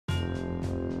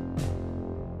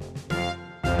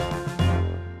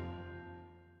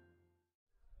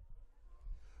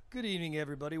Good evening,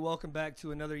 everybody. Welcome back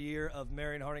to another year of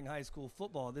Marion Harding High School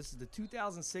football. This is the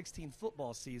 2016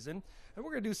 football season, and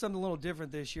we're going to do something a little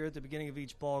different this year at the beginning of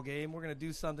each ball game. We're going to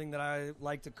do something that I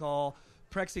like to call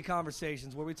Prexy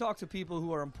Conversations, where we talk to people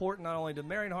who are important not only to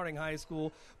Marion Harding High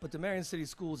School, but to Marion City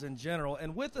Schools in general.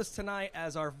 And with us tonight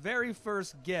as our very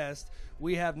first guest,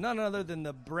 we have none other than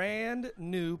the brand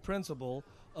new principal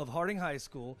of Harding High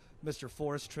School, Mr.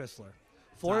 Forrest Trissler.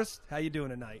 Forrest, how you doing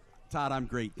tonight? Todd, I'm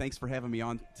great. Thanks for having me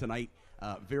on tonight.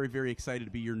 Very, very excited to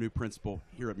be your new principal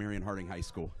here at Marion Harding High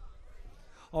School.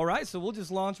 All right, so we'll just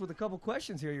launch with a couple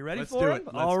questions here. You ready Let's for do them?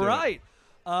 it. All right.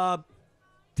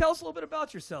 Tell us a little bit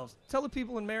about yourselves. Tell the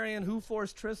people in Marion who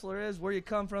Forrest Trissler is, where you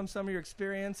come from, some of your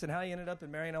experience, and how you ended up in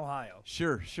Marion, Ohio.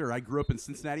 Sure. I grew up in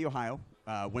Cincinnati, Ohio.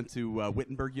 Went to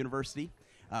Wittenberg University.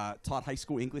 Taught high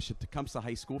school English at Tecumseh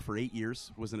High School for 8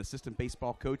 years. Was an assistant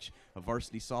baseball coach, a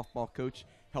varsity softball coach.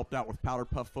 Helped out with powder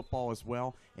puff football as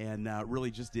well, and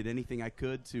really just did anything I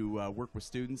could to work with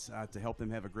students to help them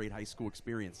have a great high school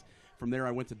experience. From there,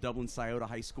 I went to Dublin Scioto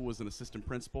High School as an assistant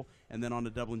principal, and then on to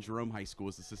Dublin Jerome High School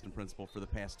as assistant principal for the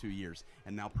past 2 years.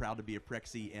 And now proud to be a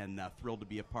Prexy and thrilled to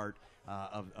be a part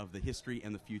of the history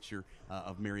and the future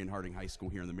of Marion Harding High School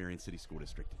here in the Marion City School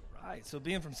District. Right, so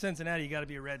being from Cincinnati, you got to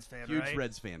be a Reds fan, Huge right? Huge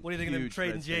Reds fan. What do you think of them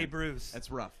trading Jay Bruce? That's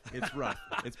rough. It's rough.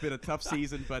 It's been a tough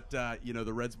season, but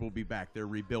the Reds will be back. They're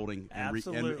rebuilding and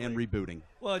rebooting.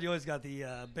 Well, you always got the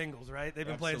Bengals, right? They've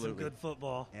been playing some good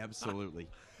football. Absolutely.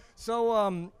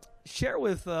 So share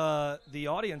with the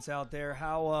audience out there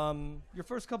how your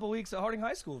first couple of weeks at Harding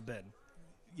High School have been.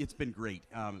 It's been great.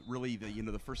 Really,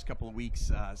 the first couple of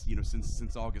weeks,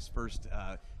 since August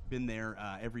 1st, been there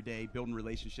every day, building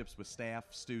relationships with staff,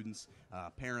 students,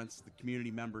 parents, the community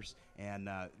members, and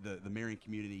the Marion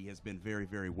community has been very,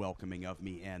 very welcoming of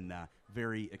me, and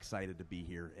very excited to be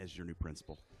here as your new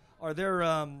principal. Are there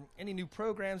any new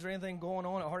programs or anything going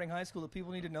on at Harding High School that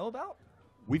people need to know about?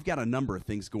 We've got a number of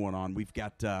things going on. We've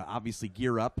got obviously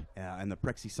Gear Up and the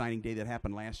Prexy signing day that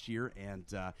happened last year, and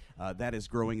that is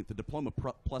growing. The Diploma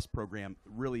Plus program,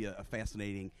 really a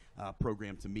fascinating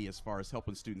program to me as far as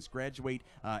helping students graduate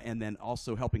and then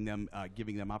also helping them,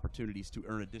 giving them opportunities to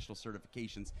earn additional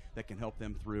certifications that can help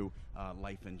them through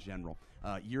life in general.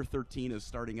 Year 13 is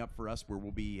starting up for us, where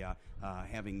we'll be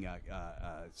having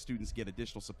students get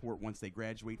additional support once they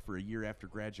graduate for a year after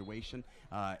graduation,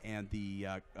 and the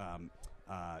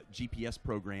GPS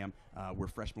program where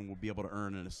freshmen will be able to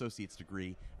earn an associate's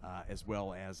degree as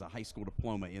well as a high school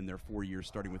diploma in their 4 years,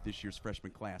 starting with this year's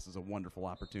freshman class, is a wonderful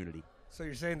opportunity. So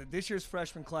you're saying that this year's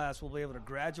freshman class will be able to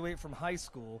graduate from high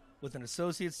school with an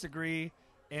associate's degree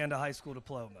and a high school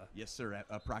diploma? Yes, sir.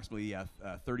 Approximately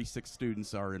 36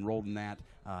 students are enrolled in that,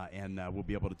 and we'll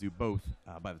be able to do both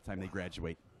by the time they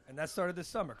graduate. And that started this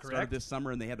summer, correct? Started this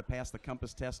summer, and they had to pass the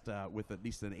Compass test with at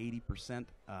least an 80%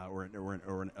 or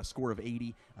a score of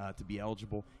 80 to be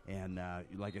eligible. And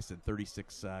like I said,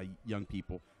 36 young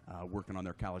people working on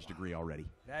their college degree already.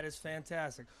 That is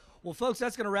fantastic. Well, folks,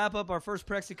 that's going to wrap up our first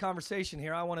Prexy conversation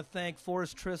here. I want to thank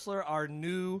Forrest Trissler, our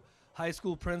new high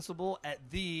school principal at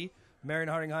the Marion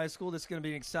Harding High School. This is going to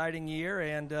be an exciting year.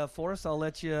 And, Forrest, I'll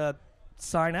let you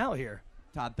sign out here.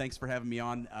 Todd, thanks for having me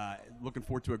on. Looking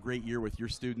forward to a great year with your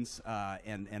students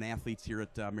and athletes here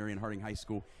at Marion Harding High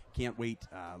School. Can't wait.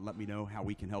 Let me know how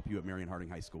we can help you at Marion Harding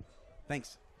High School.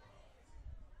 Thanks.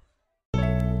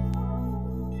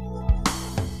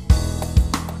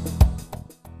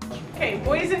 Okay,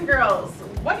 boys and girls,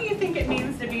 what do you think it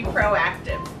means to be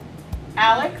proactive?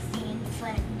 Alex? Being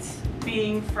friends.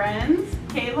 Being friends.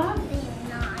 Kayla? Being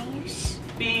nice.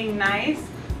 Being nice.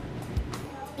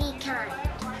 Be kind.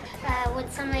 When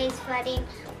somebody's fighting,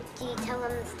 do you tell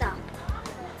them to stop?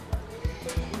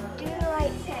 Do the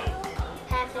right thing.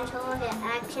 Have control of your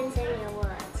actions and your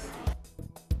words.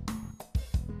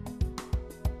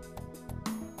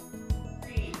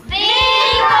 Be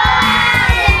proactive!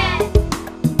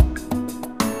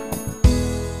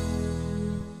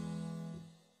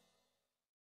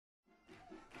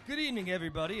 Good evening,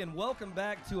 everybody, and welcome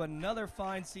back to another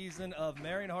fine season of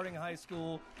Marion Harding High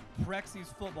School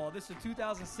Prexy's football. This is a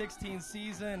 2016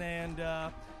 season, and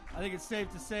I think it's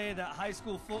safe to say that high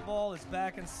school football is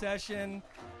back in session.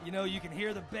 You know, you can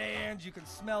hear the bands, you can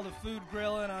smell the food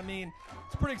grilling. I mean,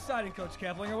 it's pretty exciting, Coach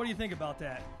Keplinger. What do you think about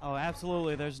that? Oh,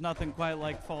 absolutely. There's nothing quite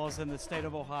like falls in the state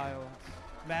of Ohio.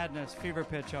 It's madness, fever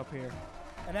pitch up here.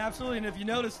 And absolutely, and if you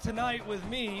notice tonight with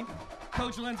me,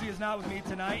 Coach Lindsay is not with me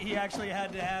tonight. He actually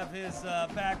had to have his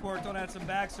back worked on, had some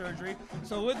back surgery.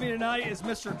 So with me tonight is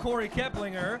Mr. Corey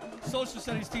Keplinger, social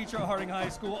studies teacher at Harding High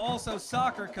School, also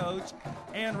soccer coach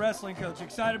and wrestling coach.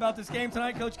 Excited about this game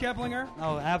tonight, Coach Keplinger?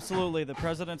 Oh, absolutely. The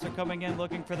Presidents are coming in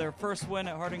looking for their first win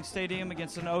at Harding Stadium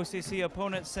against an OCC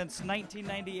opponent since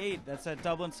 1998. That's that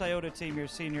Dublin Scioto team your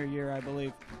senior year, I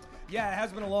believe. Yeah, it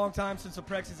has been a long time since the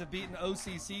Prexies have beaten an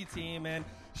OCC team, and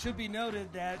should be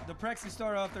noted that the Prexies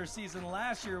started off their season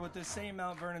last year with this same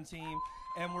Mt.Vernon team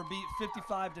and were beat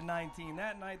 55-19.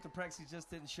 That night, the Prexies just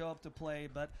didn't show up to play,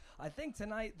 but I think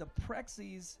tonight the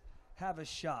Prexies have a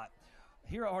shot.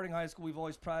 Here at Harding High School, we've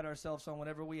always prided ourselves on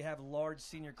whenever we have large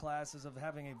senior classes of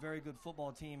having a very good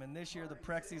football team, and this year the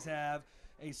Prexies have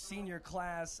a senior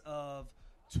class of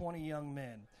 20 young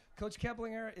men. Coach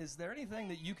Keplinger, is there anything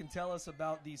that you can tell us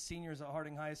about these seniors at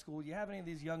Harding High School? Do you have any of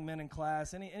these young men in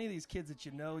class, any of these kids that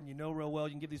you know and you know real well?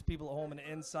 You can give these people at home an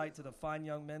insight to the fine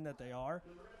young men that they are?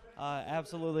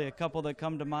 Absolutely. A couple that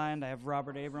come to mind. I have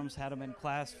Robert Abrams, had him in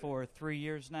class for 3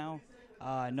 years now.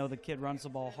 I know the kid runs the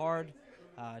ball hard.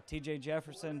 TJ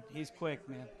Jefferson, he's quick,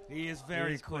 man. He is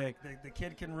very quick. The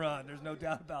kid can run. There's no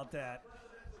doubt about that.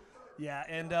 Yeah,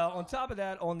 and on top of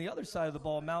that, on the other side of the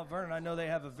ball, Mt.Vernon, I know they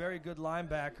have a very good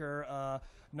linebacker,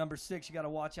 number 6. You got to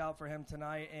watch out for him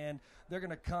tonight, and they're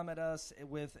going to come at us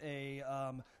with a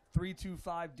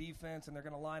 3-2-5 defense, and they're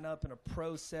going to line up in a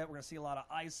pro set. We're going to see a lot of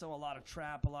ISO, a lot of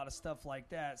trap, a lot of stuff like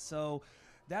that. So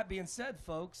that being said,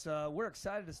 folks, we're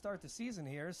excited to start the season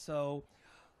here, so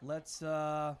let's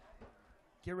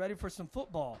get ready for some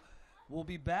football. We'll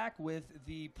be back with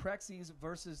the Prexies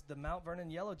versus the Mt.Vernon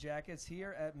Yellow Jackets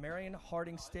here at Marion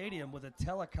Harding Stadium with a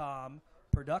Telecom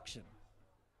production.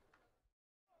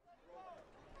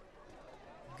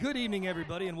 Good evening,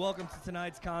 everybody, and welcome to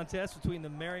tonight's contest between the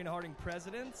Marion Harding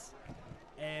Presidents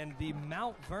and the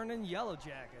Mt.Vernon Yellow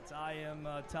Jackets. I am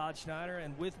Todd Schneider,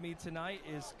 and with me tonight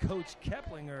is Coach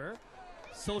Keplinger,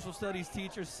 social studies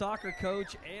teacher, soccer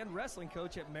coach, and wrestling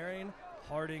coach at Marion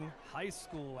Harding High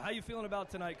School. How you feeling about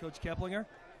tonight, Coach Keplinger?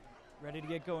 Ready to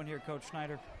get going here, Coach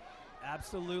Schneider.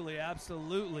 Absolutely,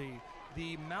 absolutely.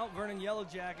 The Mt.Vernon Yellow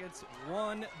Jackets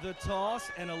won the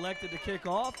toss and elected to kick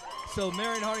off. So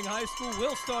Marion Harding High School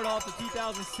will start off the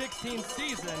 2016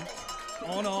 season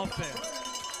on offense.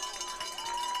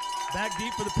 Back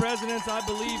deep for the Presidents, I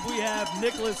believe we have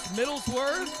Nicholas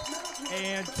Middlesworth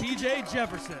and TJ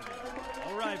Jefferson.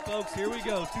 All right, folks, here we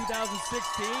go.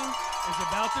 2016 is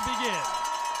about to begin.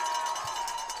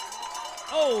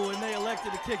 Oh, and they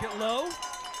elected to kick it low.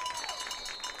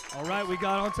 All right, we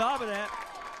got on top of that.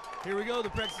 Here we go. The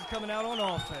Prexies coming out on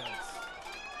offense.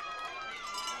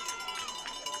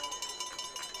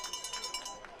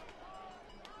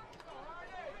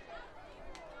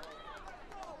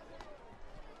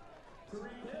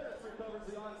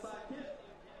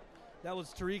 That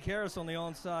was Tariq Harris on the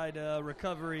onside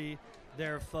recovery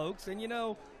there, folks. And you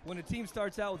know, when a team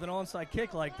starts out with an onside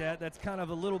kick like that, that's kind of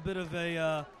a little bit of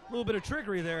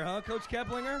trickery there, huh, Coach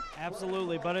Keplinger?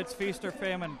 Absolutely, but it's feast or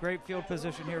famine. Great field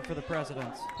position here for the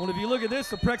Presidents. Well, if you look at this,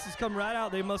 the Prexies come right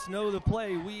out. They must know the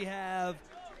play. We have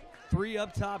 3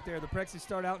 up top there. The Prexies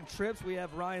start out in trips. We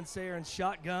have Ryan Sayer in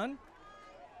shotgun.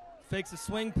 Fakes a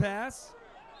swing pass.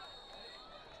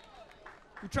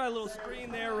 We try a little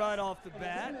screen there right off the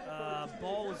bat.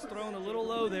 Ball was thrown a little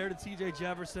low there to TJ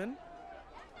Jefferson.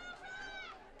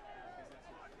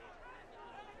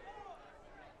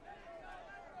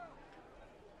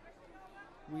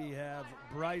 We have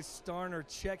Bryce Starner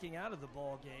checking out of the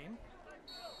ball game.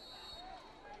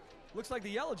 Looks like the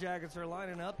Yellow Jackets are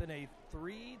lining up in a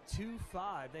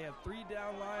 3-2-5. They have 3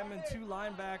 down linemen, 2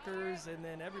 linebackers, and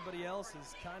then everybody else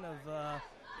is kind of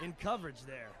in coverage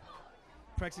there.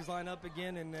 Prexies line up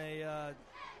again in a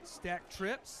stacked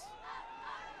trips.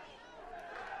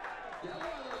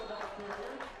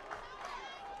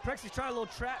 Prexies try a little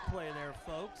trap play there,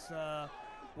 folks.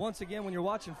 Once again, when you're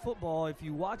watching football, if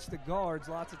you watch the guards,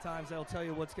 lots of times they'll tell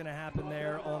you what's going to happen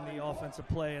there on the offensive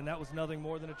play, and that was nothing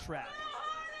more than a trap.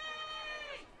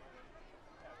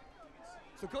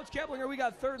 So, Coach Keplinger, we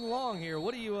got 3rd and long here.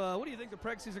 What do you think the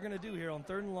Prexies are going to do here on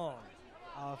 3rd and long?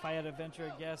 If I had to venture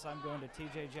a guess, I'm going to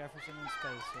TJ Jefferson in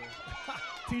space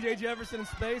here. TJ Jefferson in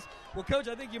space? Well, Coach,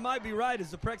 I think you might be right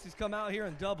as the Prexies come out here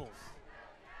in doubles.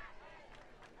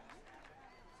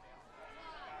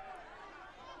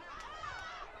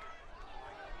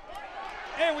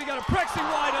 And we got a Prexy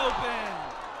wide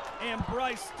open. And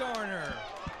Bryce Starner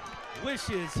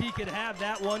wishes he could have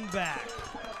that one back.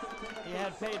 He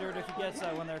had pay dirt if he gets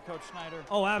that one there, Coach Schneider.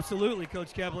 Oh, absolutely,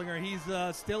 Coach Keplinger. He's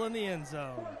still in the end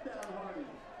zone.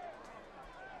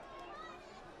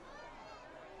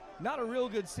 not a real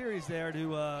good series there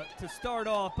to start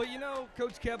off. But, you know,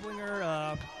 Coach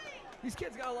Keplinger, these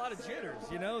kids got a lot of jitters.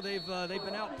 You know, they've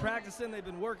been out practicing, they've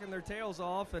been working their tails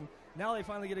off, and now they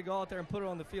finally get to go out there and put it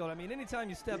on the field. I mean, anytime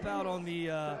you step out on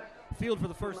the field for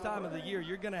the first time of the year,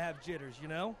 you're going to have jitters, you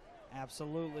know?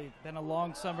 Absolutely. Been a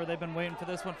long summer. They've been waiting for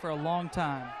this one for a long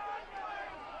time.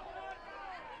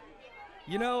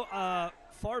 You know,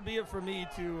 far be it for me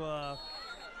to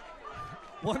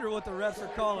wonder what the refs are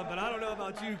calling, but I don't know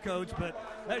about you, Coach, but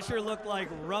that sure looked like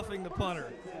roughing the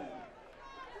punter.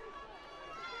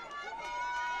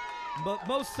 But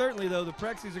most certainly, though, the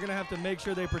Prexies are going to have to make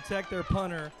sure they protect their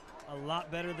punter a lot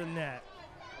better than that.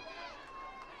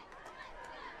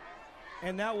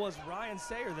 And that was Ryan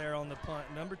Sayer there on the punt.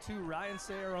 Number 2, Ryan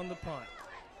Sayer on the punt.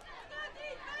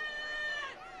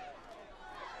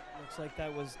 Looks like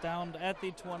that was downed at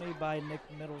the 20 by Nick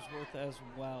Middlesworth as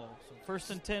well. So 1st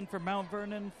and 10 for Mount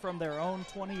Vernon from their own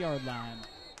 20-yard line.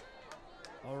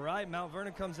 All right, Mount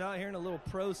Vernon comes out here in a little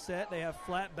pro set. They have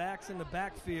flat backs in the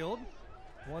backfield.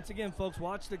 Once again, folks,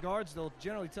 watch the guards. They'll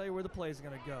generally tell you where the play is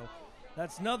going to go.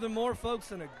 That's nothing more, folks,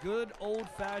 than a good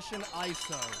old-fashioned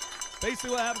ISO.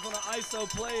 Basically what happens on an ISO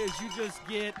play is you just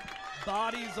get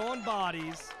bodies on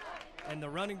bodies, and the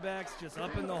running back's just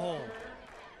up in the hole.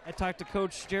 I talked to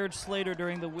Coach Jared Slater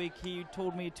during the week. He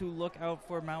told me to look out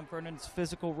for Mount Vernon's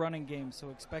physical running game, so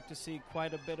expect to see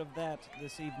quite a bit of that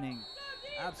this evening.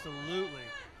 Absolutely.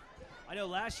 I know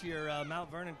last year Mount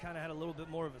Vernon kind of had a little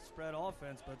bit more of a spread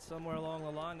offense, but somewhere along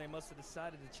the line they must have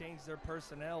decided to change their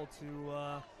personnel to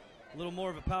a little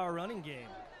more of a power running game.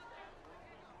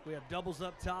 We have doubles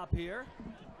up top here.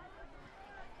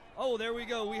 Oh, there we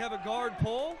go. We have a guard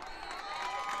pull,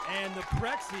 and the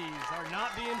Prexies are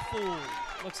not being fooled.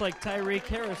 Looks like Tyreek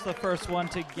Harris, the first one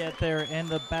to get there in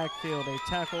the backfield, a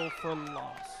tackle for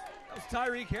loss. That was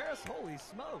Tyreek Harris. Holy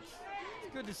smokes.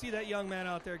 It's good to see that young man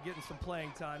out there getting some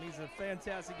playing time. He's a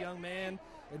fantastic young man,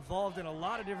 involved in a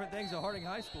lot of different things at Harding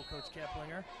High School, Coach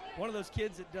Keplinger. One of those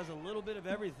kids that does a little bit of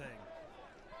everything.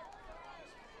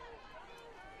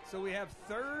 So we have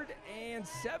 3rd and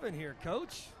 7 here,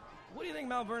 Coach. What do you think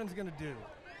Mount Vernon's going to do?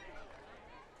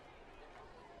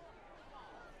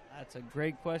 That's a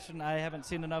great question. I haven't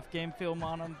seen enough game film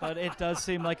on him, but it does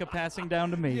seem like a passing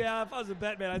down to me. Yeah, if I was a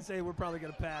bet man, I'd say we're probably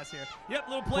going to pass here. Yep,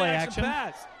 little play action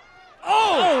pass.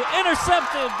 Oh,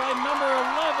 intercepted by number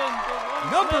 11.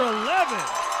 Number 11.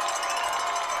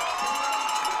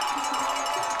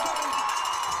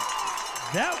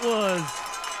 That was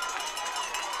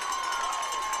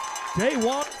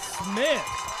Jaywan Smith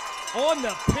on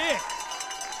the pick.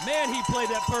 Man, he played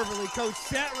that perfectly, Coach.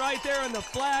 Sat right there in the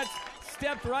flats,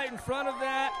 stepped right in front of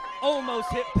that, almost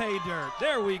hit pay dirt.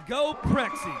 There we go,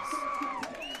 Prexies.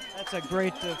 That's a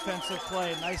great defensive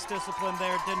play. Nice discipline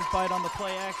there. Didn't bite on the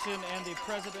play action, and the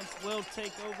Presidents will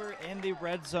take over in the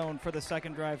red zone for the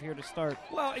second drive here to start.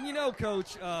 Well, and you know,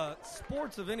 Coach,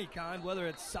 sports of any kind, whether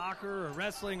it's soccer or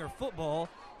wrestling or football,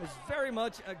 is very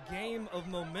much a game of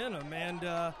momentum. And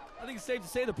I think it's safe to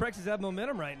say the Prexies have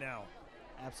momentum right now.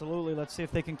 Absolutely. Let's see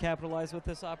if they can capitalize with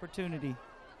this opportunity.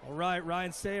 All right,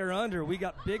 Ryan Sayer under. We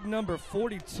got big number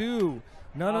 42,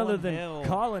 none other than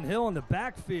Colin Hill in the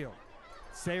backfield.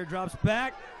 Sayer drops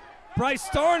back. Bryce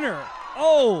Starner.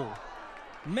 Oh,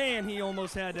 man, he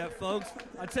almost had that, folks.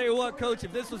 I tell you what, Coach,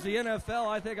 if this was the NFL,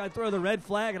 I think I'd throw the red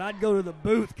flag and I'd go to the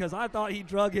booth because I thought he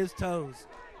drug his toes.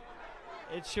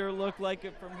 It sure looked like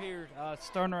it from here.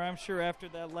 Starner, I'm sure, after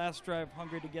that last drive,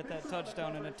 hungry to get that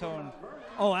touchdown in a tone.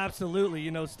 Oh, absolutely.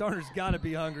 You know, Starner's got to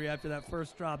be hungry after that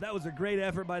first drop. That was a great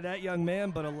effort by that young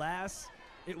man, but alas,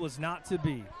 it was not to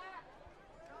be.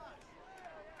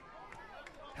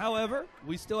 However,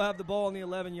 we still have the ball on the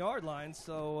 11-yard line,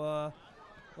 so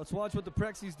let's watch what the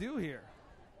Prexies do here.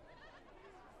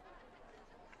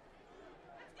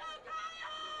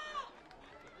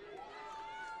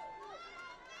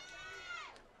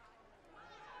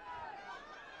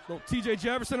 Little T.J.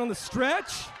 Jefferson on the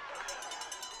stretch.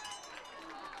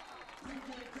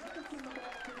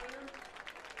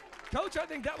 Coach, I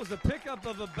think that was a pickup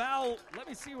of about, let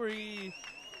me see where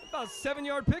about a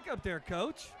 7-yard pickup there,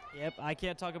 Coach. Yep, I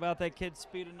can't talk about that kid's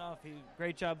speed enough.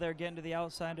 Great job there getting to the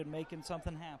outside and making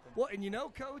something happen. Well, and you know,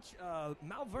 Coach,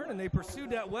 Mount Vernon, they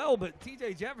pursued that well, but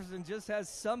T.J. Jefferson just has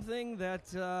something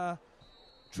that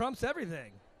trumps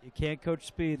everything. You can't coach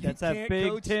speed. That's that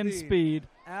Big Ten speed.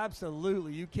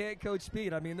 Absolutely. You can't coach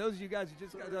speed. I mean, those of you guys who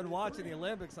just got done watching the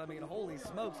Olympics, I mean, holy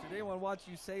smokes. Did anyone watch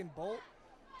Usain Bolt?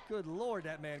 Good Lord,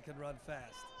 that man can run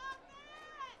fast.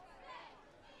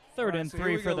 Third and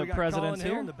 3 for the Presidents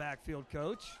here. In the backfield,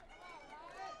 Coach.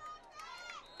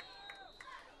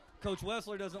 Coach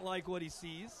Wessler doesn't like what he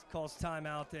sees. Calls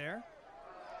timeout there.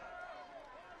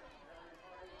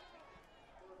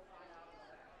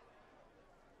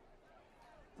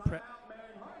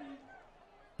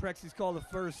 Prexy's called the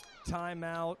first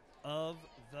timeout of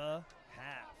the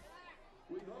half.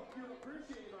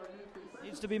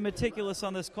 Needs to be meticulous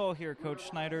on this call here, Coach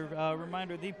Schneider.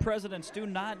 Reminder, the Presidents do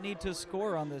not need to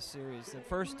score on this series. The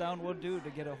first down will do to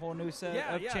get a whole new set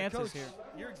of chances Coach, here.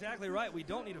 You're exactly right. We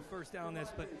don't need a first down on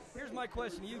this, but here's my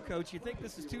question to you, Coach. You think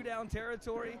this is two-down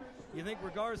territory? You think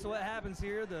regardless of what happens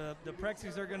here, the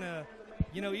Prexys are going to,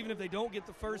 even if they don't get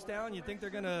the first down, you think they're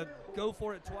going to go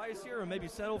for it twice here or maybe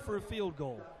settle for a field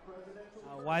goal?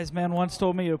 A wise man once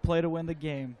told me to play to win the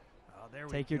game. Oh, there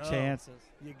we Take go. your chances.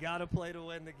 You got to play to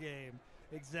win the game.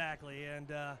 Exactly. And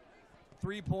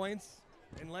 3 points,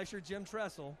 unless you're Jim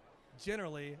Tressel,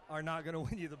 generally are not going to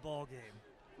win you the ball game.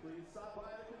 Please stop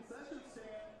by the concession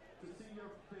stand to see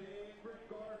your favorite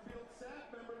Garfield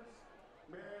staff members.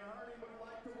 Marion Harding would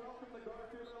like to welcome the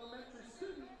Garfield Elementary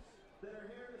students that are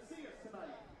here to see us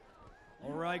tonight.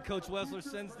 All right, Coach Wessler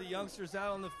sends the youngsters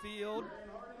out on the field.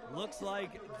 Looks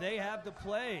like they have the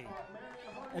play.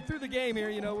 And through the game here,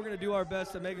 we're going to do our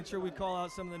best at making sure we call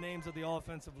out some of the names of the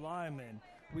offensive linemen.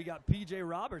 We got P.J.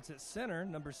 Roberts at center,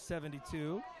 number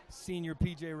 72, senior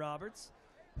P.J. Roberts,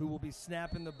 who will be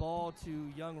snapping the ball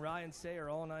to young Ryan Sayer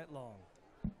all night long.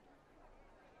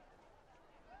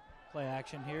 Play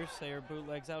action here. Sayer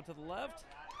bootlegs out to the left.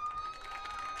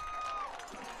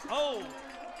 Oh,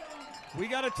 we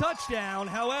got a touchdown.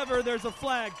 However, there's a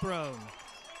flag thrown.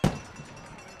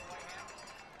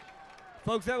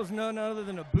 Folks, that was none other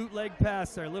than a bootleg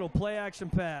pass there, a little play-action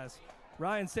pass.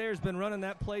 Ryan Sayer's been running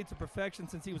that play to perfection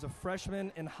since he was a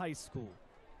freshman in high school.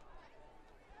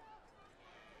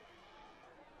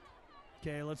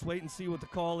 Okay, let's wait and see what the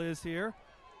call is here.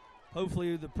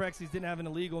 Hopefully the Prexys didn't have an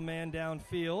illegal man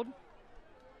downfield.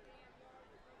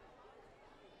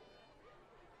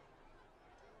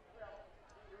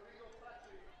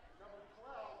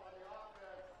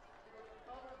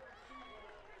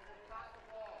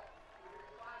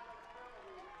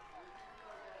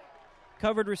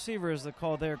 Covered receiver is the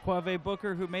call there. Quave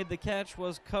Booker, who made the catch,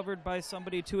 was covered by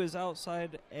somebody to his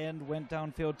outside and went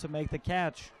downfield to make the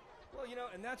catch. Well,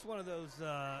 and that's one of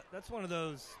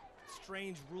those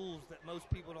strange rules that most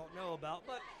people don't know about.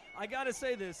 But I got to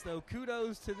say this though,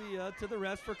 kudos to the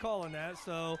refs for calling that.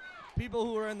 So people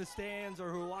who are in the stands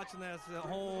or who are watching this at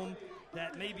home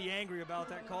that may be angry about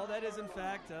that call, that is in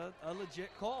fact a legit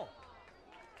call.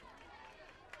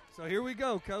 So here we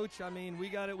go, Coach. I mean, we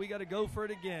got to go for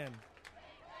it again.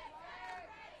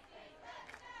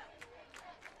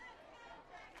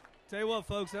 Tell you what,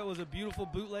 folks, that was a beautiful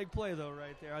bootleg play, though,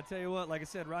 right there. I tell you what, like I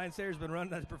said, Ryan Sayer's been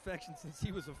running that to perfection since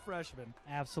he was a freshman.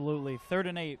 Absolutely. 3rd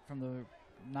and 8 from the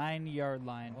 9-yard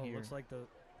line here. Looks like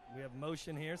we have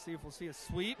motion here. See if we'll see a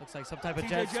sweep. Looks like some type of TJ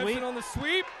jet Jefferson sweep. On the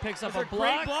sweep. Picks up That's a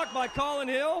block. Great block by Colin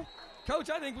Hill. Coach,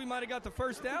 I think we might have got the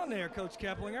first down there, Coach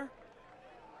Keplinger.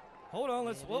 Hold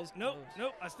on. Nope.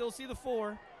 I still see the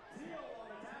 4.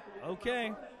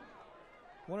 Okay.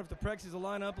 Wonder if the Prexys will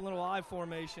line up a little I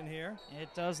formation here. It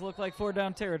does look like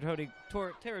 4-down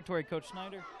territory, Coach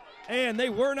Schneider. And they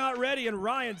were not ready, and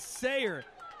Ryan Sayer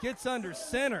gets under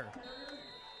center.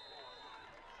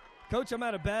 Coach, I'm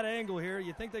at a bad angle here.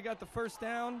 You think they got the first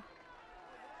down?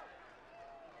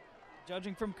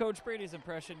 Judging from Coach Brady's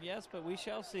impression, yes, but we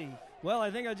shall see. Well, I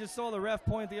think I just saw the ref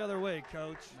point the other way,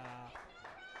 Coach.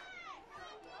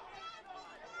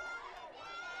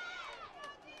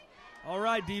 All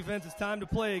right, defense, it's time to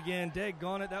play again.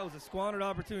 Daggone it, that was a squandered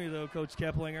opportunity, though, Coach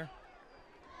Keplinger.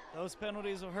 Those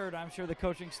penalties will hurt. I'm sure the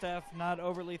coaching staff not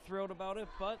overly thrilled about it,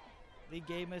 but the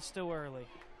game is still early.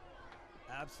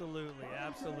 Absolutely.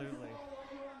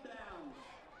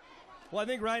 Well, I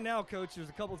think right now, Coach, there's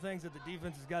a couple things that the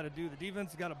defense has got to do. The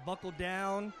defense has got to buckle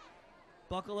down,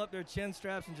 buckle up their chin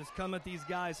straps, and just come at these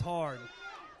guys hard.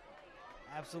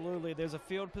 Absolutely. There's a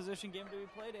field position game to be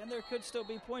played, and there could still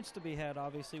be points to be had,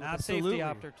 obviously, with a safety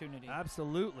opportunity.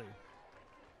 Absolutely.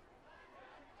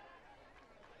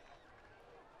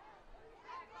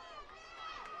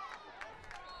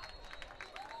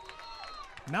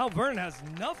 Mt.Vernon has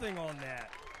nothing on that.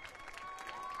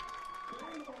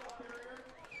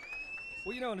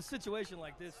 Well, in a situation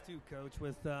like this, too, Coach,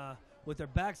 with their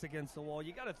backs against the wall,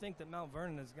 you got to think that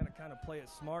Mt.Vernon is going to kind of play it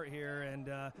smart here and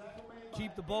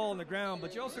keep the ball on the ground.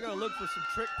 But you also got to look for some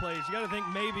trick plays. You got to think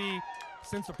maybe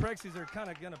since the Prexys are kind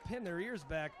of going to pin their ears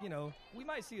back, we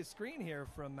might see a screen here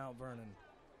from Mt.Vernon.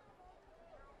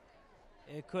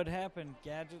 It could happen.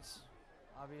 Gadgets,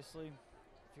 obviously,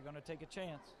 if you're going to take a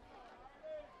chance.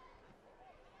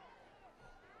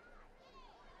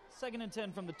 2nd and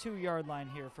 10 from the 2-yard line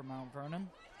here for Mt.Vernon.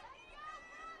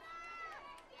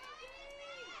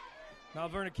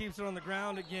 Mt.Vernon keeps it on the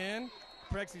ground again.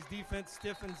 Prexy's defense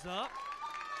stiffens up.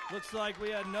 Looks like we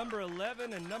had number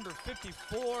 11 and number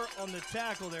 54 on the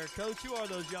tackle there. Coach, who are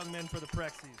those young men for the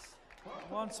Prexies?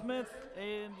 Juan Smith,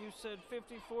 and you said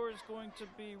 54 is going to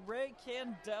be Ray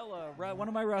Candela, right? One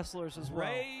of my wrestlers as well.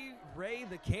 Ray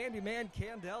the Candyman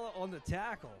Candela on the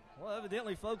tackle. Well,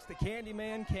 evidently, folks, the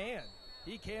Candyman can.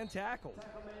 He can tackle.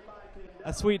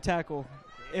 A sweet tackle,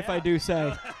 if I do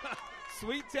say.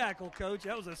 Sweet tackle, Coach.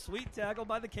 That was a sweet tackle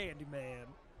by the Candyman.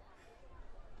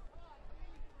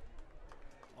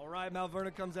 All right,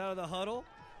 Mt.Vernon comes out of the huddle.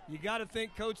 You got to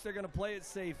think, Coach, they're going to play it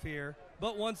safe here.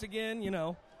 But once again, you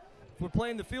know, if we're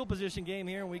playing the field position game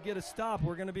here and we get a stop,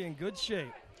 we're going to be in good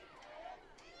shape.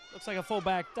 Looks like a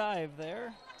fullback dive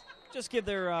there. Just give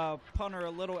their punter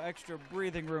a little extra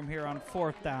breathing room here on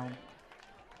 4th down.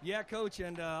 Yeah, Coach,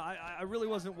 and I really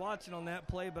wasn't watching on that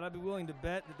play, but I'd be willing to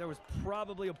bet that there was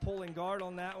probably a pulling guard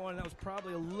on that one. That was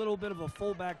probably a little bit of a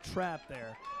fullback trap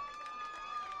there.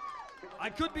 I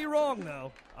could be wrong,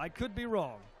 though. I could be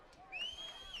wrong.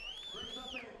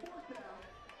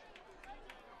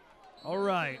 All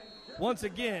right. Once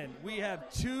again, we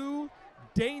have 2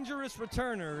 dangerous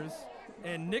returners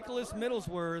in Nicholas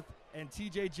Middlesworth and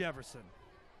T.J. Jefferson.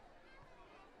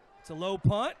 It's a low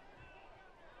punt.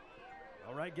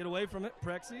 All right, get away from it,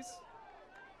 Prexies.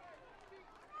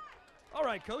 All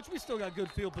right, Coach, we still got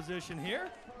good field position here.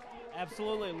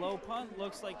 Absolutely, low punt.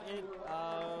 Looks like it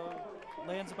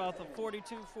lands about the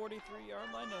 42,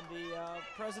 43-yard line, and the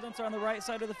Presidents are on the right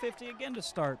side of the 50 again to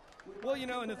start. Well, you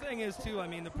know, and the thing is, too, I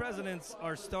mean, the Presidents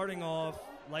are starting off,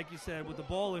 like you said, with the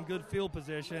ball in good field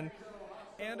position.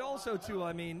 And also, too,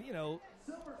 I mean, you know,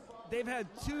 they've had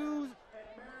two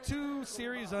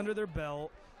series under their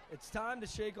belt. It's time to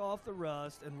shake off the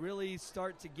rust and really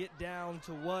start to get down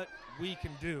to what we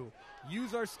can do.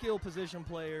 Use our skill position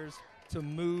players to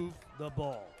move the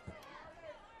ball.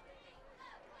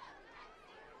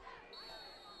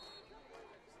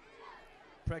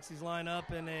 Prexies line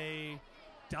up in a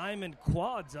diamond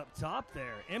quads up top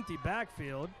there. Empty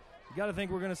backfield. You got to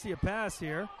think we're going to see a pass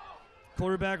here.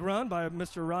 Quarterback run by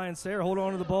Mr. Ryan Sayre. Hold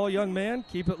on to the ball, young man.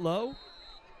 Keep it low.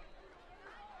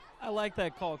 I like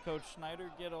that call, Coach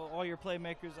Schneider. Get all your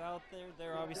playmakers out there.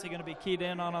 They're obviously going to be keyed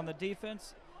in on the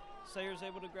defense. Sayre's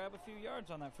able to grab a few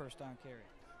yards on that first down carry.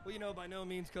 Well, you know, by no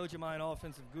means, Coach, am I an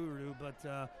offensive guru,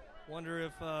 but wonder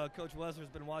if Coach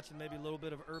Wessler's been watching maybe a little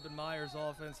bit of Urban Meyer's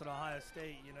offense at Ohio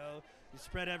State. You know, you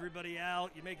spread everybody out,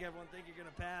 you make everyone think you're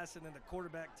going to pass, and then the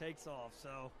quarterback takes off.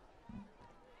 So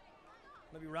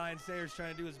maybe Ryan Sayre's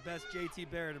trying to do his best J.T.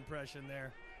 Barrett impression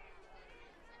there.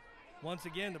 Once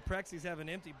again, the Prexies have an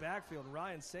empty backfield.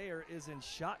 Ryan Sayre is in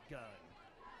shotgun.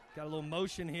 Got a little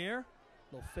motion here,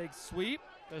 a little fake sweep.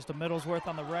 Goes to Middlesworth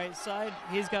on the right side.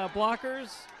 He's got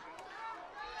blockers.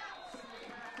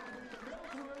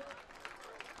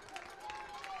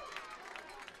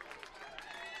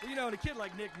 Well, you know, and a kid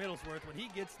like Nick Middlesworth, when he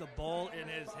gets the ball in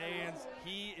his hands,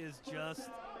 he is just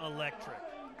electric.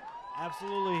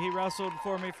 Absolutely. He wrestled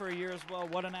for me for a year as well.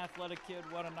 What an athletic kid.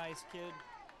 What a nice kid.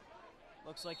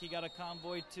 Looks like he got a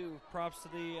convoy too. Props to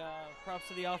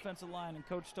the offensive line and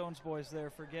Coach Stone's boys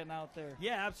there for getting out there.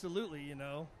 Yeah, absolutely, you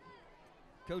know.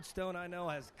 Coach Stone, I know,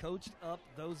 has coached up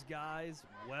those guys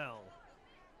well.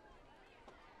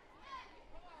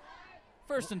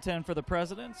 1st and 10 for the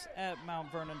Presidents at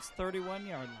Mt.Vernon's 31-yard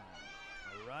line.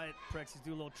 All right, Prexies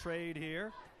do a little trade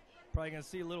here. Probably going to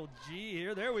see a little G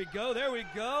here. There we go, there we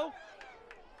go.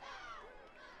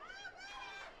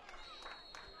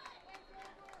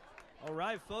 All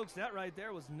right, folks, that right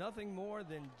there was nothing more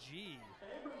than G.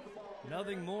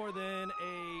 Nothing more than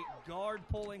a guard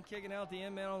pulling, kicking out the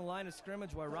end man on the line of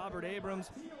scrimmage while Robert Abrams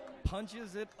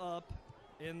punches it up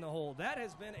in the hole. That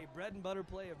has been a bread and butter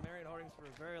play of Marion Harding's for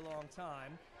a very long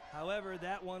time. However,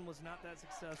 that one was not that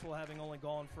successful, having only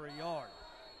gone for a yard.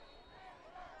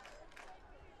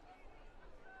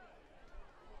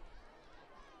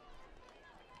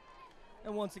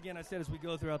 And once again, I said as we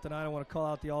go throughout the night, I want to call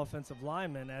out the offensive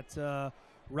lineman. At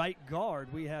right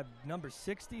guard, we have number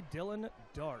 60, Dylan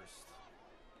Darst.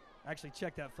 Actually,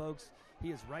 check that, folks. He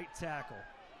is right tackle.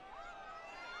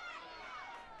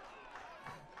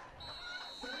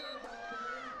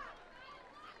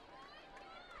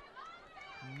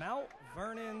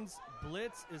 Mt.Vernon's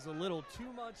blitz is a little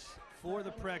too much for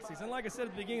the Prexies. And like I said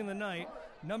at the beginning of the night,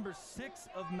 number 6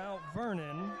 of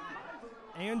Mt.Vernon,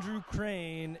 Andrew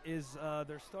Crane, is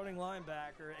their starting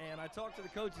linebacker. And I talked to the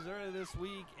coaches earlier this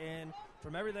week, and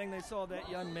from everything they saw of that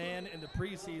young man in the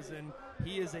preseason,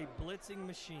 he is a blitzing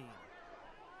machine.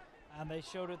 And they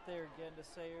showed it there again to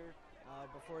Sayre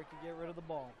before he could get rid of the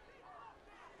ball.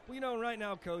 Well, you know, right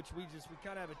now, Coach, we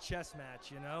kind of have a chess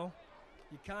match, you know.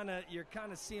 You're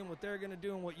kind of seeing what they're going to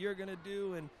do and what you're going to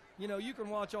do, and you know, you can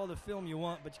watch all the film you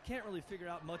want, but you can't really figure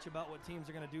out much about what teams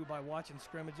are going to do by watching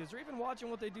scrimmages or even watching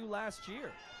what they do last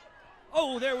year.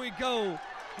 Oh, there we go.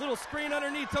 Little screen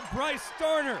underneath to Bryce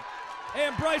Starner.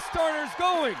 And Bryce Starner's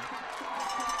going.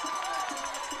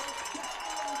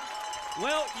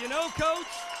 Well, you know, Coach,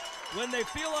 when they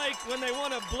feel like when they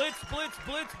want to blitz,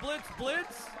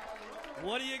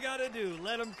 what do you got to do?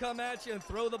 Let them come at you and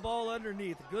throw the ball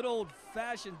underneath. Good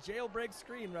old-fashioned jailbreak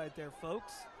screen right there,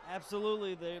 folks.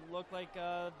 Absolutely. They looked like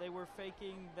they were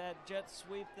faking that jet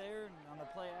sweep there. And on the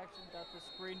play action, got the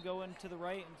screen going to the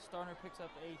right, and Starner picks up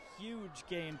a huge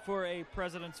gain for a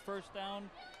President's first down.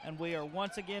 And we are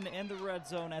once again in the red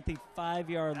zone at the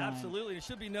 5-yard line. Absolutely. It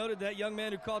should be noted that young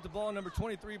man who caught the ball, number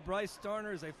 23, Bryce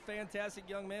Starner, is a fantastic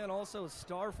young man, also a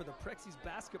star for the Prexy's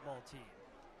basketball team.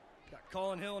 Got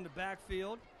Colin Hill in the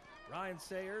backfield. Ryan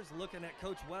Sayers looking at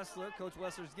Coach Wessler. Coach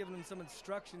Wessler's giving him some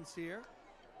instructions here.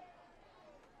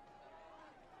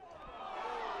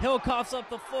 Hill coughs up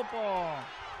the football.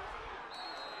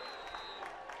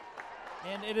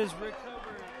 And it is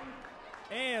recovered.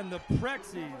 And the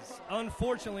Prexies,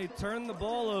 unfortunately, turned the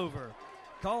ball over.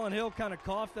 Colin Hill kind of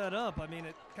coughed that up. I mean,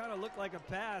 it kind of looked like a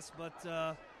pass, but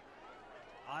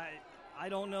I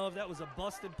don't know if that was a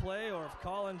busted play or if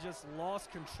Colin just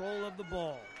lost control of the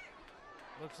ball.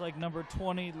 Looks like number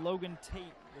 20, Logan Tate,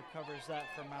 recovers that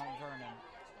for Mount Vernon.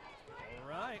 All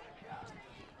right.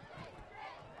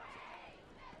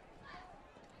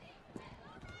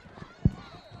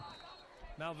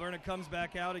 Mount Vernon comes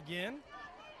back out again.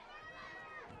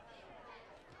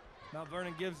 Mount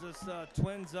Vernon gives us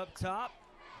twins up top.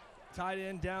 Tight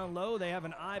end down low. They have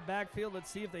an I backfield.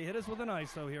 Let's see if they hit us with an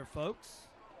ISO here, folks.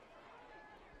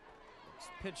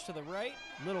 Pitch to the right.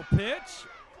 Little pitch.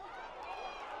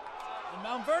 And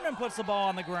Mount Vernon puts the ball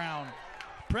on the ground.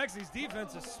 Prexy's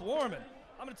defense is swarming.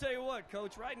 I'm going to tell you what,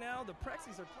 Coach. Right now, the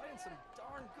Prexy's are playing some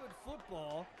darn good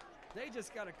football. They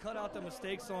just got to cut out the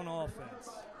mistakes on offense.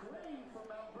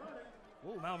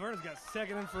 Oh, Mount Vernon's got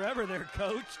second and forever there,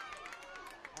 Coach.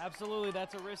 Absolutely,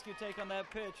 that's a risk you take on that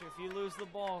pitch. If you lose the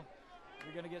ball,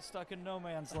 you're going to get stuck in no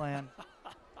man's land.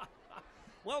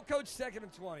 Well, Coach, second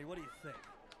and 20. What do you think?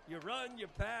 You run, you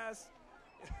pass.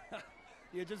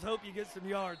 You just hope you get some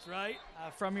yards, right?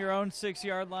 From your own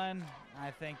 6-yard line,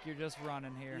 I think you're just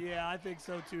running here. Yeah, I think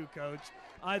so too, Coach.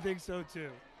 I think so too.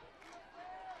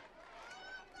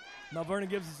 Mount Vernon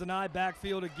gives us an I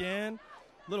backfield again.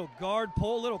 Little guard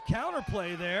pull, little counter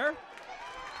play there.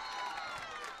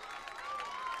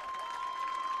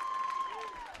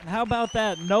 And how about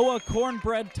that? Noah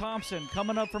Cornbread Thompson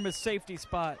coming up from his safety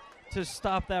spot to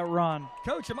stop that run.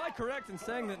 Coach, am I correct in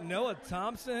saying that Noah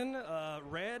Thompson,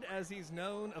 Red as he's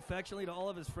known affectionately to all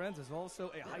of his friends, is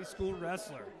also a high school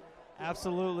wrestler?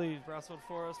 Absolutely. Wrestled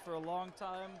for us for a long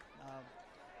time.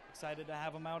 Excited to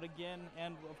have him out again,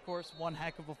 and of course, one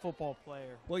heck of a football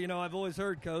player. Well, you know, I've always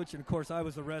heard, Coach, and of course I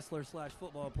was a wrestler /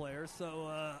 football player,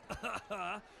 so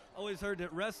always heard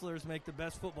that wrestlers make the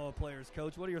best football players.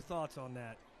 Coach, what are your thoughts on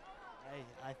that?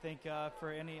 I think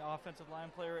for any offensive line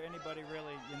player, anybody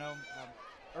really, you know,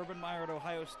 Urban Meyer at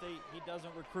Ohio State, he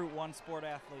doesn't recruit one sport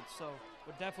athlete, so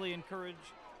would definitely encourage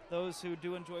those who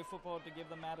do enjoy football to give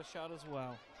them that a shot as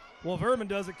well. Well, if Urban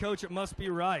does it, Coach, it must be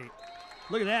right.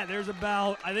 Look at that. There's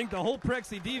about, I think, the whole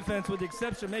Prexy defense, with the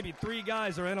exception of maybe 3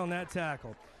 guys, are in on that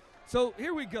tackle. So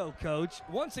here we go, Coach.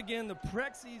 Once again, the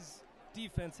Prexy's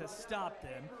defense has stopped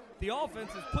them. The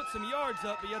offense has put some yards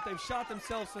up, but yet they've shot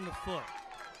themselves in the foot.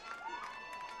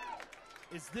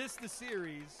 Is this the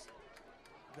series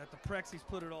that the Prexy's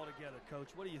put it all together, Coach?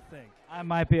 What do you think? I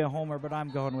might be a homer, but I'm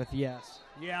going with yes.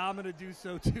 Yeah, I'm going to do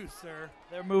so too, sir.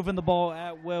 They're moving the ball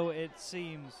at will, it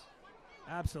seems.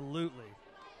 Absolutely.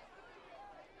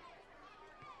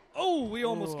 Oh, we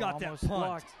almost got that punt.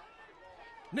 Blocked.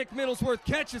 Nick Middlesworth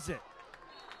catches it.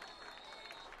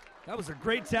 That was a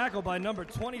great tackle by number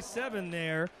 27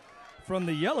 there from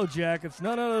the Yellow Jackets,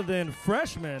 none other than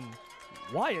freshman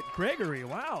Wyatt Gregory.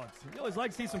 Wow, you always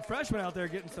like to see some freshmen out there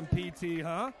getting some PT,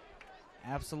 huh?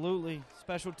 Absolutely.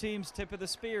 Special teams, tip of the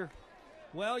spear.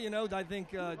 Well, you know, I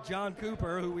think John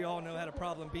Cooper, who we all know had a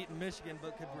problem beating Michigan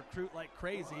but could recruit like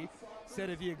crazy, said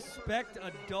if you expect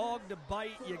a dog to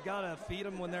bite, you got to feed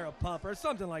them when they're a pup or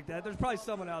something like that. There's probably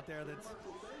someone out there that's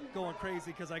going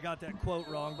crazy because I got that quote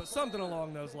wrong, but something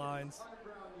along those lines.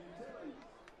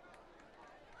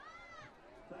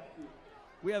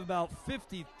 We have about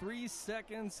 53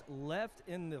 seconds left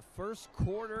in the first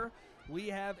quarter. We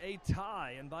have a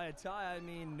tie, and by a tie, I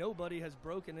mean nobody has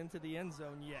broken into the end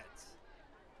zone yet.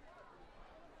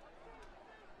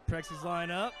 Prexy's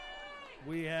line up.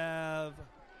 We have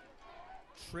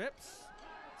Trips.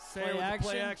 Sayre with the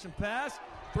play action pass.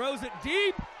 Throws it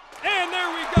deep. And there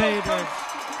we go, Payday. Coach.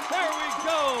 There we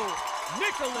go.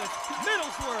 Nicholas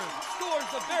Middlesworth scores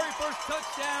the very first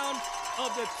touchdown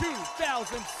of the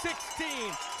 2016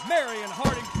 Marion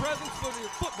Harding Presents for the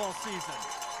football season.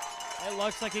 It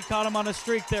looks like he caught him on a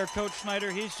streak there, Coach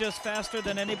Schneider. He's just faster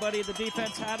than anybody the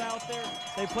defense had out there.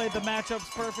 They played the matchups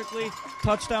perfectly.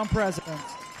 Touchdown Presidents.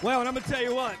 Well, and I'm going to tell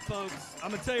you what, folks. I'm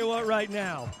going to tell you what right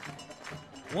now.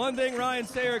 One thing Ryan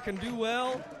Sayer can do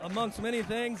well, amongst many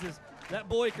things, is that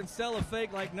boy can sell a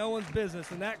fake like no one's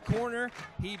business. In that corner,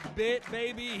 he bit,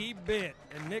 baby, he bit.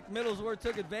 And Nick Middlesworth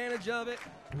took advantage of it.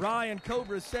 Ryan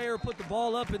Cobra Sayer put the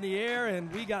ball up in the air, and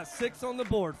we got 6 on the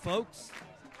board, folks.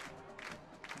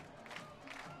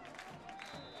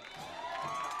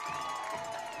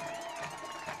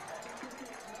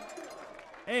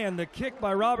 And the kick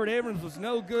by Robert Abrams was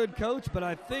no good, Coach, but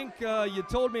I think you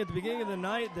told me at the beginning of the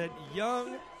night that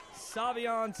young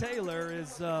Savion Taylor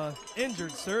is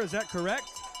injured, sir. Is that correct?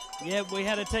 Yeah, we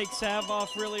had to take Sav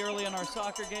off really early in our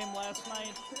soccer game last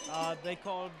night. They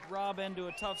called Rob into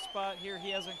a tough spot here.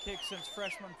 He hasn't kicked since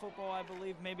freshman football, I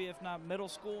believe, maybe if not middle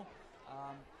school.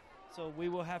 So we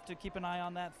will have to keep an eye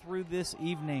on that through this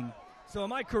evening. So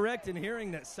am I correct in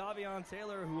hearing that Savion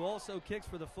Taylor, who also kicks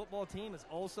for the football team, is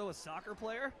also a soccer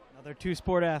player? Another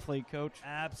two-sport athlete, Coach.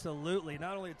 Absolutely.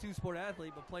 Not only a two-sport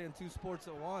athlete, but playing 2 sports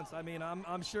at once. I mean,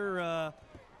 I'm sure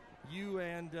you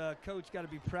and Coach got to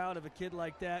be proud of a kid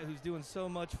like that who's doing so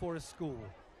much for his school.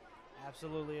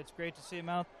 Absolutely. It's great to see him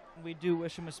out. We do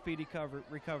wish him a speedy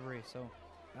recovery. So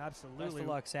absolutely. Best of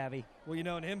luck, Savvy. Well, you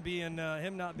know, and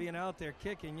him not being out there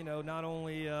kicking, you know, not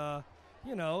only,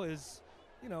 is,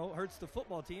 hurts the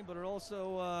football team, but it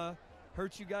also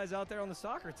hurts you guys out there on the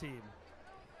soccer team.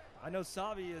 I know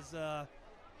Savi is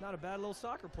not a bad little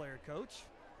soccer player, Coach.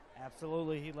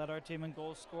 Absolutely. He led our team in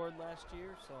goals scored last year,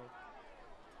 so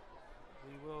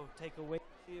we will take a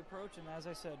wait-and-see approach, and as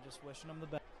I said, just wishing him the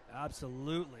best.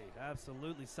 Absolutely.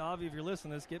 Savi, if you're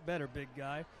listening to this, get better, big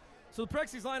guy. So the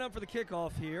Prexies line up for the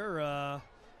kickoff here.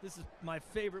 This is my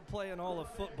favorite play in all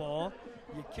of football.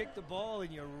 You kick the ball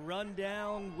and you run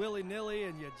down willy-nilly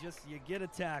and you get a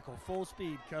tackle. Full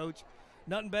speed, Coach.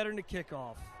 Nothing better than a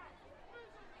kickoff.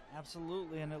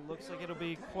 Absolutely, and it looks like it'll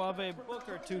be Quave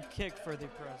Booker to kick for the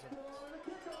Presidents.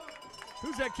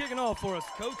 Who's that kicking off for us,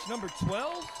 Coach? Number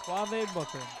 12? Quave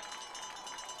Booker.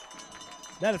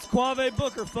 That is Quave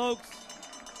Booker, folks.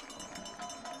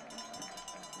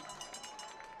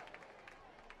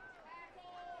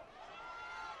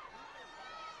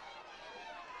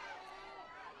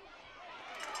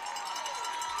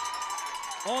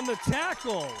 On the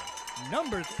tackle,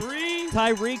 number 3.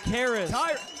 Tyreek Harris.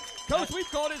 Coach, we've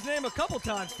called his name a couple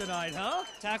times tonight, huh?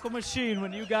 Tackle machine.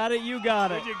 When you got it, you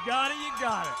got it. When you got it, you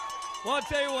got it. Well, I'll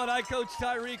tell you what, I coached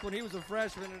Tyreek when he was a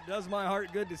freshman, and it does my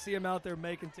heart good to see him out there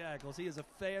making tackles. He is a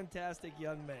fantastic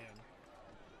young man.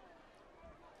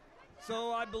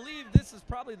 So I believe this is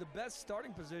probably the best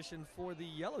starting position for the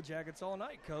Yellow Jackets all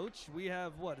night, Coach. We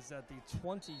have, what is that, the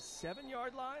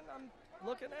 27-yard line I'm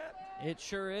looking at? It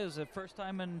sure is. The first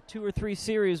time in 2 or 3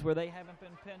 series where they haven't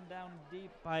been pinned down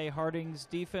deep by Harding's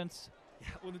defense. Yeah,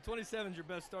 well, the 27 is your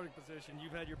best starting position.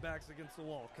 You've had your backs against the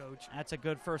wall, Coach. That's a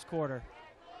good first quarter.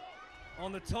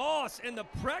 On the toss, and the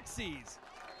Prexies.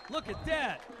 Look at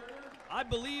that. I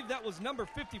believe that was number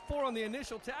 54 on the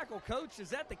initial tackle, Coach. Is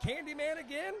that the Candyman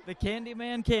again? The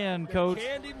Candyman can, Coach. The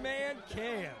Candyman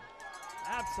can.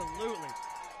 Absolutely.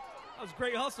 That was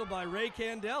great hustle by Ray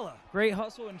Candela. Great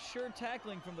hustle and sure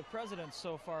tackling from the Presidents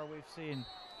so far we've seen.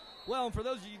 Well, and for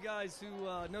those of you guys who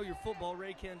know your football,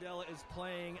 Ray Candela is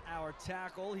playing our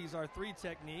tackle. He's our 3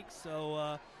 technique.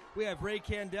 So we have Ray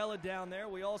Candela down there.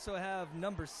 We also have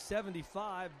number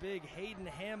 75, big Hayden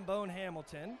Hambone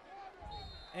Hamilton.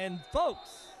 And,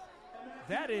 folks,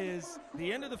 that is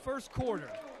the end of the first quarter.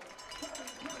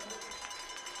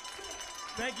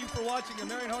 Thank you for watching a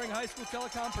Marion Harding High School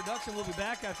Telecom production. We'll be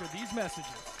back after these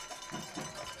messages.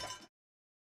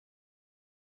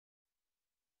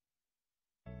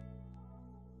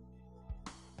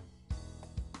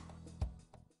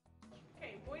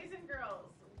 Okay, boys and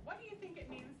girls, what do you think it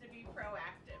means to be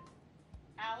proactive?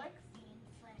 Alex?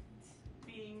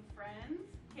 Being friends.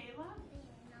 Kayla?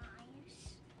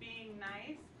 Being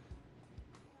nice.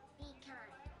 Be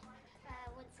kind.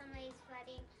 When somebody's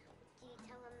fighting, do you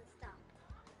tell them to stop?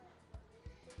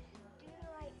 Do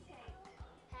the right thing.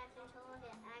 Have control of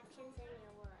your actions and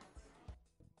your words.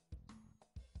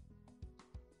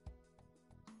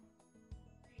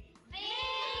 Be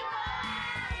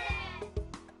proactive.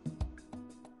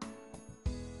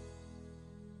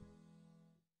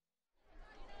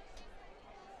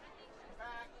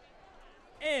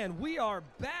 And we are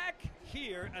back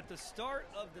here at the start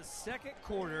of the second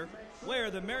quarter,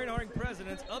 where the Marion Harding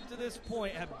Presidents up to this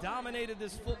point have dominated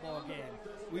this football game.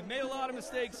 We've made a lot of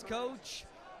mistakes, Coach.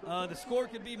 The score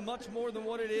could be much more than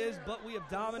what it is, but we have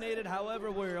dominated.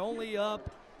 However, we're only up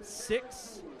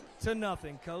 6-0,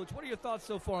 Coach. What are your thoughts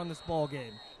so far on this ball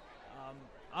game?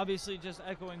 Obviously, just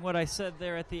echoing what I said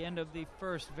there at the end of the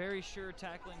first, very sure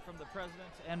tackling from the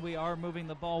Presidents, and we are moving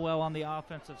the ball well on the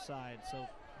offensive side. So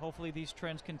hopefully these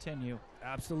trends continue.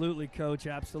 Absolutely, Coach,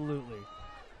 absolutely.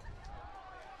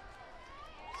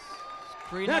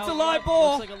 Screen That's out a live left.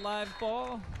 ball. Looks like a live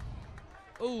ball.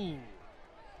 Ooh.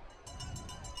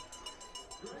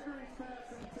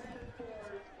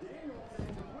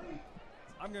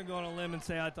 I'm going to go on a limb and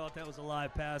say I thought that was a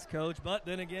live pass, Coach. But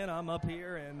then again, I'm up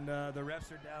here and the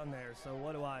refs are down there, so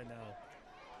what do I know?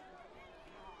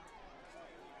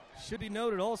 Should be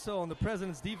noted also on the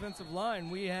President's defensive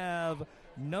line, we have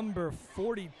number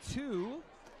 42,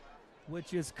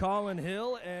 which is Colin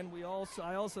Hill, and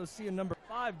I also see a number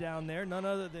 5 down there, none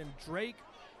other than Drake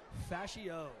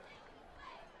Fascio.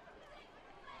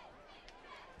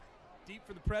 Deep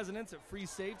for the Presidents at free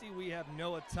safety, we have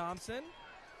Noah Thompson.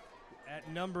 At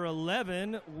number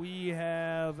 11, we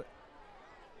have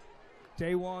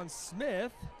Dawan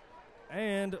Smith.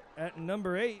 And at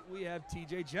number 8, we have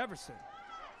TJ Jefferson.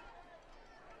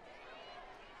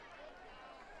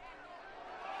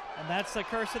 And that's the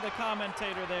curse of the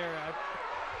commentator there.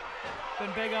 I've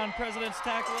been big on Presidents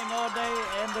tackling all day,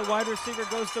 and the wide receiver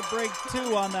goes to break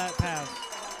 2 on that pass.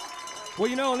 Well,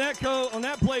 you know, on that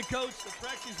play, Coach, the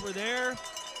Prexies were there.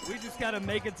 We just got to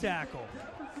make a tackle.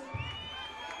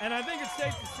 And I think it's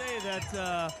safe to say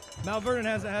that Mt.Vernon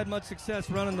hasn't had much success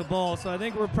running the ball, so I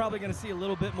think we're probably going to see a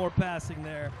little bit more passing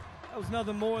there. That was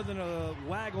nothing more than a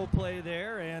waggle play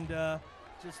there, and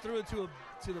just threw it to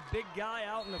the big guy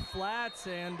out in the flats,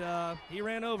 and he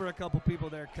ran over a couple people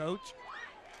there, Coach.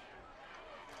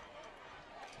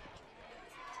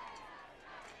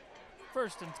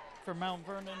 First and for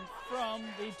Mt.Vernon from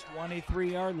the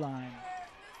 23-yard line.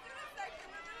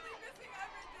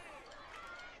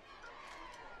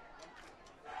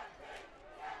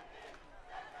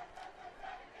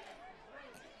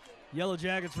 Yellow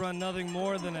Jackets run nothing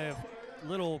more than a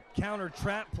little counter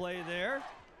trap play there.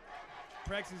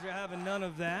 Prexies are having none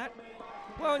of that.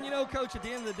 Well, and you know, Coach, at the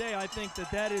end of the day, I think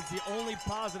that is the only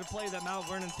positive play that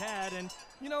Mt.Vernon's had, and,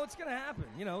 you know, it's going to happen.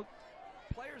 You know,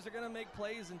 players are going to make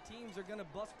plays and teams are going to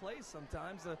bust plays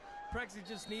sometimes. The Prexies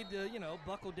just need to, you know,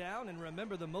 buckle down and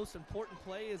remember the most important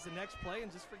play is the next play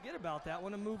and just forget about that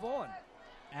one and move on.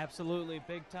 Absolutely.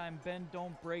 Big-time bend,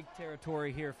 don't break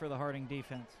territory here for the Harding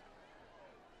defense.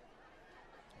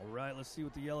 All right, let's see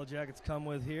what the Yellow Jackets come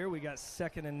with here. We got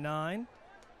 2nd and 9.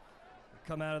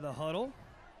 Come out of the huddle.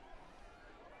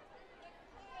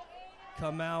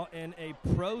 Come out in a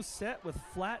pro set with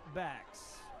flat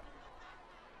backs.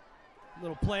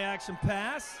 Little play action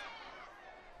pass.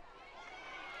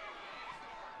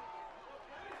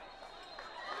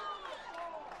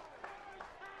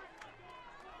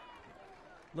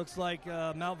 Looks like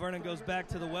Mt.Vernon goes back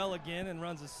to the well again and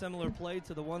runs a similar play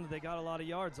to the one that they got a lot of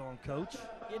yards on, Coach.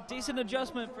 A decent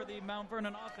adjustment for the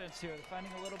Mt.Vernon offense here. They're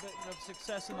finding a little bit of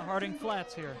success in the Harding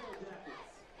flats here.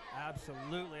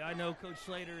 Absolutely. I know Coach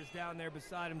Slater is down there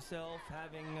beside himself,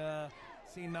 having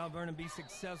seen Mt.Vernon be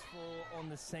successful on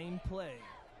the same play.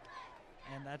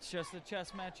 And that's just the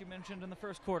chess match you mentioned in the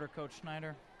first quarter, Coach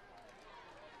Schneider.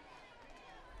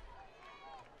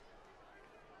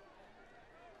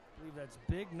 I believe that's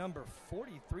big number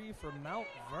 43 for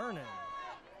Mt.Vernon.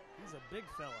 He's a big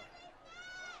fella.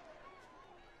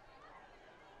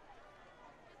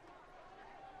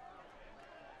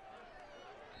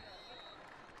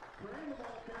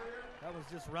 That was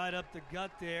just right up the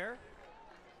gut there.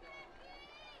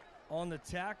 On the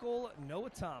tackle,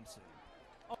 Noah Thompson.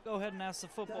 I'll go ahead and ask the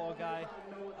football guy.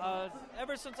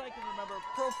 Ever since I can remember,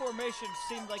 pro formation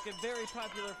seemed like a very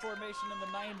popular formation in the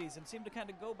 90s and seemed to kind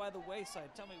of go by the wayside.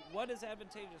 Tell me, what is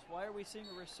advantageous? Why are we seeing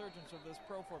a resurgence of this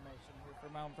pro formation here for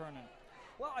Mt.Vernon?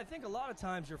 Well, I think a lot of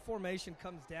times your formation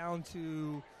comes down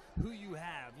to who you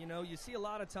have. You know, you see a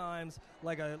lot of times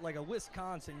like a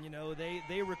Wisconsin, you know,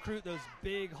 they recruit those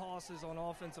big hosses on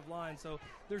offensive line. So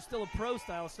they're still a pro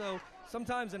style. So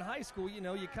sometimes in high school, you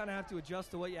know, you kind of have to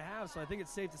adjust to what you have. So I think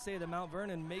it's safe to say that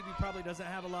Mt.Vernon maybe probably doesn't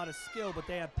have a lot of skill, but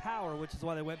they have power, which is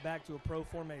why they went back to a pro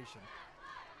formation.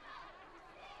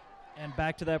 And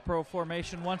back to that pro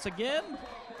formation once again.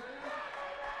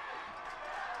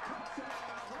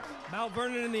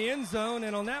 Mt.Vernon in the end zone,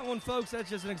 and on that one, folks, that's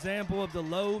just an example of the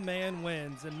low man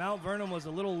wins. And Mt.Vernon was a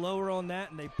little lower on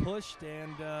that, and they pushed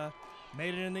and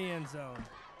made it in the end zone.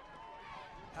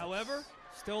 However,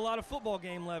 Still a lot of football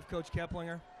game left, Coach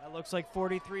Keplinger. That looks like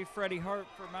 43, Freddie Hart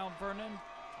for Mount Vernon.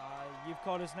 You've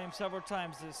called his name several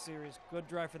times this series. Good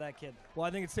drive for that kid. Well, I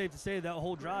think it's safe to say that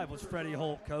whole drive was Freddie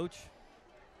Holt, Coach.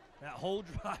 That whole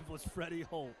drive was Freddie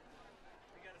Holt.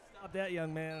 We got to stop that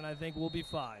young man, and I think we'll be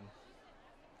fine.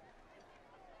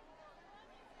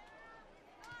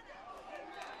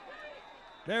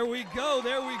 There we go.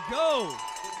 There we go.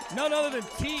 None other than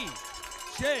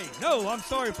T.J. No, I'm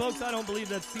sorry, folks. I don't believe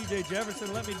that's T.J.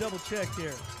 Jefferson. Let me double check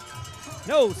here.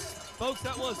 No, folks,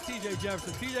 that was T.J.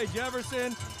 Jefferson. T.J.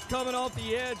 Jefferson coming off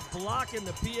the edge, blocking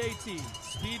the PAT.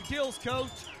 Speed kills,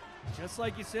 Coach. Just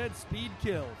like you said, speed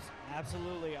kills.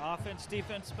 Absolutely. Offense,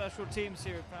 defense, special teams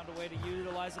here found a way to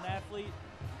utilize an athlete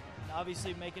and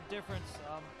obviously make a difference.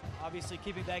 Obviously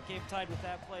keeping that game tied with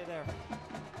that play there.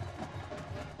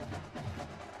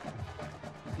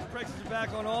 Prexy's are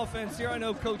back on offense here. I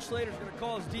know Coach Slater's going to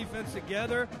call his defense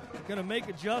together, going to make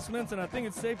adjustments, and I think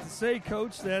it's safe to say,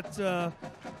 Coach, that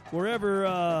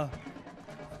wherever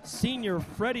senior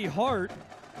Freddie Hart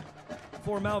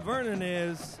for Mount Vernon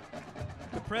is,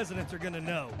 the presidents are going to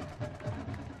know.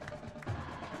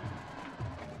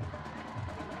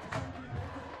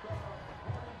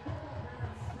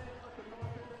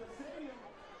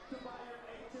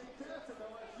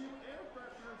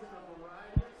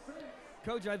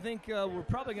 Coach, I think we're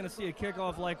probably going to see a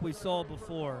kickoff like we saw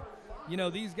before. You know,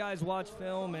 these guys watch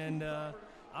film, and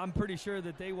I'm pretty sure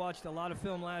that they watched a lot of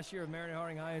film last year of Marion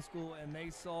Harding High School, and they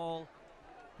saw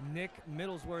Nick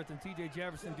Middlesworth and T.J.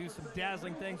 Jefferson do some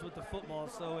dazzling things with the football.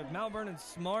 So if Mount Vernon's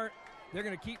smart, they're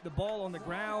going to keep the ball on the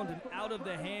ground and out of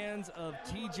the hands of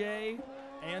T.J.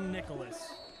 and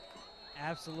Nicholas.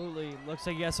 Absolutely. Looks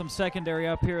like you got some secondary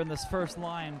up here in this first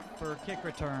line for kick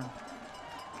return.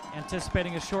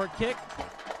 Anticipating a short kick.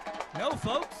 No,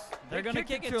 folks. They're going to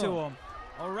kick it to him.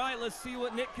 All right, let's see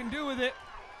what Nick can do with it.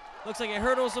 Looks like it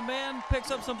hurdles a man,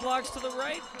 picks up some blocks to the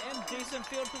right, and decent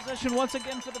field position once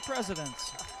again for the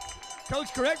Presidents.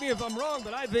 Coach, correct me if I'm wrong,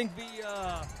 but I think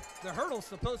the hurdle's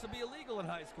supposed to be illegal in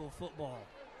high school football.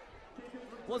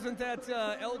 Wasn't that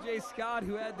L.J. Scott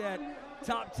who had that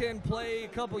top 10 play a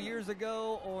couple years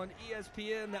ago on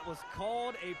ESPN that was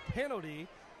called a penalty?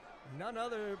 None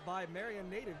other by Marion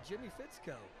native Jimmy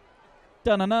Fitzco.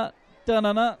 Dun-na-na,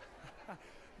 dun-na-na.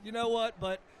 You know what?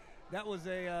 But that was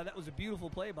a beautiful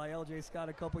play by L.J. Scott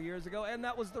a couple years ago, and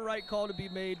that was the right call to be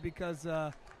made because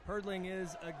hurdling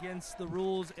is against the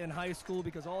rules in high school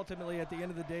because ultimately at the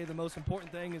end of the day the most important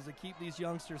thing is to keep these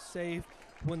youngsters safe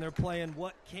when they're playing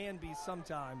what can be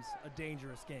sometimes a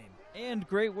dangerous game. And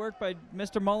great work by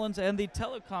Mr. Mullins and the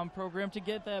Telecom program to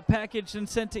get that packaged and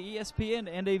sent to ESPN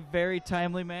in a very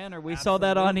timely manner. We saw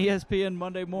that on ESPN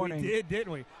Monday morning. We did,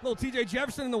 didn't we? Little T.J.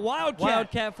 Jefferson in the Wildcat.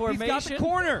 Wildcat formation. He's got the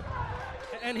corner,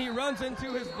 and he runs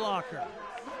into his blocker.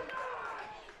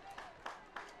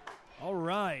 All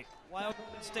right.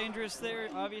 Wildcat's dangerous there.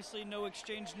 Obviously, no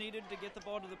exchange needed to get the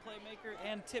ball to the playmaker,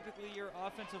 and typically your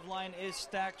offensive line is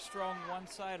stacked strong one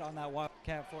side on that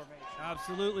Wildcat formation.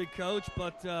 Absolutely, Coach,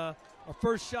 but our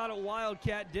first shot at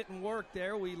Wildcat didn't work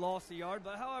there. We lost the yard,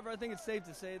 but however, I think it's safe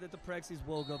to say that the Prexies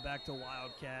will go back to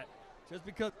Wildcat. Just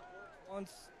because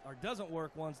once or doesn't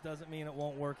work once doesn't mean it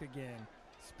won't work again.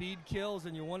 Speed kills,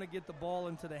 and you want to get the ball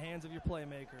into the hands of your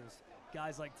playmakers,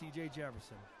 guys like T.J.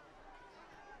 Jefferson.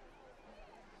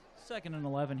 2nd and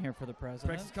 11 here for the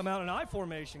Presidents. Prexies come out in I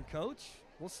formation, Coach.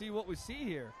 We'll see what we see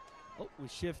here. Oh, we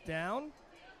shift down.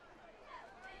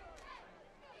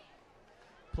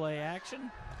 Play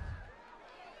action.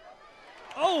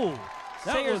 Oh,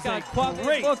 that Sayers was got a Quave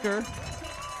great, Booker.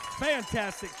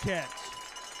 fantastic catch.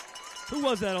 Who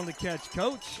was that on the catch,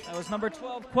 Coach? That was number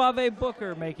 12, Quave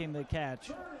Booker, making the catch.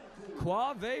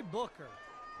 Quave Booker.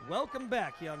 Welcome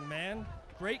back, young man.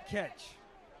 Great catch.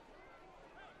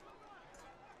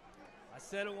 I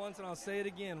said it once and I'll say it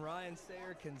again. Ryan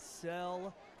Sayer can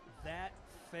sell that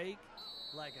fake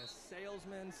like a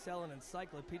salesman selling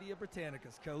Encyclopedia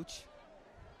Britannicas, Coach.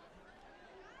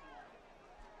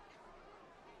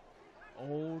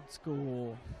 Old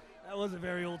school. That was a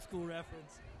very old school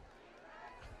reference.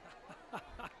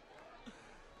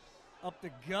 Up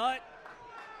the gut.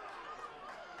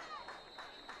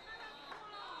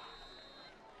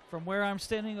 From where I'm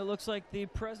standing, it looks like the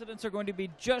Presidents are going to be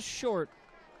just short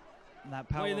in that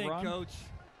power What do you think, run. Coach?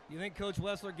 You think Coach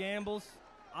Wessler gambles?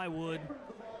 I would.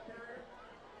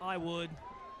 I would.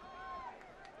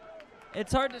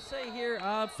 It's hard to say here.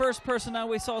 First personnel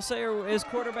we saw Sayer is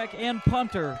quarterback and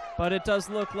punter, but it does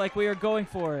look like we are going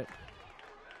for it.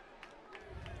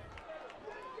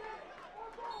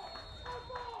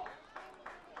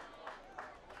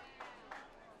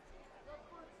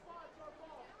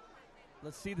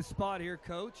 Let's see the spot here,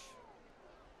 Coach.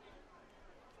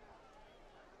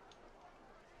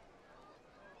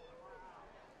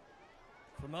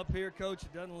 From up here, Coach,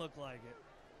 it doesn't look like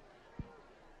it.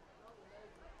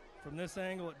 From this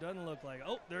angle, it doesn't look like it.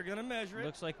 Oh, they're going to measure it.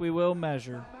 Looks like we will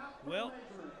measure. Well,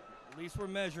 at least we're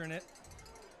measuring it.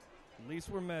 At least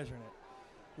we're measuring it.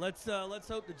 Let's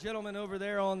hope the gentleman over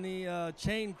there on the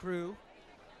chain crew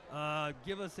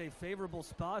give us a favorable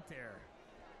spot there.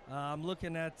 I'm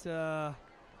looking at, I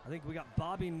think we got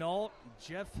Bobby Nault,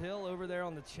 Jeff Hill over there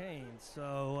on the chain.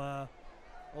 So,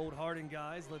 old Harding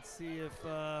guys, let's see if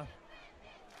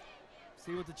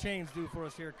see what the chains do for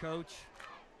us here, Coach.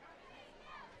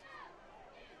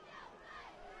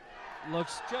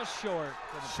 Looks just short.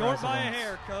 Short by a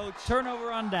hair, Coach.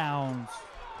 Turnover on downs.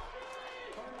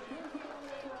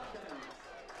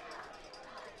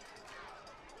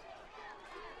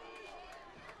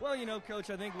 Well, you know, Coach,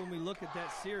 I think when we look at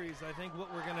that series, I think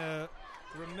what we're going to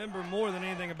remember more than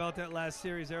anything about that last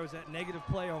series there was that negative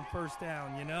play on first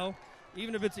down, you know?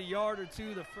 Even if it's a yard or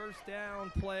two, the first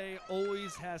down play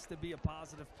always has to be a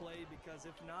positive play, because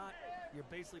if not, you're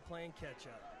basically playing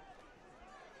catch-up.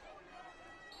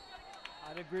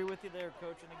 I'd agree with you there,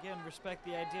 Coach. And again, respect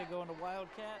the idea going to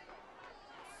Wildcat.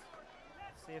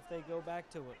 See if they go back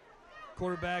to it.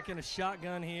 Quarterback in a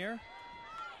shotgun here.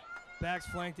 Backs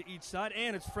flanked to each side,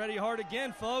 and it's Freddie Hart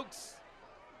again, folks.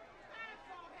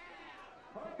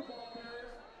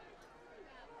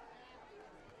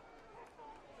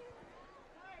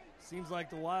 Seems like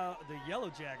the Yellow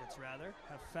Jackets, rather,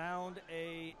 have found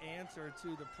a answer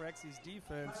to the Prexy's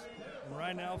defense. And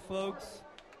right now, folks,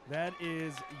 that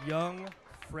is young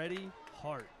Freddie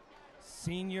Hart,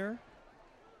 senior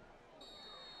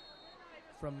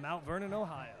from Mt.Vernon,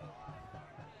 Ohio.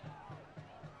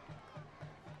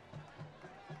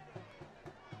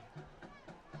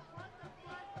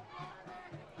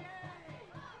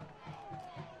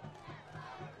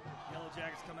 Yellow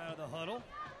Jackets come out of the huddle.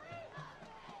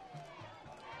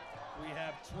 We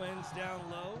have twins down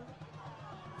low,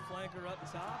 flanker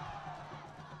up top.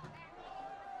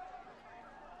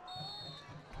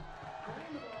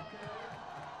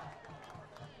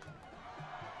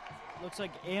 Looks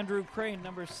like Andrew Crane,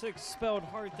 number 6, spelled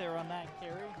Hart there on that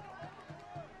carry.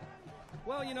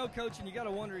 Well, you know, Coach, and you got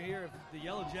to wonder here if the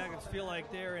Yellow Jackets feel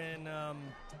like they're in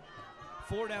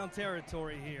 4-down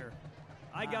territory here.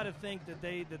 I got to think that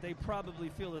they probably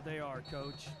feel that they are,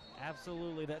 Coach.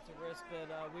 Absolutely, that's a risk that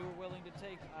we were willing to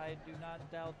take. I do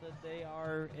not doubt that they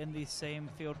are in the same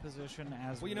field position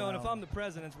as well. Well, you know, and if I'm the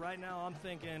Presidents right now, I'm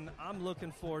thinking I'm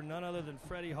looking for none other than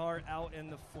Freddie Hart out in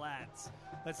the flats.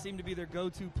 That seemed to be their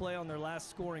go-to play on their last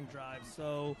scoring drive.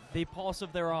 So the pulse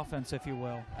of their offense, if you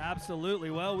will. Absolutely.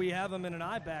 Well, we have them in an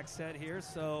I-back set here,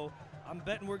 so I'm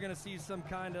betting we're going to see some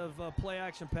kind of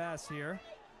play-action pass here.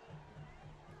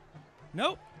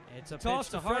 Nope. It's a toss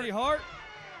pitch to Freddie Hart.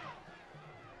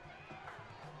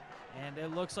 And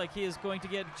it looks like he is going to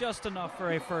get just enough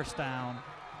for a first down.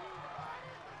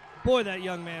 Boy, that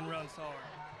young man runs hard.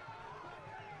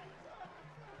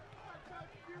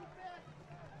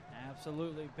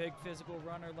 Absolutely. Big physical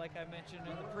runner, like I mentioned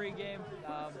in the pregame.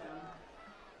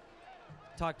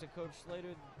 Talked to Coach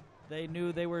Slater. They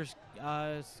knew they were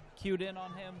cued in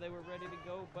on him. They were ready to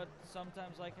go. But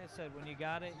sometimes, like I said, when you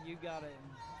got it, you got it.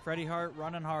 And Freddie Hart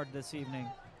running hard this evening.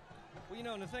 Well, you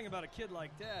know, and the thing about a kid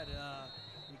like that,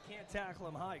 you can't tackle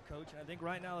him high, Coach. And I think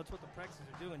right now that's what the Prexys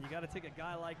are doing. You got to take a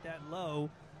guy like that low,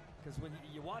 because when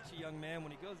you watch a young man,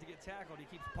 when he goes to get tackled, he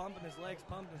keeps pumping his legs,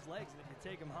 and if you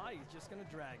take him high, he's just going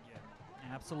to drag you.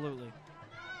 Absolutely.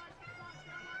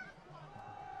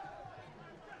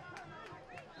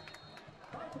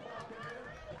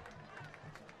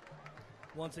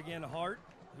 Once again, Hart,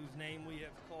 whose name we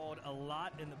have called a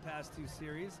lot in the past 2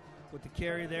 series, with the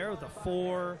carry there with a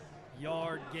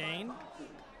 4-yard gain.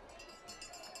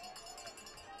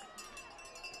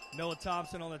 Noah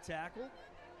Thompson on the tackle.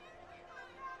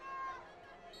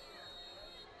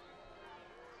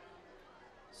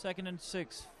 Second and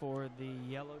 6 for the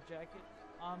Yellow Jacket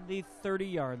on the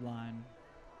 30-yard line.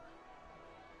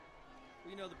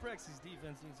 Well, you know, the Prexy's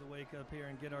defense needs to wake up here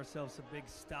and get ourselves a big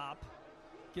stop.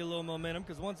 Get a little momentum,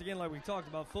 because once again, like we talked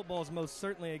about, football is most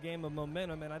certainly a game of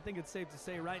momentum, and I think it's safe to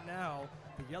say right now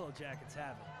the Yellow Jackets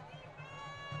have it.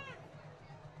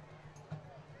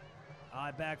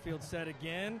 High backfield set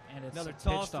again. And it's another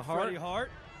toss to Freddie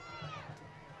Hart.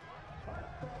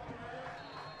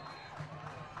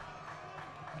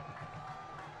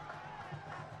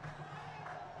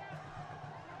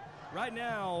 Right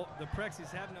now, the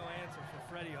Prexys have no answer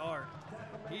for Freddie Hart.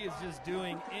 He is just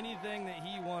doing anything that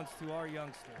he wants to our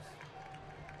youngsters.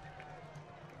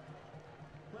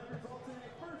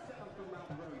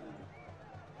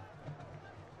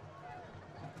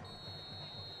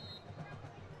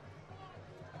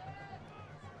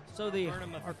 So the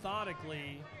Vernon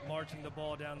methodically marching the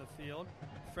ball down the field.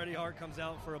 Freddie Hart comes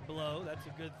out for a blow. That's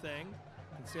a good thing,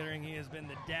 considering he has been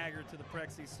the dagger to the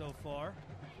Prexies so far.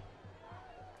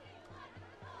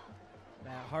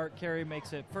 that Hart carry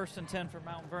makes it 1st and 10 for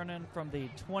Mount Vernon from the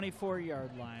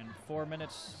 24-yard line. 4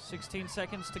 minutes, 16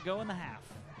 seconds to go in the half.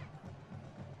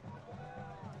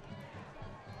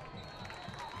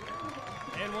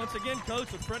 And once again,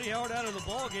 Coach, with Freddie Hart out of the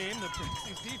ball game, the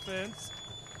Prexies defense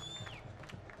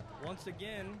once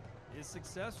again is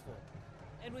successful.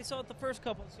 And we saw it the first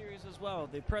couple of series as well.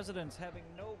 The Presidents having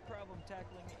no problem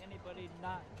tackling anybody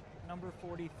not number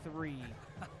 43.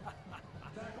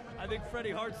 I think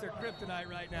Freddie Hart's their kryptonite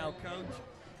right now, Coach.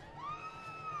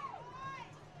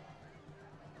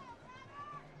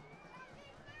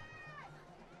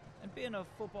 And being a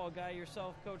football guy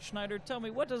yourself, Coach Schneider, tell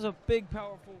me, what does a big,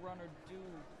 powerful runner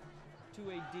do to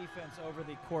a defense over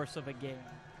the course of a game?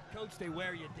 Coach, they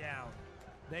wear you down.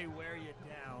 They wear you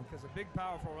down because a big,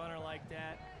 powerful runner like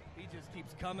that, he just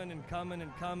keeps coming and coming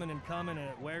and coming and coming, and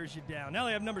it wears you down. Now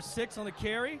they have number 6 on the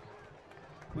carry.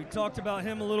 We talked about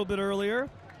him a little bit earlier.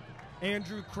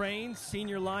 Andrew Crane,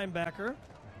 senior linebacker.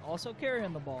 Also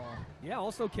carrying the ball. Yeah,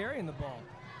 also carrying the ball.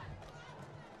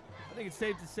 I think it's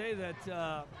safe to say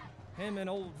that him and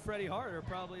old Freddie Hart are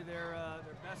probably their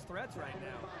best threats right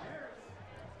now.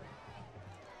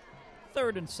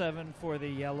 3rd and 7 for the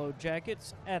Yellow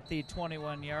Jackets at the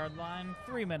 21-yard line.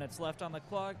 3 minutes left on the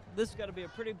clock. This has got to be a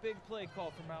pretty big play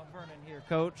call for Mount Vernon here,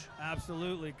 Coach.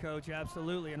 Absolutely, Coach,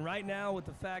 absolutely. And right now, with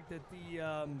the fact that the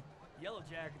Yellow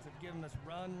Jackets have given us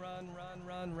run,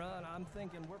 I'm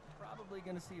thinking we're probably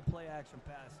going to see a play-action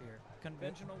pass here.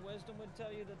 Conventional wisdom would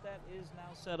tell you that that is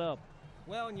now set up.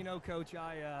 Well, and you know, Coach,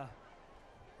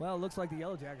 well, it looks like the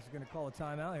Yellow Jackets are going to call a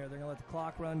timeout here. They're going to let the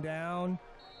clock run down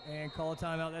and call a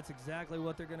timeout. That's exactly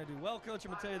what they're going to do. Well, Coach,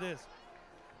 I'm going to tell you this.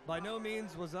 By no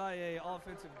means was I a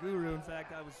offensive guru. In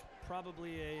fact, I was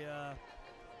probably a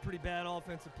pretty bad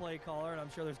offensive play caller, and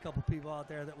I'm sure there's a couple people out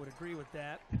there that would agree with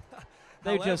that.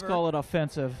 They just call it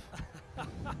offensive.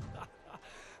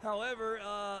 However,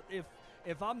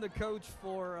 if I'm the coach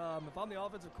for, if I'm the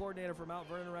offensive coordinator for Mount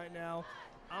Vernon right now,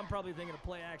 I'm probably thinking a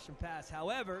play-action pass.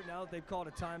 However, now that they've called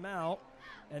a timeout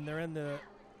and they're in the,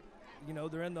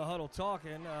 they're in the huddle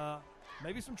talking,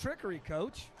 maybe some trickery,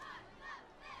 Coach.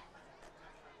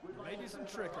 Maybe some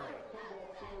trickery.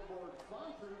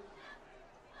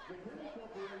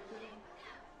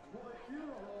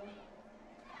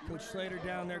 Coach Slater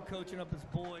down there coaching up his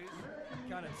boys,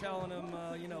 kind of telling them,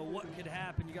 what could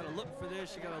happen. You got to look for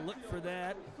this, you got to look for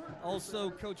that. Also,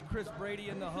 Coach Chris Brady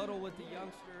in the huddle with the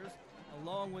youngsters,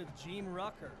 along with Gene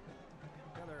Rucker,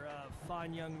 another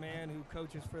fine young man who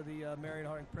coaches for the Marion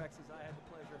Harding Prexies. I had the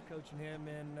pleasure of coaching him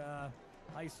in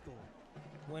high school.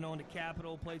 Went on to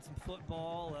Capital, played some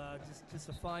football. Just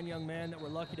a fine young man that we're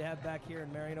lucky to have back here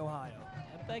in Marion, Ohio.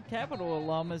 That Capital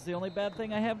alum is the only bad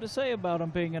thing I have to say about him,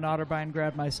 being an Otterbein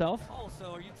grad myself.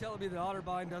 Also, are you telling me that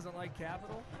Otterbein doesn't like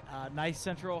Capital? Nice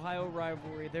Central Ohio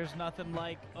rivalry. There's nothing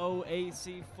like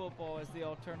OAC football as the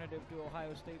alternative to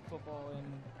Ohio State football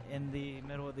in the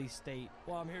middle of the state.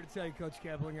 Well, I'm here to tell you, Coach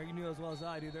Keplinger, you know as well as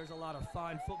I do, there's a lot of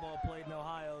fine football played in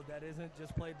Ohio that isn't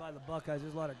just played by the Buckeyes.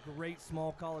 There's a lot of great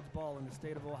small college ball in the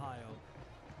state of Ohio.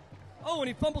 Oh, and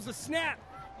he fumbles a snap.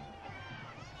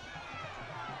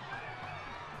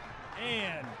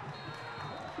 And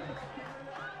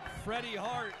Freddie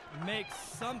Hart makes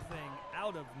something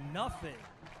out of nothing.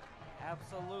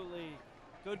 Absolutely.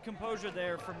 Good composure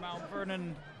there from Mount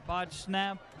Vernon. Botch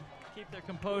snap. Keep their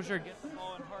composure. Get the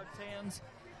ball in Hart's hands.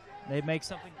 They make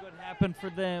something good happen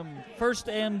for them. 1st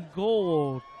and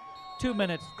goal. 2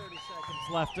 minutes, 30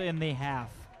 seconds left in the half.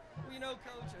 Well,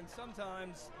 Coach, and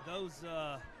sometimes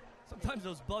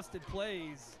those busted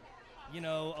plays,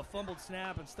 a fumbled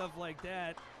snap and stuff like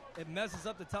that, it messes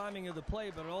up the timing of the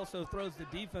play, but it also throws the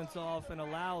defense off and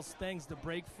allows things to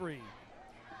break free.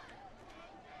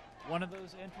 One of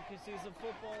those intricacies of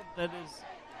football that is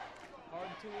hard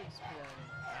to explain.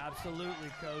 Absolutely,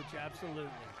 Coach, absolutely.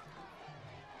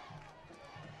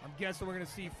 I'm guessing we're going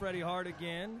to see Freddie Hart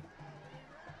again.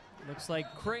 Looks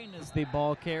like Crane is the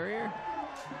ball carrier.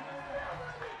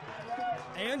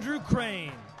 Andrew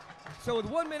Crane. So with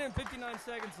 1 minute and 59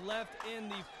 seconds left in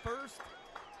the first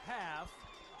half,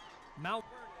 Mount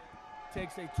Vernon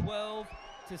takes a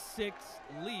 12-6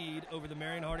 lead over the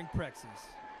Marion Harding Prexies.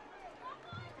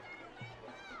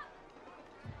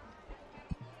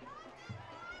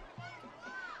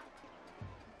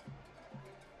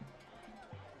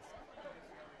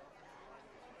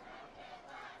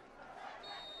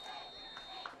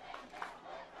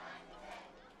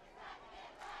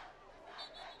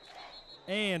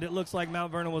 And it looks like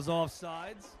Mount Vernon was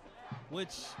offsides.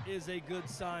 which is a good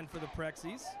sign for the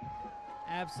Prexies.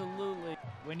 Absolutely.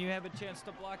 When you have a chance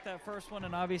to block that first one,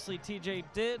 and obviously TJ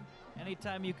did,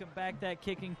 anytime you can back that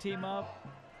kicking team up.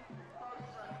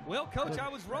 Well, Coach, I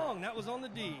was wrong. That was on the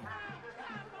D.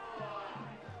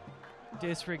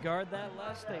 Disregard that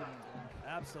last statement.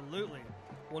 Absolutely.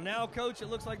 Well, now, Coach, it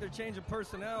looks like they're changing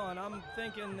personnel, and I'm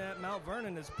thinking that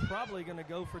Mt.Vernon is probably going to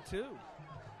go for 2.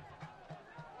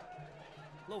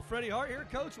 Little Freddie Hart here.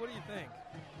 Coach, what do you think?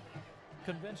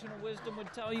 Conventional wisdom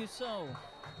would tell you so.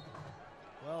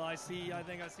 Well, I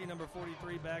think I see number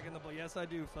 43 back in the ball. Yes, I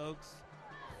do, folks.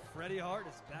 Freddie Hart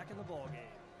is back in the ball game.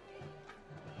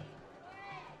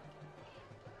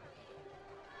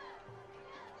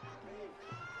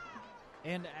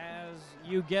 And as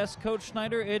you guessed, Coach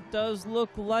Schneider, it does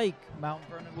look like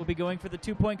Mt.Vernon will be going for the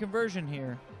 2-point conversion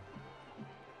here.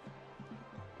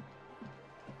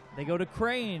 They go to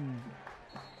Crane.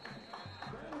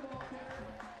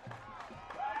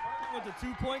 With the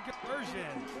 2-point conversion.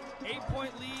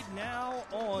 8-point lead now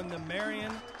on the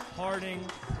Marion Harding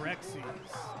Prexies.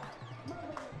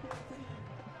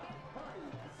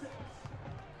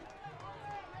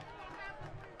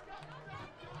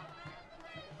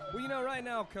 Well, you know, right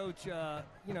now, Coach,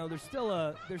 there's still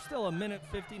a minute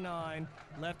 59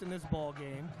 left in this ball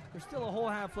game. There's still a whole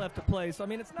half left to play. So, I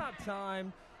mean, it's not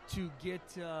time to get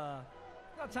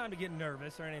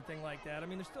nervous or anything like that. I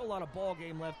mean, there's still a lot of ball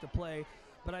game left to play.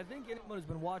 But I think anyone who's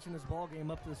been watching this ball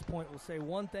game up to this point will say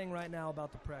one thing right now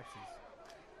about the Prexies.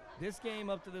 This game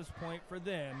up to this point for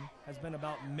them has been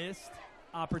about missed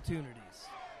opportunities.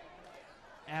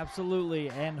 Absolutely,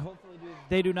 and hopefully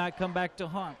they do not come back to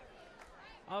haunt.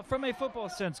 From a football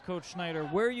sense, Coach Schneider,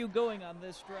 where are you going on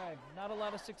this drive? Not a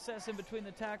lot of success in between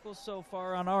the tackles so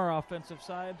far on our offensive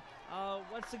side.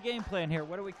 What's the game plan here?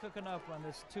 What are we cooking up on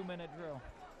this 2-minute drill?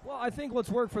 Well, I think what's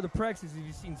worked for the Prexies is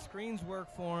you've seen screens work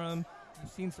for them.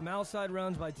 You've seen some outside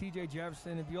runs by T.J.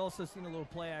 Jefferson. You've also seen a little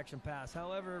play-action pass.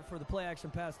 However, for the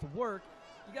play-action pass to work,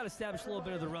 you got to establish a little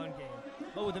bit of the run game.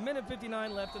 But with a minute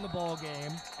 59 left in the ball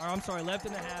game, left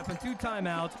in the half, and 2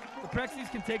 timeouts, the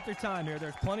Prexies can take their time here.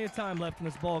 There's plenty of time left in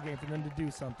this ball game for them to do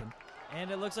something.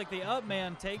 And it looks like the up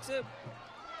man takes it.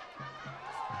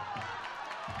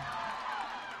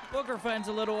 Booker finds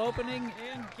a little opening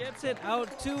and gets it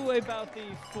out to about the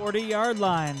 40-yard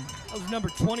line. That was number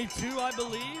 22, I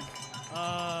believe.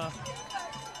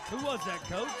 Who was that,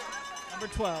 Coach? Number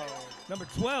 12. Number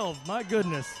 12, my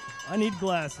goodness. I need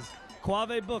glasses.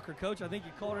 Quave Booker, Coach. I think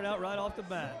you called it out right off the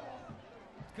bat.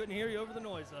 Couldn't hear you over the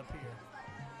noise up here.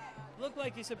 Looked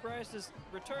like he surprised his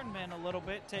return man a little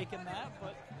bit taking that,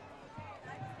 but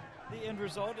the end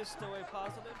result is still a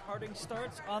positive. Harding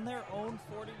starts on their own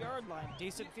 40-yard line.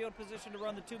 Decent field position to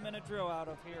run the 2-minute drill out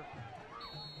of here.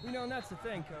 You know, and that's the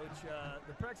thing, Coach.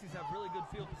 The Prexies have really good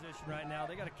field position right now.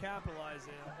 They got to capitalize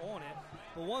on it.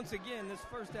 But once again, this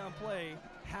first down play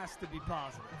has to be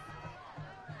positive.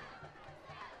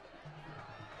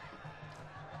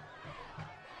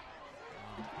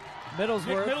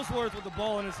 Middlesworth with the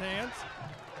ball in his hands.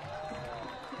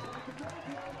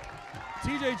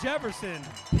 T.J. Jefferson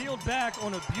peeled back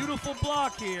on a beautiful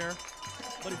block here,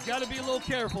 but he's got to be a little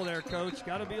careful there, Coach.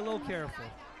 Got to be a little careful.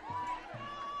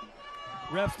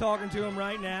 Ref's talking to him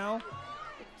right now.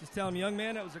 Just tell him, young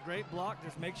man, that was a great block.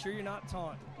 Just make sure you're not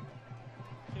taunting.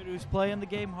 Kid who's playing the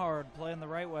game hard, playing the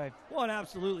right way. Well, and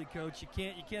absolutely, Coach. You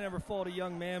can't ever fault a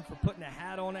young man for putting a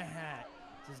hat on a hat.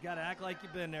 Just got to act like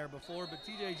you've been there before. But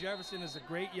T.J. Jefferson is a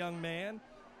great young man.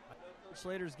 Coach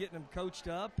Slater's getting him coached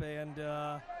up, and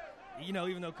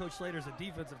even though Coach Slater's a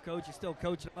defensive coach, he's still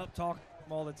coaching him up, talking to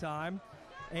him all the time.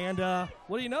 And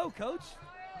what do you know, Coach?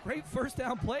 Great first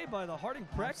down play by the Harding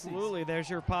Prexies. Absolutely. There's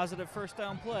your positive first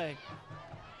down play.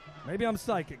 Maybe I'm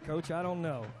psychic, Coach. I don't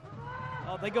know.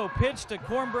 Oh, they go pitch to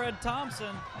Cornbread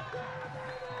Thompson.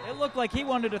 It looked like he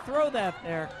wanted to throw that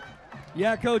there.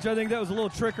 Yeah, Coach, I think that was a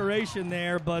little trickeration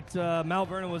there, but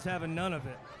Mt.Vernon was having none of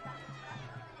it.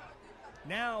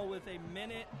 Now with a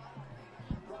minute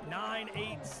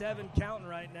 9-8-7 counting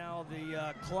right now,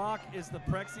 the clock is the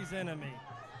Prexies' enemy.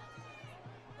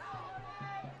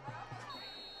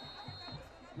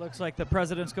 Looks like the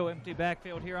Presidents go empty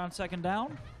backfield here on second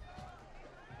down.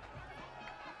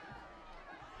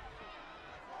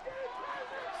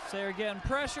 Sayre getting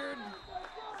pressured.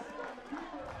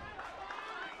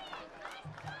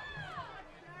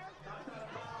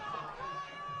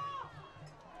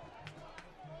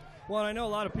 Well, I know a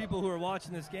lot of people who are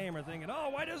watching this game are thinking, oh,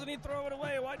 why doesn't he throw it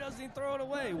away? Why doesn't he throw it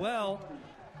away? Well,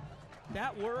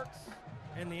 that works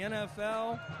in the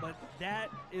NFL, but that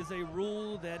is a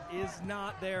rule that is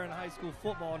not there in high school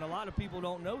football, and a lot of people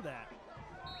don't know that.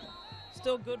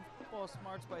 Still good football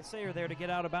smarts by Sayer there to get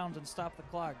out of bounds and stop the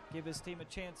clock. Give his team a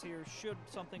chance here should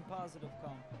something positive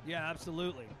come. Yeah,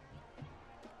 absolutely.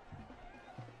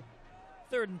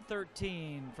 3rd and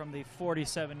 13 from the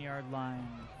 47-yard line.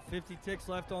 50 ticks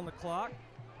left on the clock.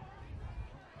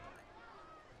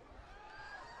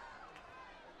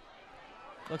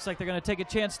 Looks like they're going to take a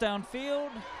chance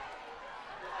downfield.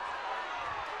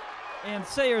 And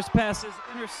Sayer's pass is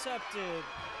intercepted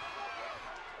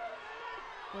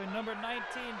by number 19,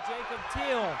 Jacob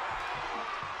Teal.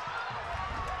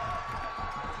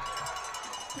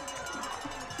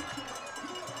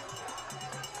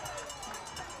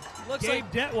 Looks Gabe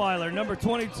like Detweiler, number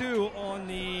 22, on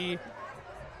the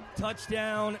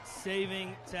touchdown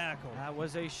saving tackle. that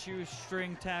was a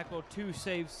shoestring tackle, 2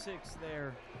 save 6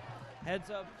 there. Heads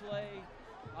up play,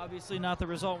 obviously not the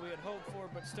result we had hoped for,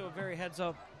 but still a very heads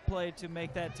up play to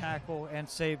make that tackle and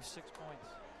save 6 points.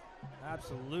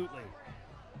 Absolutely.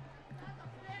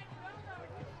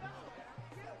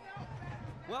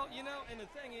 Well, you know, and the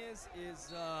thing is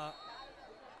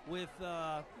with,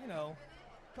 you know,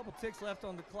 a couple ticks left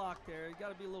on the clock there, you got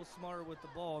to be a little smarter with the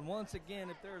ball. And once again,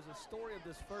 if there's a story of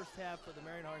this first half for the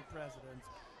Marion Harding Presidents,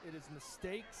 it is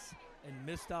mistakes and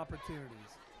missed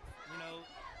opportunities. You know,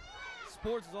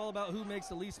 sports is all about who makes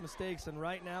the least mistakes, and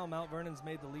right now Mount Vernon's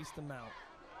made the least amount.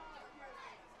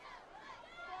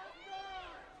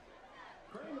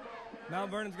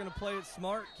 Mount Vernon's going to play it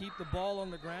smart, keep the ball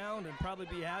on the ground, and probably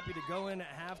be happy to go in at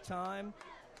halftime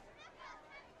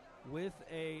with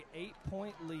a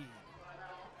 8-point lead.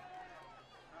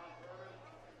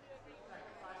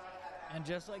 And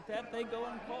just like that, they go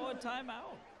and call a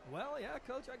timeout. Well, yeah,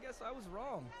 Coach, I guess I was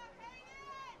wrong.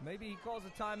 Maybe he calls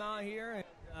a timeout here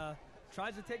and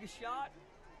tries to take a shot.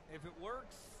 If it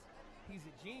works, he's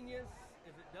a genius.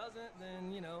 If it doesn't,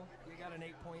 then, you know, you got an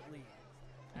 8-point lead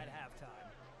at halftime.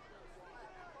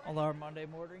 All our Monday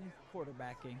morning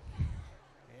quarterbacking.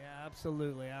 Yeah,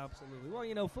 absolutely, absolutely. Well,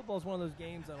 you know, football is one of those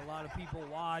games that a lot of people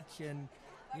watch, and,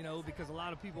 you know, because a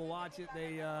lot of people watch it,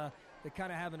 they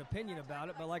kind of have an opinion about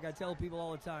it. But like I tell people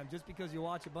all the time, just because you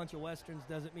watch a bunch of Westerns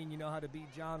doesn't mean you know how to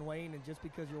beat John Wayne, and just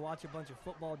because you watch a bunch of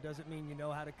football doesn't mean you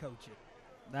know how to coach it.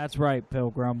 That's right,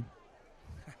 Pilgrim.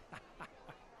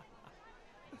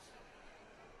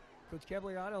 Coach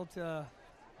Kebler, I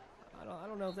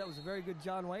don't know if that was a very good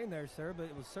John Wayne there, sir, but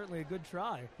it was certainly a good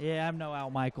try. Yeah, I'm no Al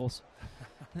Michaels.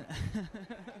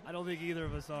 I don't think either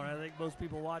of us are. I think most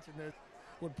people watching this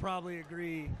would probably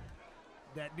agree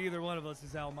that neither one of us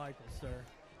is Al Michaels, sir.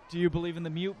 Do you believe in the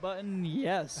mute button?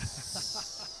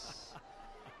 Yes.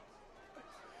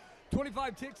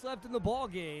 25 ticks left in the ball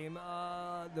game.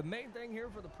 The main thing here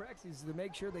for the Prex is to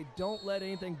make sure they don't let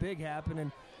anything big happen.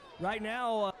 And right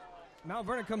now, Mount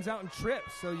Vernon comes out and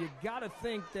trips, so you got to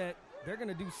think that they're going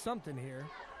to do something here.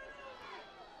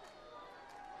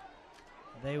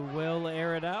 They will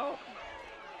air it out.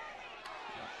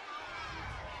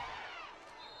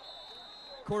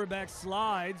 Quarterback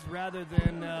slides rather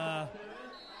than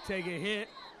take a hit.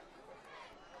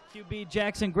 QB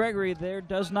Jackson Gregory there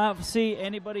does not see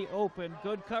anybody open.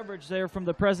 Good coverage there from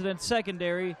the President's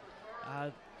secondary.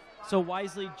 So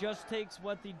Wisely just takes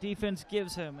what the defense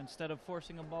gives him instead of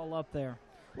forcing a ball up there.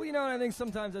 Well, you know, I think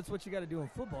sometimes that's what you got to do in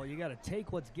football. You got to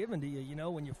take what's given to you. You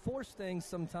know, when you force things,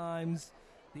 sometimes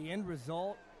the end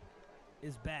result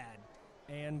is bad.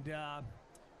 And,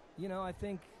 you know, I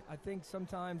think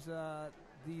sometimes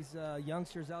these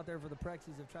youngsters out there for the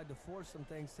Prexies have tried to force some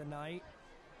things tonight.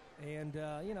 And,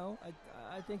 you know,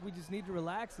 I think we just need to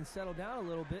relax and settle down a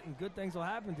little bit, and good things will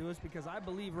happen to us, because I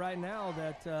believe right now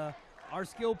that our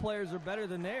skill players are better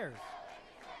than theirs.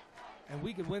 And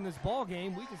we could win this ball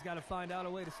game. We just got to find out a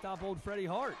way to stop old Freddie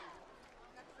Hart.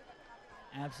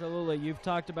 Absolutely. You've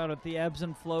talked about it, the ebbs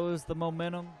and flows, the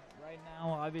momentum. Right now,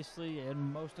 obviously,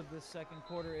 in most of this second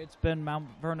quarter, it's been Mount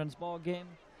Vernon's ball game.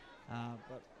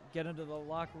 But get into the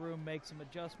locker room, make some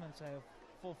adjustments. I have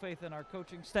full faith in our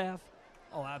coaching staff.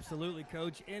 Oh, absolutely,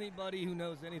 Coach. Anybody who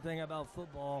knows anything about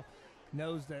football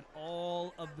knows that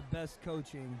all of the best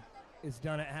coaching is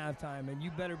done at halftime. And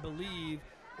you better believe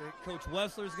that Coach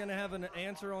Wessler's going to have an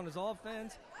answer on his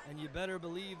offense, and you better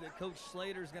believe that Coach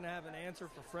Slater's going to have an answer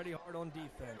for Freddie Hart on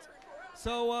defense.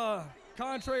 So,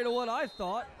 contrary to what I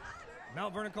thought,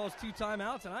 Mount Vernon calls 2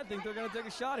 timeouts, and I think they're going to take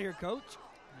a shot here, Coach.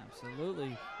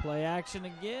 Absolutely. Play action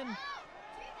again.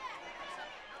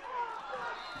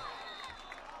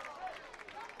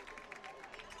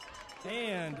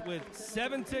 And with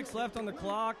 7 ticks left on the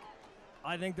clock,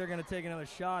 I think they're going to take another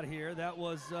shot here. That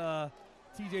was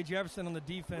T.J. Jefferson on the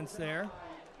defense there.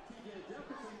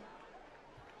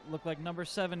 Looked like number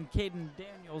 7, Caden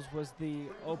Daniels, was the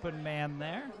open man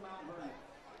there.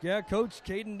 Yeah, Coach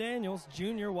Caden Daniels,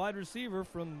 junior wide receiver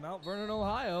from Mount Vernon,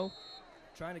 Ohio,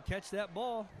 trying to catch that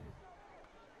ball.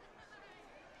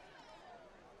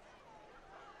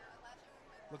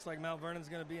 Looks like Mount Vernon's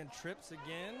going to be in trips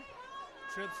again.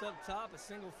 Trips up top, a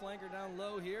single flanker down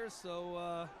low here,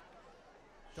 so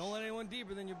don't let anyone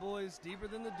deeper than you, boys, deeper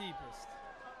than the deepest.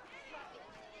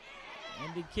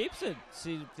 And he keeps it.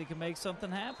 See if he can make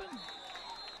something happen.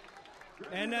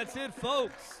 And that's it,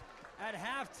 folks. At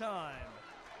halftime,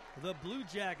 the Blue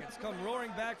Jackets come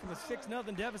roaring back from a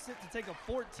 6-0 deficit to take a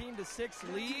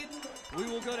 14-6 lead. We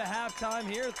will go to halftime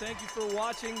here. Thank you for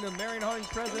watching the Marion Harding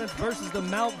Presidents versus the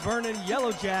Mount Vernon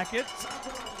Yellow Jackets,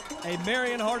 a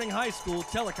Marion Harding High School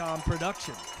Telecom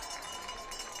production.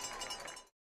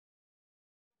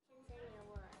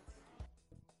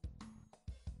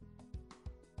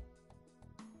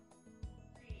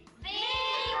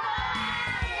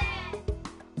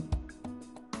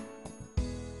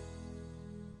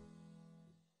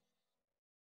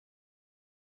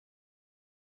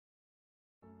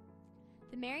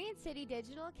 The Marion City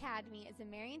Digital Academy is a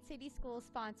Marion City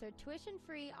Schools-sponsored,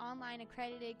 tuition-free, online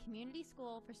accredited community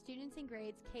school for students in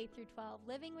grades K through 12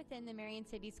 living within the Marion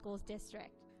City Schools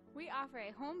District. We offer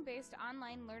a home-based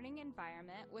online learning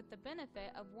environment with the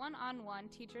benefit of one-on-one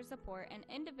teacher support and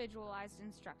individualized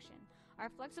instruction. Our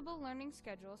flexible learning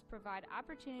schedules provide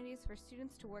opportunities for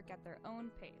students to work at their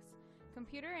own pace.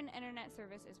 Computer and internet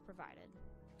service is provided.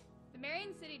 The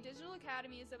Marion City Digital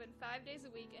Academy is open 5 days a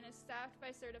week and is staffed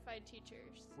by certified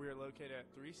teachers. We are located at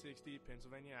 360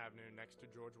 Pennsylvania Avenue next to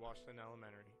George Washington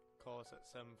Elementary. Call us at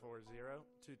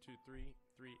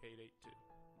 740-223-3882.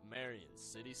 Marion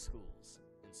City Schools,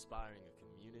 inspiring a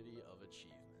community of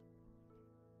achievement.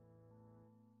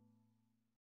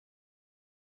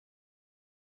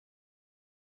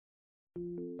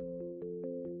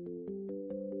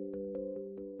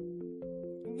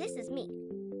 This is me.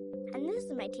 And this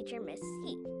is my teacher, Miss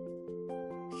C.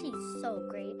 She's so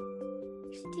great.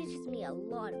 She teaches me a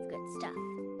lot of good stuff.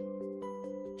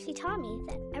 She taught me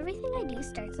that everything I do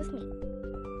starts with me.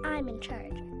 I'm in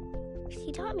charge.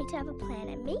 She taught me to have a plan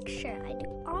and make sure I do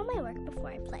all my work before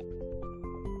I play.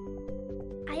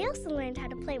 I also learned how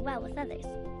to play well with others.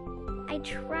 I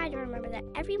try to remember that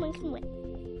everyone can win.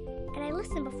 And I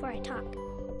listen before I talk.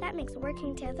 That makes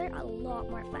working together a lot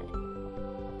more fun.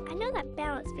 I know that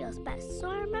balance feels best, so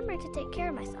I remember to take care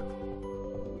of myself.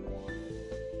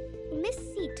 Miss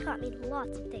C taught me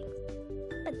lots of things,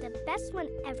 but the best one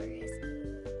ever is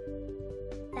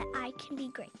that I can be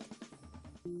great.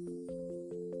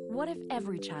 What if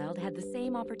every child had the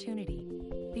same opportunity?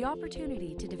 The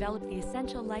opportunity to develop the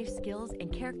essential life skills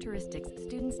and characteristics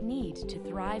students need to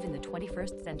thrive in the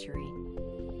 21st century.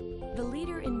 The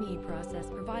Leader in Me process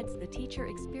provides the teacher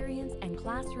experience and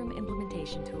classroom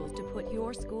implementation tools to put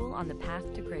your school on the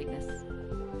path to greatness.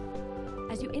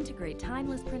 As you integrate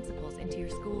timeless principles into your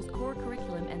school's core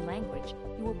curriculum and language,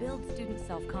 you will build student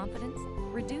self-confidence,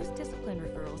 reduce discipline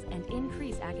referrals, and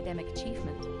increase academic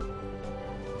achievement.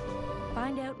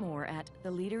 Find out more at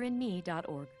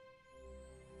theleaderinme.org.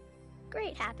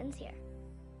 Great happens here.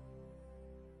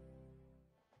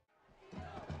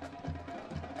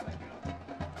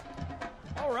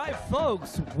 All right,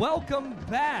 folks, welcome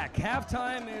back.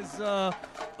 Halftime is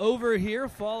over here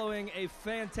following a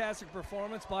fantastic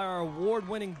performance by our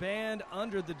award-winning band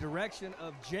under the direction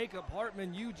of Jacob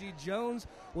Hartman, UG Jones,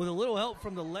 with a little help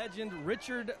from the legend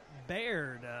Richard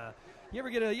Baird. You ever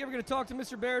get to talk to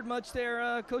Mr. Baird much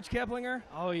there, Coach Keplinger?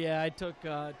 Oh, yeah, I took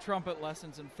trumpet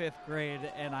lessons in 5th grade,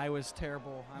 and I was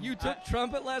terrible. You took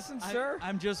trumpet lessons, sir?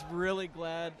 I'm just really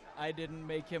glad I didn't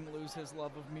make him lose his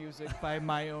love of music by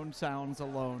my own sounds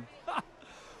alone.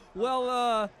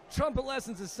 Well, trumpet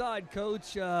lessons aside,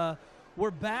 Coach,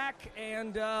 we're back,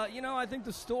 and, I think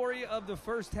the story of the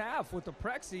first half with the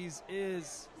Prexies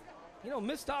is,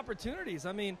 missed opportunities.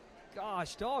 I mean,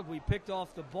 gosh, dog, we picked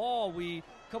off the ball. A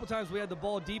couple times we had the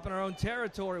ball deep in our own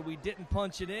territory. We didn't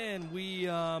punch it in. We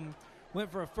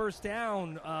went for a first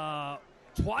down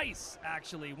twice,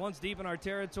 actually. Once deep in our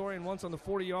territory and once on the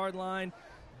 40-yard line.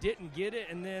 Didn't get it.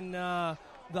 And then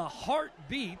the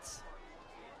heartbeats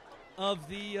of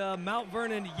the Mount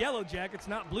Vernon Yellow Jackets,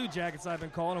 not Blue Jackets I've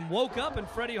been calling them, woke up, and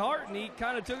Freddie Hart, and he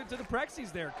kind of took it to the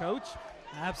Prexies there, Coach.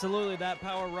 Absolutely, that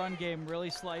power run game really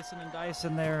slicing and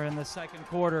dicing there in the second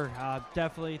quarter.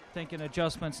 Definitely thinking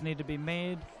adjustments need to be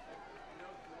made.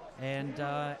 And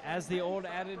as the old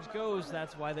adage goes,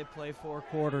 that's why they play 4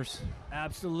 quarters.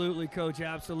 Absolutely, Coach,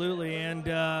 absolutely. And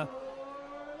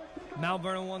Mount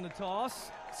Vernon won the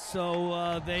toss,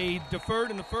 so they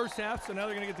deferred in the first half, so now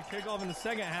they're going to get the kickoff in the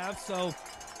second half. So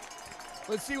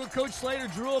let's see what Coach Slater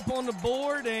drew up on the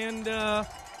board and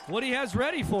what he has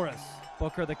ready for us.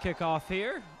 Booker the kickoff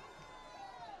here.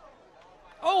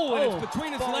 Oh, and it's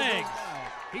between his ball goes legs.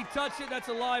 by. He touched it. That's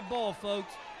a live ball,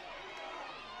 folks.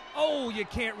 Oh, you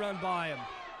can't run by him.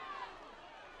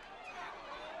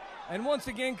 And once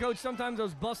again, Coach, sometimes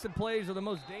those busted plays are the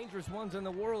most dangerous ones in the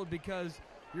world because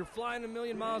you're flying a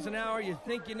million miles an hour. You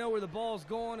think you know where the ball's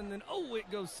going, and then, oh,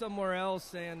 it goes somewhere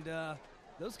else. And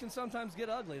those can sometimes get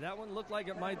ugly. That one looked like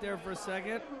it might there for a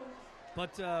second.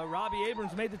 But Robbie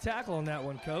Abrams made the tackle on that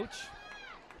one, Coach.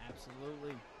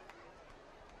 Absolutely.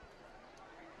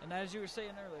 And as you were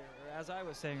saying earlier, or as I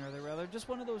was saying earlier, rather, just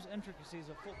one of those intricacies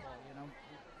of football, you know.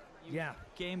 Yeah.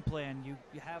 Game plan, you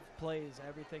have plays,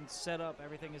 everything's set up,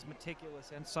 everything is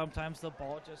meticulous, and sometimes the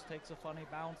ball just takes a funny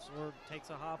bounce or takes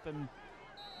a hop, and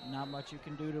not much you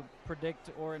can do to predict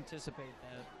or anticipate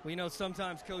that. Well, you know,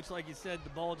 sometimes, Coach, like you said, the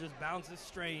ball just bounces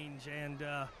strange, and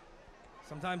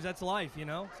sometimes that's life, you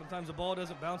know. Sometimes the ball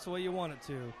doesn't bounce the way you want it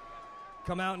to.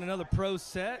 Come out in another pro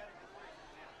set.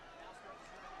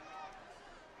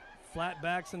 Flat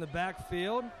backs in the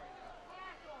backfield.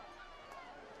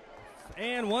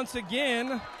 And once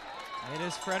again, it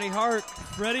is Freddie Hart.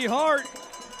 Freddie Hart.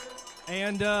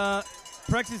 And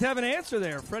Prexy's have an answer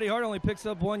there. Freddie Hart only picks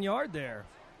up 1 yard there.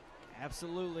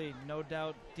 Absolutely. No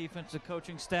doubt defensive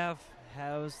coaching staff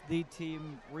has the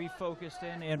team refocused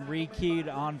in and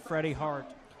rekeyed on Freddie Hart.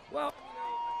 Well,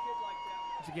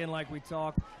 again, like we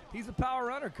talked, he's a power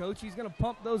runner, Coach. He's going to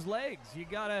pump those legs. You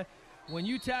got to, when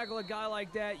you tackle a guy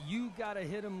like that, you got to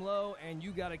hit him low and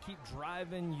you got to keep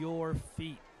driving your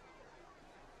feet.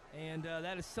 And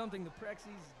that is something the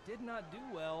Prexies did not do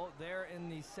well there in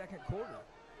the second quarter.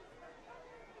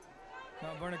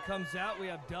 Mt.Vernon comes out. We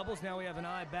have doubles. Now we have an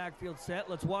I backfield set.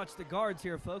 Let's watch the guards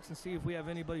here, folks, and see if we have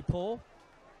anybody pull.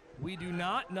 We do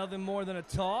not. Nothing more than a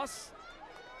toss.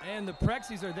 And the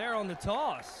Prexies are there on the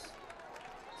toss.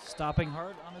 Stopping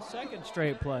Hart on a second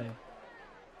straight play.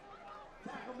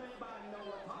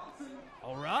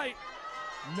 All right.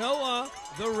 Noah,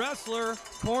 the wrestler,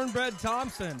 Cornbread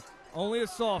Thompson. Only a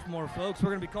sophomore, folks.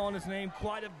 We're going to be calling his name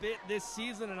quite a bit this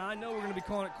season, and I know we're going to be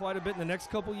calling it quite a bit in the next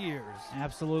couple years.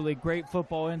 Absolutely. Great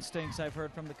football instincts I've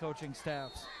heard from the coaching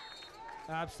staffs.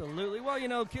 Absolutely. Well, you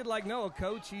know, a kid like Noah,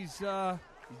 Coach, he's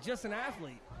just an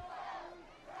athlete.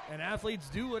 And athletes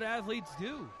do what athletes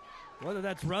do, whether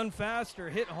that's run fast or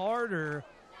hit hard or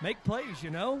make plays,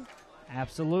 you know?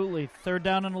 Absolutely. 3rd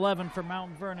down and 11 for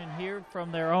Mt.Vernon here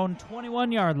from their own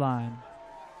 21-yard line.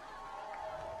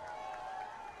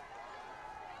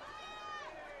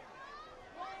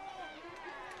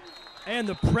 And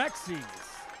the Prexies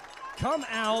come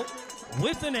out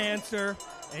with an answer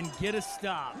and get a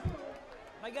stop.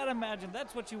 I got to imagine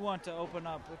that's what you want to open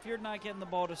up. If you're not getting the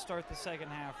ball to start the second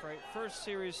half, right? First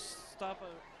series, stop a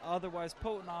otherwise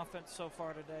potent offense so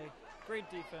far today. Great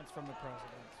defense from the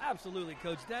Presidents. Absolutely,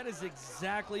 Coach. That is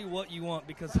exactly what you want,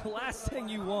 because the last thing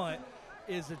you want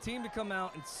is a team to come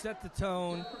out and set the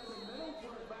tone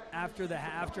after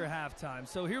halftime.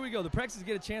 So here we go. The Prexies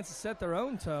get a chance to set their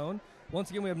own tone. Once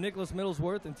again, we have Nicholas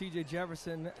Middlesworth and T.J.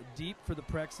 Jefferson deep for the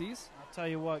Prexies. I'll tell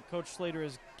you what, Coach Slater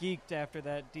is geeked after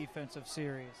that defensive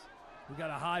series. We got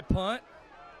a high punt.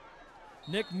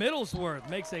 Nick Middlesworth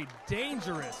makes a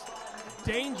dangerous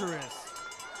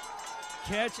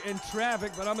catch in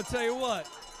traffic. But I'm going to tell you what,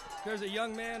 there's a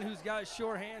young man who's got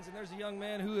short hands, and there's a young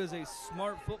man who is a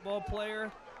smart football player.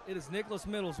 It is Nicholas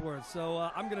Middlesworth. So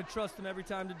I'm going to trust him every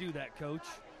time to do that, Coach.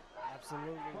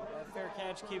 Absolutely. That fair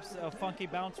catch keeps a funky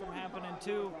bounce from happening,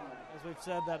 too. As we've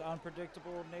said, that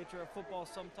unpredictable nature of football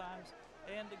sometimes.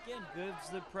 And, again, gives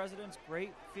the Presidents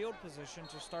great field position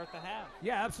to start the half.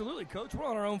 Yeah, absolutely, Coach. We're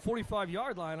on our own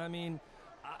 45-yard line. I mean,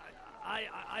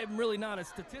 I'm really not a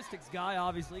statistics guy,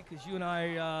 obviously, because you and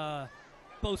I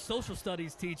both social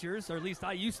studies teachers, or at least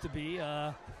I used to be.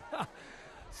 But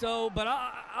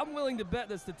I'm willing to bet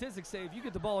that statistics say if you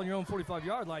get the ball on your own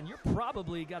 45-yard line, you're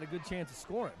probably got a good chance of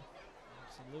scoring.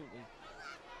 Absolutely.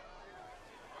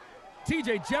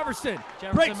 T.J. Jefferson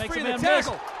breaks makes free a of the man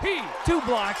tackle. miss. He 2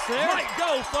 blocks there. might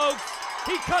go, folks.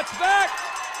 He cuts back.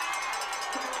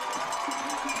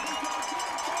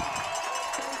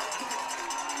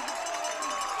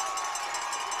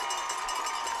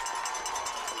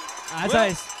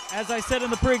 As I said in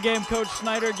the pregame, Coach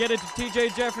Snyder, get it to T.J.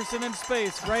 Jefferson in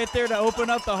space right there to open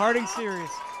up the Harding series.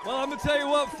 Well, I'm going to tell you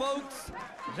what, folks.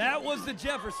 That was the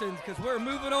Jeffersons, because we're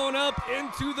moving on up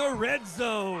into the red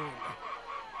zone.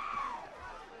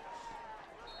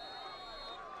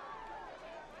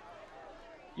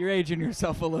 You're aging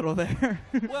yourself a little there.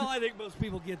 Well, I think most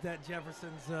people get that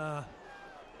Jeffersons,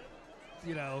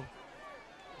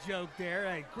 joke there.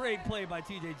 Hey, great play by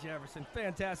T.J. Jefferson.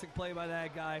 Fantastic play by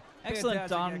that guy. Excellent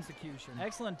Fantastic execution.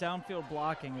 Excellent downfield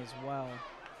blocking as well.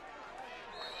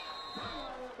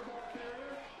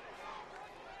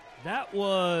 That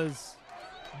was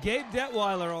Gabe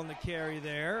Detweiler on the carry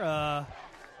there.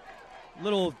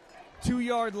 Little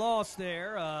 2-yard loss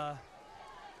there. I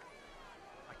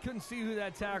couldn't see who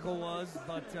that tackle was,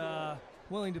 but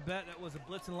willing to bet that was a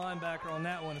blitzing linebacker on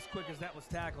that one as quick as that was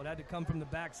tackled. Had to come from the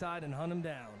backside and hunt him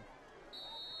down.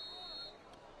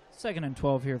 2nd and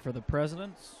 12 here for the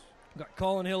Presidents. Got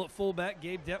Colin Hill at fullback,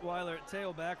 Gabe Detweiler at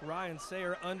tailback, Ryan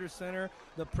Sayer under center.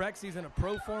 The Prexies in a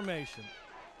pro formation.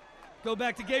 Go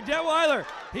back to Gabe Detweiler.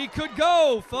 He could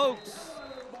go, folks.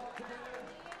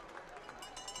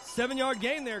 7-yard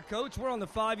gain there, Coach. We're on the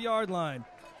 5-yard line.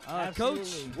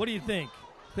 Coach, what do you think?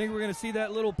 Think we're going to see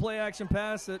that little play-action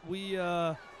pass that we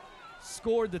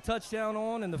scored the touchdown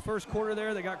on in the first quarter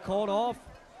there that got called off?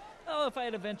 Oh, if I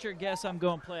had a venture guess, I'm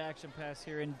going play-action pass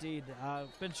here indeed.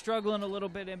 Been struggling a little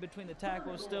bit in between the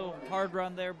tackles. Still hard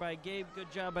run there by Gabe.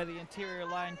 Good job by the interior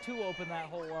line to open that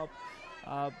hole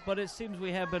up. But it seems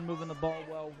we have been moving the ball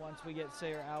well once we get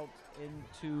Sayer out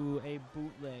into a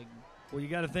bootleg. Well, you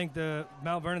got to think the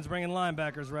Mt.Vernon's bringing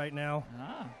linebackers right now.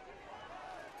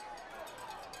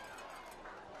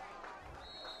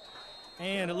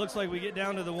 And it looks like we get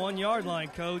down to the 1-yard line,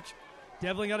 Coach.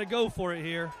 Definitely got to go for it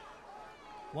here.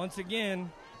 Once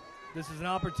again, this is an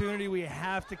opportunity we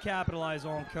have to capitalize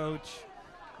on, Coach.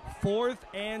 4th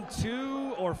and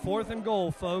 2 or 4th and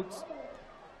goal, folks.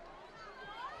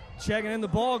 Checking in the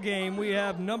ball game, we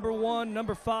have number 1,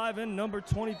 number 5, and number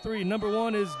 23. Number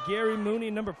 1 is Gary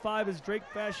Mooney. Number 5 is Drake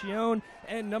Fascione.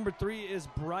 And number 3 is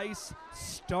Bryce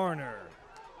Starner.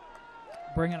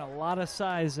 Bringing a lot of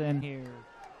size in here.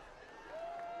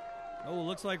 Oh,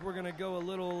 looks like we're going to go a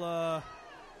little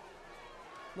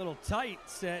tight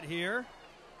set here.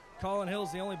 Colin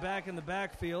Hill's the only back in the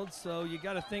backfield, so you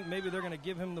got to think maybe they're going to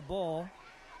give him the ball.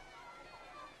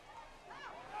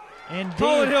 And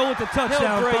Colin Hill with the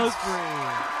touchdown, folks.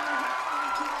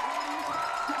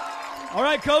 All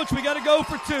right, Coach, we got to go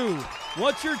for 2.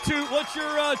 What's your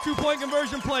 2-point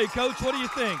conversion play, Coach? What do you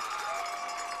think?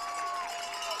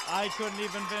 I couldn't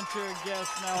even venture a guess.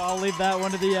 Now I'll leave that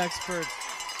one to the experts.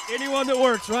 Anyone that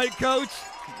works, right, Coach?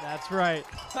 That's right.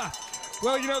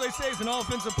 Well, you know, they say as an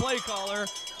offensive play caller,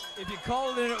 if you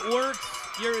call it and it works,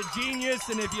 you're a genius,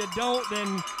 and if you don't,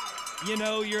 then, you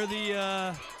know, you're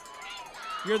the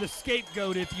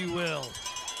scapegoat, if you will.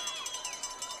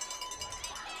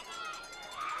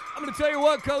 I'm going to tell you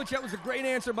what, Coach, that was a great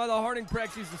answer by the Harding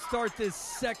Prexies to start this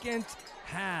second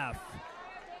half.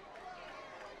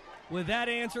 With that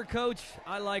answer, Coach,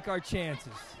 I like our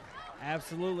chances.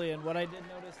 Absolutely, and what I did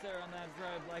notice there on that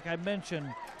drive, like I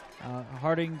mentioned,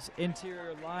 Harding's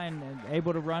interior line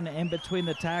able to run in between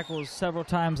the tackles several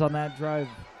times on that drive.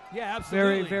 Yeah,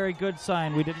 absolutely. Very, very good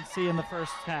sign we didn't see in the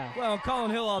first half. Well, Colin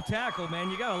Hill off tackle,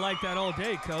 man. You got to like that all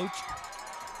day, Coach.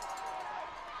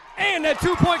 And that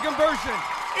 2-point conversion.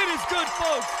 It is good,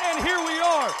 folks. And here we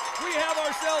are. We have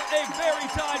ourselves a very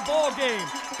tied ball game.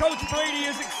 Coach Brady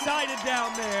is excited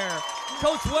down there.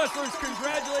 Coach Wessler's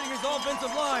congratulating his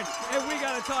offensive line. And we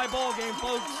got a tie ball game,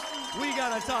 folks. We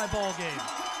got a tie ball game.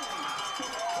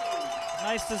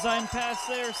 Nice design pass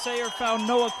there. Sayer found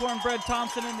Noah Cornbread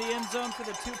Thompson in the end zone for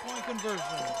the 2-point conversion.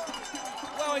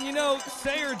 Well, and you know,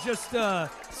 Sayer just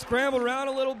scrambled around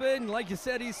a little bit, and like you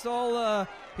said, he saw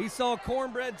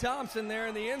Cornbread Thompson there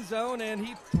in the end zone, and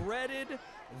he threaded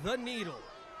the needle.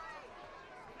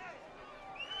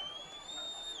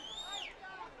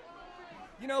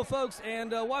 You know, folks,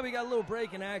 and while we got a little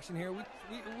break in action here,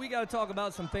 we got to talk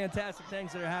about some fantastic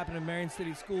things that are happening in Marion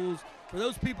City Schools. For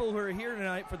those people who are here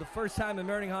tonight for the first time in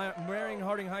Marion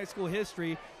Harding High School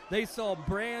history, they saw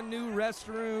brand new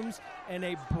restrooms and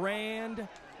a brand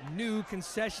new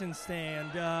concession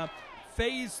stand.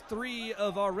 Phase 3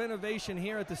 of our renovation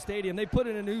here at the stadium. They put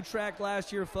in a new track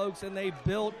last year, folks, and they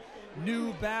built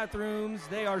new bathrooms.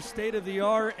 They are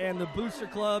state-of-the-art, and the Booster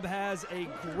Club has a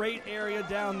great area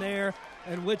down there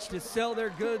in which to sell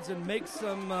their goods and make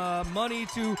some money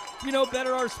to, you know,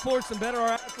 better our sports and better our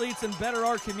athletes and better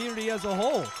our community as a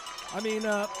whole. I mean,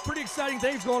 pretty exciting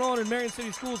things going on in Marion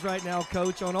City Schools right now,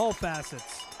 Coach, on all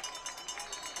facets.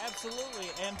 Absolutely,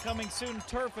 and coming soon,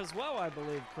 turf as well, I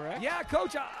believe, correct? Yeah,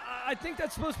 Coach, I think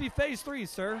that's supposed to be Phase 3,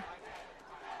 sir.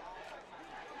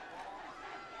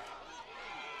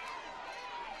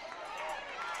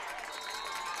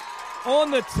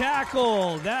 On the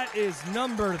tackle, that is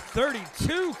number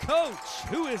 32, Coach.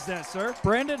 Who is that, sir?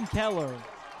 Brandon Keller.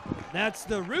 That's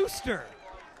the Rooster.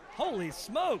 Holy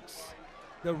smokes.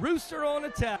 The Rooster on the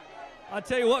tackle. I'll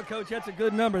tell you what, Coach, that's a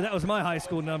good number. That was my high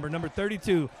school number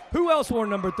 32. Who else wore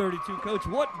number 32, Coach?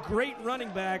 What great running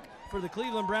back for the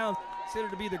Cleveland Browns,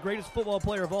 considered to be the greatest football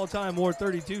player of all time, wore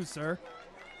 32, sir?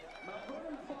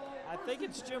 I think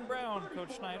it's Jim Brown,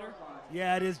 Coach Schneider.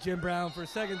 Yeah, it is Jim Brown. For a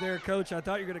second there, Coach, I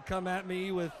thought you were going to come at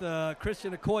me with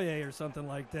Christian Okoye or something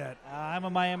like that. I'm a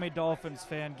Miami Dolphins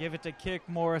fan. Give it to Kick,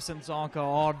 Morris, and Zonka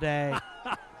all day.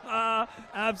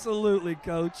 Absolutely,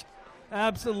 Coach.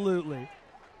 Absolutely.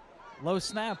 Low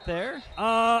snap there.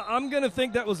 I'm going to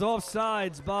think that was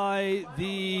offsides by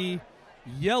the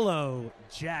Yellow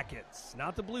Jackets,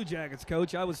 not the Blue Jackets,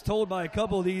 Coach. I was told by a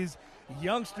couple of these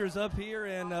youngsters up here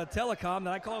in Telecom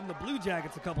that I called them the Blue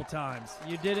Jackets a couple times.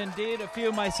 You did indeed. A few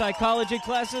of my psychology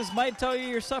classes might tell you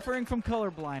you're suffering from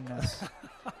color blindness.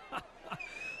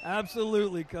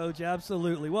 Absolutely, Coach,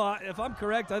 absolutely. Well, if I'm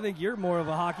correct, I think you're more of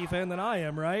a hockey fan than I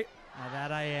am, right?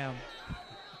 That I am.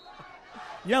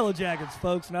 Yellow Jackets,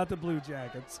 folks, not the Blue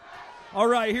Jackets. All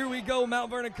right, here we go.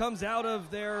 Mount Vernon comes out of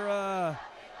their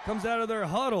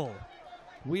huddle.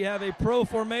 We have a pro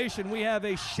formation. We have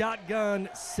a shotgun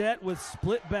set with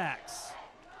split backs.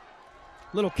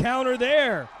 Little counter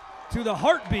there to the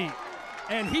heartbeat.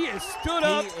 And he is stood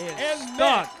up and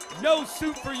stuck. No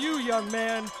suit for you, young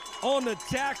man. On the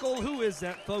tackle. Who is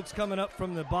that, folks, coming up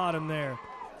from the bottom there?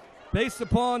 Based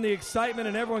upon the excitement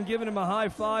and everyone giving him a high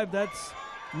five, that's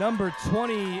number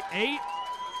 28. Is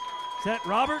that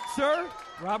Robert, sir?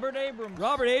 Robert Abrams.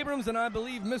 Robert Abrams, and I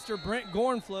believe Mr. Brent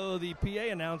Gornflow, the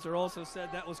PA announcer, also said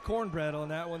that was cornbread on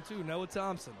that one, too. Noah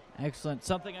Thompson. Excellent.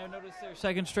 Something I noticed there,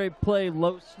 second straight play,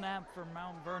 low snap for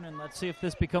Mount Vernon. Let's see if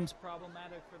this becomes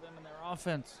problematic for them in their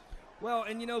offense. Well,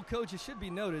 and, Coach, it should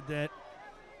be noted that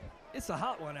it's a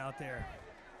hot one out there.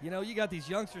 You got these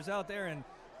youngsters out there in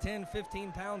 10,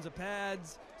 15 pounds of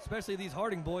pads, especially these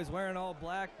Harding boys wearing all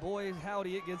black. Boys,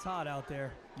 howdy, it gets hot out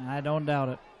there. I don't doubt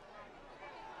it.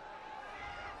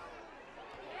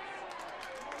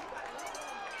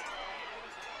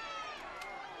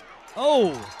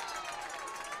 Oh,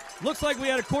 looks like we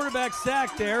had a quarterback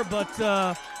sack there, but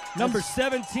number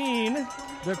 17,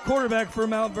 the quarterback for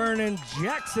Mount Vernon,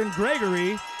 Jackson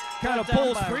Gregory, kind of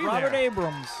pulls free Robert there.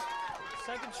 Abrams.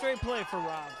 Second straight play for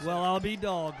Rob. Well, I'll be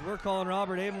dogged. We're calling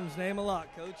Robert Abrams' name a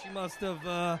lot, Coach. You must have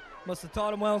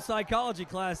taught him well in psychology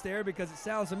class there, because it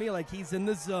sounds to me like he's in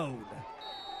the zone.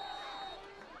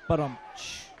 But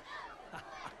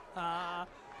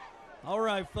All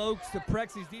right, folks, the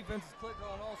Prexy's defense is clicking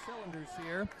on all cylinders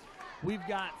here. We've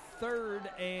got 3rd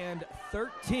and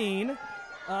 13.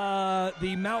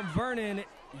 The Mount Vernon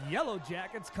Yellow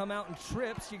Jackets come out in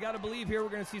trips. You got to believe here we're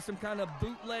going to see some kind of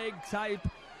bootleg type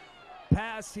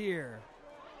pass here.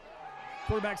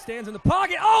 Quarterback stands in the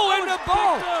pocket. Oh, and the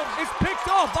ball is picked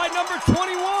off by number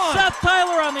 21. Seth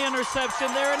Tyler on the interception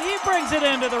there, and he brings it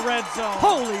into the red zone.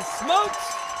 Holy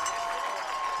smokes.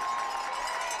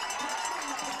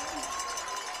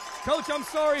 Coach, I'm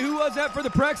sorry, who was that for the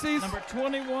Prexies? Number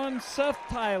 21, Seth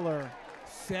Tyler.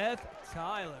 Seth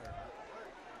Tyler.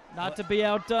 Not to be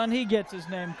outdone, he gets his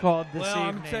name called this evening. Well,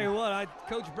 I'm going to tell you what,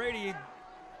 Coach Brady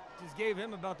just gave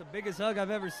him about the biggest hug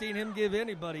I've ever seen him give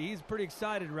anybody. He's pretty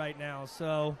excited right now,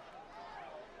 so.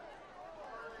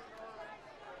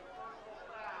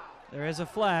 There is a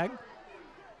flag.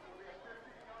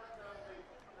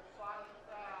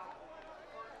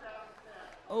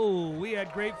 Oh, we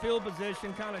had great field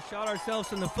position, kind of shot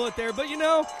ourselves in the foot there. But,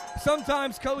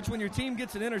 sometimes, Coach, when your team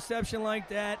gets an interception like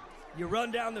that, you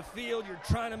run down the field, you're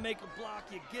trying to make a block,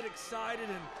 you get excited,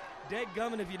 and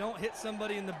dadgummit if you don't hit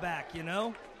somebody in the back,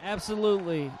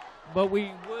 Absolutely. But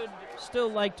we would still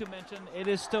like to mention it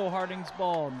is still Harding's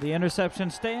ball. The interception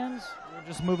stands. We're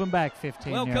just moving back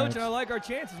 15 yards. Well, Coach, and I like our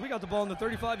chances. We got the ball on the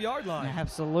 35-yard line.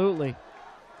 Absolutely.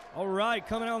 All right,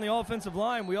 coming out on the offensive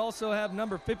line, we also have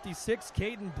number 56,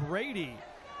 Caden Brady.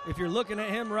 If you're looking at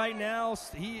him right now,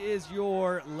 he is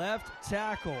your left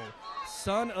tackle,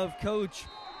 son of Coach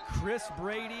Chris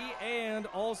Brady and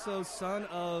also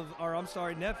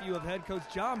nephew of head coach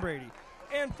John Brady.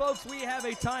 And, folks, we have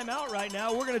a timeout right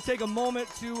now. We're going to take a moment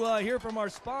to hear from our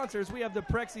sponsors. We have the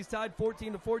Prexies tied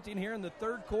 14-14 here in the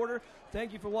third quarter.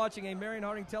 Thank you for watching a Marion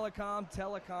Harding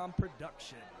Telecom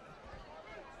production.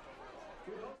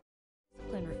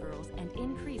 Discipline referrals and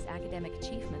increase academic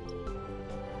achievement.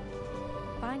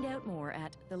 Find out more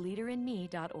at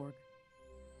theleaderinme.org.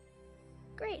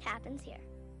 Great happens here.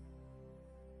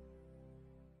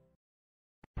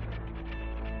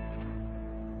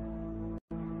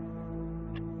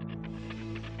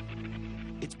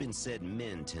 It's been said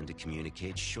men tend to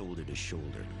communicate shoulder to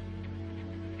shoulder.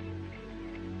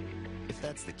 If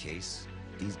that's the case,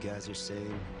 these guys are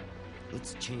saying,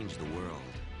 let's change the world.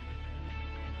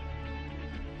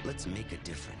 Let's make a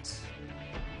difference.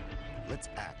 Let's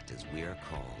act as we are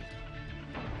called.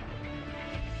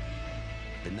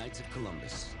 The Knights of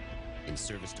Columbus, in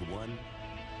service to one,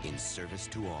 in service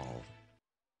to all.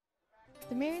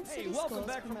 The Marion City Hey, welcome Schools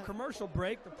back from promote- commercial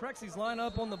break. The Prexies line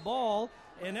up on the ball,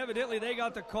 and evidently they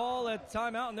got the call at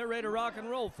timeout, and they're ready to rock and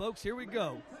roll, folks. Here we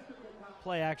go.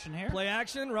 Play action here. Play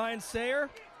action. Ryan Sayer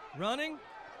running.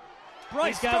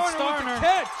 Bryce He's got Starner with the Starner.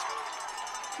 catch.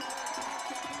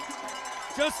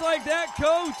 Just like that,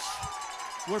 Coach.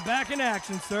 We're back in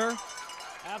action, sir.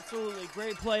 Absolutely.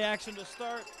 Great play action to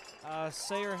start.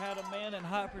 Sayer had a man in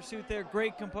hot pursuit there.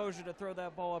 Great composure to throw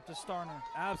that ball up to Starner.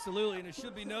 Absolutely, and it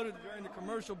should be noted during the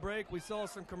commercial break, we saw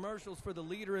some commercials for The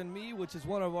Leader in Me, which is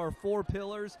one of our 4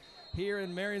 pillars here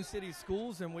in Marion City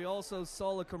Schools, and we also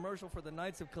saw a commercial for the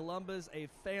Knights of Columbus, a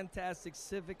fantastic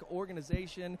civic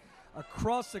organization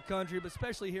across the country, but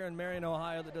especially here in Marion,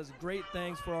 Ohio, that does great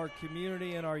things for our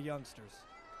community and our youngsters.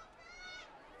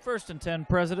 1st and 10,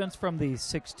 Presidents from the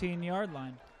 16-yard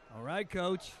line. All right,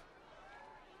 Coach.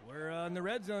 We're in the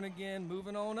red zone again,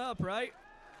 moving on up, right?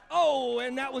 Oh,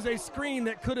 and that was a screen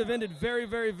that could have ended very,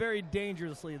 very, very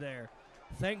dangerously there.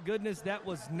 Thank goodness that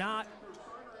was not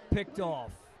picked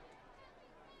off.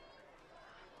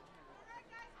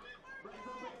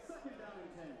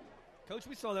 Coach,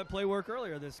 we saw that play work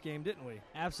earlier this game, didn't we?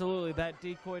 Absolutely. That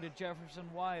decoy to Jefferson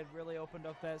wide really opened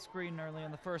up that screen early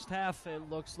in the first half. It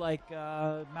looks like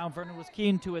Mt.Vernon was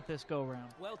keen to it this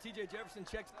go-round. Well, T.J. Jefferson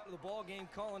checks out of the ball game.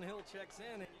 Colin Hill checks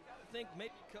in, and you got to think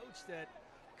maybe, Coach, that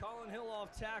Colin Hill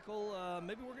off tackle,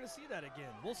 maybe we're going to see that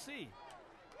again. We'll see.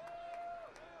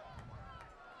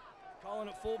 Calling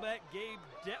at fullback, Gabe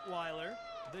Detweiler,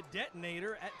 the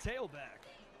detonator at tailback.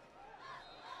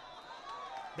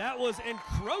 That was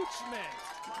encroachment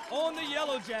on the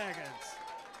Yellow Jackets.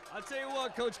 I'll tell you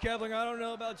what, Coach Kevling, I don't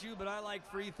know about you, but I like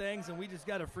free things, and we just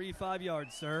got a free 5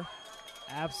 yards, sir.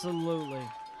 Absolutely.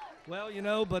 Well, you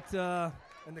know, but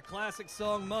in the classic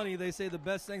song Money, they say the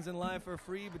best things in life are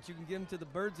free, but you can give them to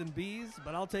the birds and bees,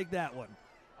 but I'll take that one.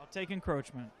 I'll take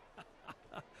encroachment.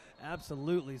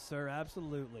 Absolutely, sir,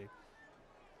 absolutely.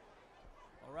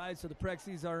 All right, so the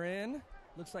Prexies are in.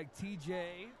 Looks like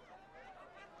T.J.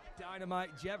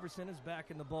 Dynamite Jefferson is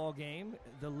back in the ball game,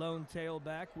 the lone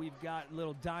tailback. We've got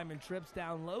little diamond trips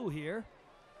down low here.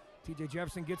 T.J.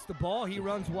 Jefferson gets the ball. He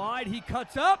runs wide. He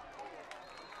cuts up.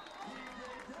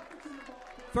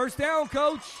 First down,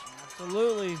 Coach.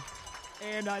 Absolutely.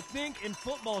 And I think in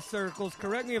football circles,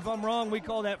 correct me if I'm wrong, we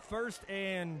call that first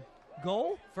and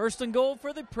goal? First and goal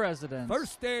for the Presidents.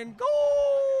 First and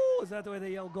goal. Is that the way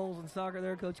they yell goals in soccer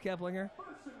there, Coach Keplinger?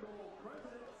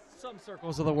 Some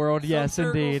circles of the world, yes,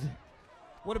 circles. indeed.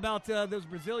 What about those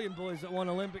Brazilian boys that won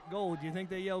Olympic gold? Do you think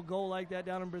they yell goal like that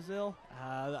down in Brazil?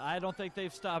 I don't think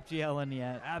they've stopped yelling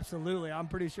yet. Absolutely. I'm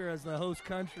pretty sure as the host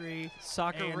country.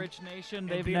 Soccer-rich nation, and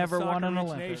they've being a never won an soccer-rich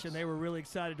Olympics. nation, they were really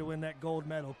excited to win that gold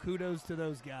medal. Kudos to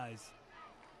those guys.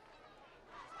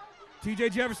 T.J.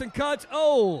 Jefferson cuts.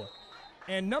 Oh!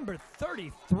 And number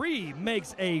 33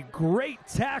 makes a great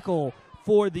tackle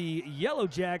for the Yellow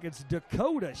Jackets,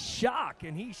 Dakota Shock,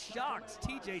 and he shocks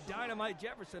T.J. Dynamite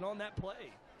Jefferson on that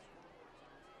play.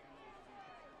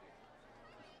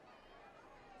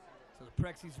 So the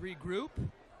Prexies regroup.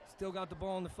 Still got the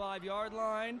ball on the 5-yard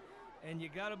line, and you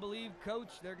got to believe, Coach,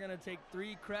 they're going to take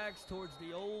 3 cracks towards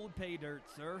the old pay dirt,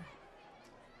 sir.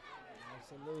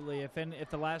 Absolutely. If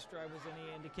the last drive was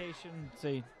any indication,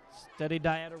 see, steady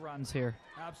diet of runs here.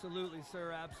 Absolutely,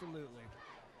 sir, absolutely.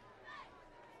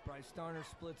 Bryce Starner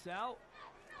splits out.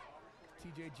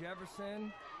 T.J.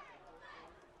 Jefferson.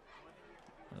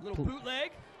 A little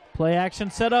bootleg. Play action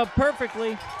set up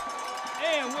perfectly.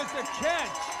 And with the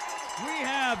catch, we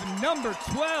have number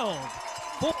 12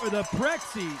 for the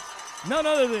Prexies. None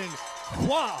other than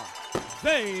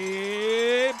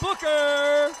Quave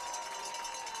Booker.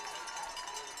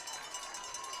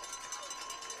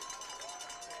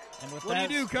 And with What do you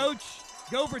do, Coach?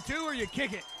 Go for 2 or you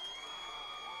kick it?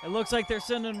 It looks like they're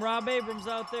sending Rob Abrams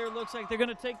out there. Looks like they're going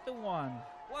to take the 1.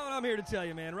 Well, I'm here to tell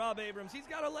you, man, Rob Abrams, he's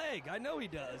got a leg. I know he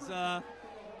does.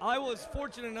 I was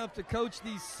fortunate enough to coach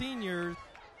these seniors.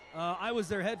 I was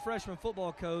their head freshman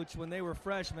football coach when they were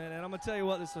freshmen, and I'm going to tell you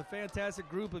what, this is a fantastic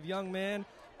group of young men.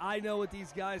 I know what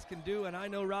these guys can do, and I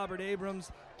know Robert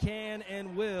Abrams can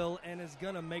and will and is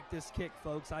going to make this kick,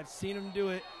 folks. I've seen him do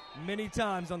it many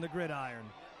times on the gridiron.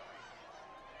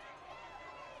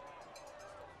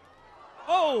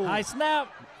 Oh! High snap.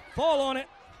 Fall on it.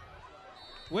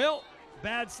 Well,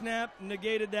 bad snap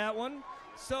negated that one.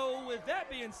 So with that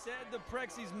being said, the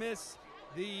Prexies miss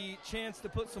the chance to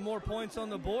put some more points on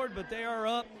the board, but they are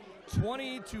up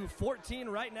 20-14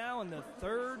 right now in the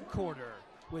 3rd quarter.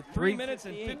 with 3 minutes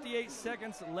and 58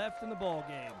 seconds left in the ball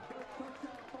game.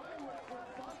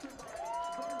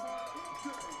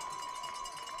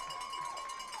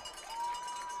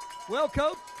 Well,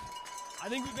 Coach, I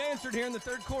think we've answered here in the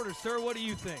third quarter. Sir, what do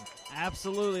you think?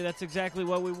 Absolutely. That's exactly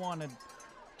what we wanted.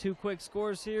 2 quick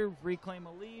scores here, reclaim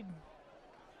a lead,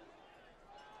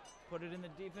 put it in the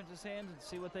defense's hands, and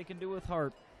see what they can do with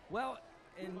Hart. Well,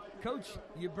 and Coach,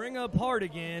 you bring up Hart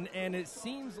again, and it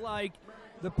seems like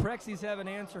the Prexies have an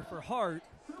answer for Hart,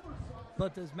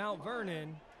 but does Mount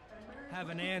Vernon have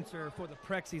an answer for the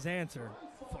Prexies' answer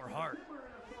for Hart?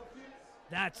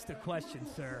 That's the question,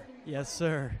 sir. Yes,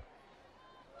 sir.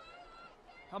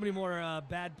 How many more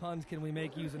bad puns can we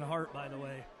make using Hart, by the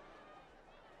way?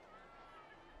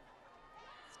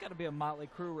 It's got to be a Motley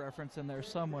Crue reference in there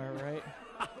somewhere, right?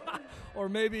 Or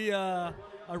maybe a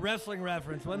wrestling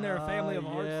reference. Wasn't there a family of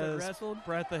Harts that wrestled?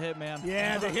 Brett the Hitman.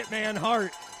 Yeah, the Hitman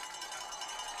Hart.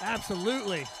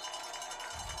 Absolutely.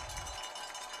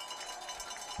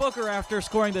 Booker after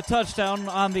scoring the touchdown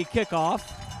on the kickoff.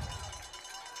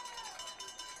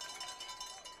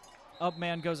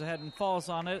 Upman goes ahead and falls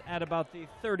on it at about the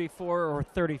 34 or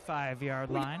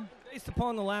 35-yard line. Based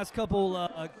upon the last couple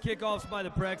kickoffs by the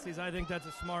Prexies, I think that's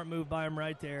a smart move by him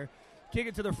right there. Kick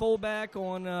it to their fullback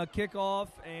on kickoff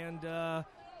and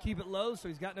keep it low so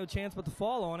he's got no chance but to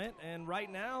fall on it. And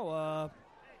right now,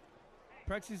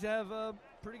 Prexies have a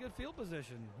pretty good field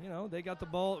position. You know, they got the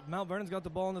ball. Mount Vernon's got the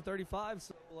ball in the 35,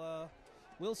 so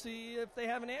we'll see if they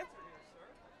have an answer here,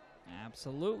 sir.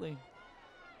 Absolutely.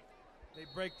 They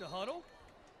break the huddle.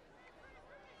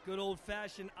 Good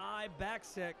old-fashioned eye back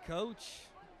set, Coach.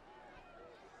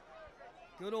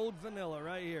 Good old vanilla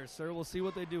right here, sir. We'll see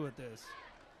what they do with this.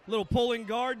 Little pulling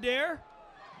guard there.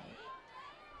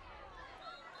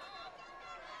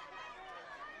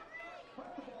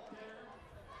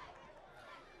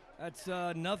 That's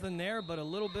nothing there but a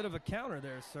little bit of a counter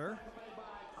there, sir.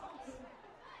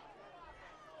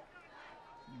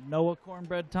 Noah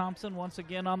Cornbread Thompson once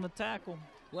again on the tackle.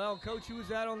 Well, Coach, who was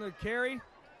that on the carry?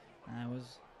 That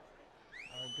was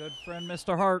our good friend,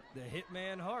 Mr. Hart. The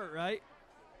Hitman Hart, right?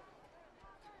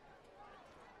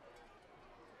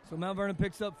 So Mount Vernon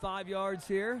picks up 5 yards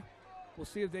here. We'll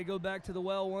see if they go back to the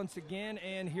well once again.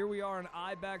 And here we are in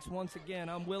I-backs once again.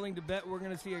 I'm willing to bet we're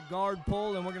going to see a guard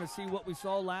pull, and we're going to see what we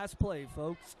saw last play,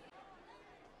 folks.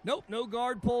 Nope, no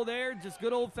guard pull there. Just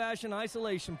good old-fashioned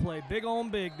isolation play. Big on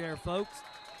big there, folks.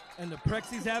 And the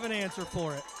Prexies have an answer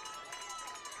for it.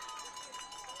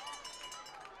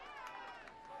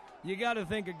 You got to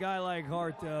think a guy like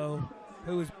Hart, though,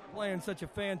 who is playing such a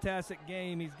fantastic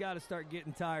game, he's got to start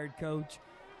getting tired, Coach.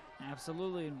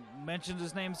 Absolutely. Mentioned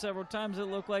his name several times. It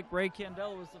looked like Ray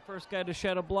Candela was the first guy to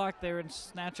shed a block there and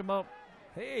snatch him up.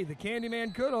 Hey, the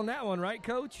Candyman could on that one, right,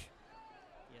 Coach?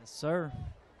 Yes, sir.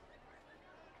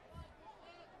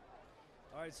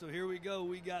 All right, so here we go.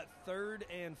 We got 3rd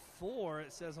and 4,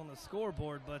 it says on the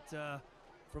scoreboard, but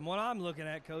from what I'm looking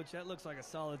at, Coach, that looks like a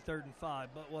solid 3rd and 5,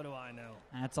 but what do I know?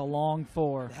 That's a long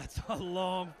 4. That's a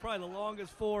long, probably the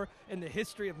longest 4 in the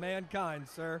history of mankind,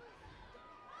 sir.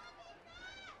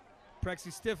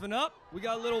 Prexy stiffen up. We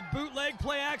got a little bootleg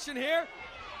play action here,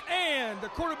 and the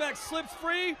quarterback slips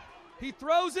free. He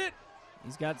throws it.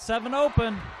 He's got 7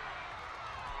 open.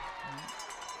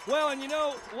 Well, and you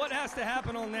know what has to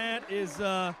happen on that is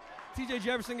T.J.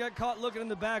 Jefferson got caught looking in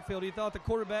the backfield. He thought the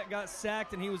quarterback got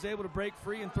sacked, and he was able to break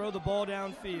free and throw the ball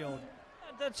downfield.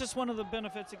 That's just one of the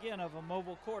benefits, again, of a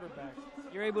mobile quarterback.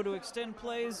 You're able to extend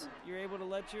plays. You're able to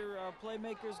let your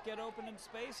playmakers get open in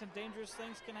space, and dangerous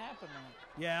things can happen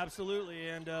there. Yeah, absolutely.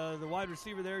 And the wide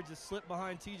receiver there just slipped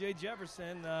behind T.J.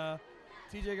 Jefferson.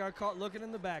 T.J. got caught looking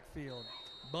in the backfield.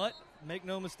 But make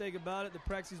no mistake about it, the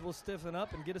Prexies will stiffen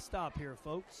up and get a stop here,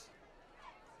 folks.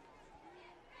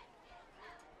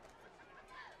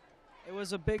 It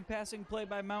was a big passing play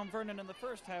by Mount Vernon in the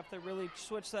first half that really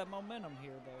switched that momentum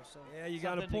here, though. So yeah, you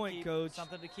got a point, Coach.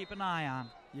 Something to keep an eye on.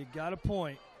 You got a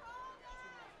point.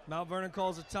 Mount Vernon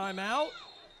calls a timeout.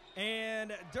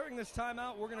 And during this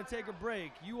timeout, we're going to take a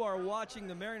break. You are watching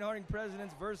the Marion Harding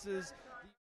Presidents versus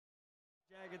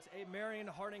the Jackets, a Marion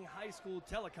Harding High School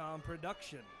Telecom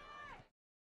production.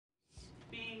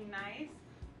 Being nice.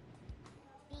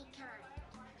 Be kind.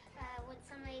 When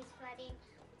somebody's fighting,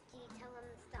 do you tell them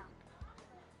to stop?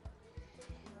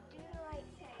 Do the right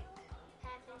thing.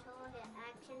 Have control of your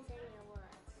actions and your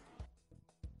words.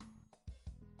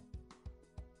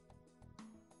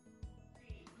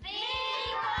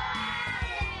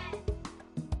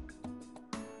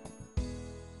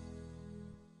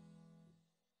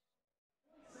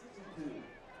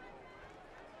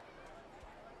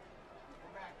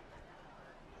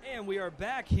 And we are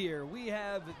back here. We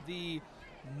have the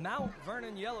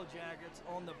Mt.Vernon Yellow Jackets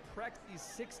on the Prexy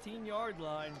 16-yard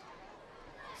line,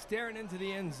 staring into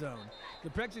the end zone. The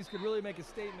Prexies could really make a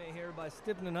statement here by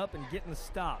stiffening up and getting a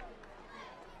stop.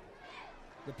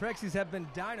 The Prexies have been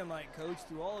dynamite, Coach,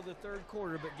 through all of the third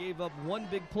quarter, but gave up one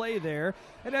big play there.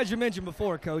 And as you mentioned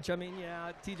before, Coach, I mean,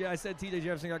 yeah, I said TJ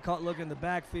Jefferson got caught looking in the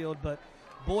backfield, but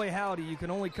boy, howdy, you can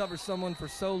only cover someone for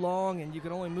so long, and you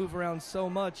can only move around so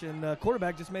much, and the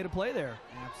quarterback just made a play there.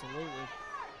 Absolutely.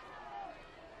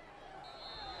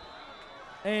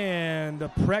 And the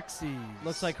Prexies.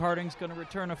 Looks like Harding's going to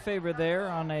return a favor there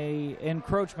on a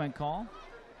encroachment call.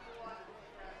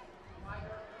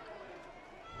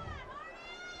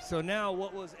 So now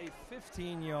what was a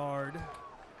 15-yard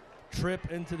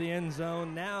trip into the end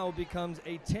zone now becomes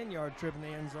a 10-yard trip in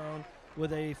the end zone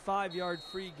with a 5-yard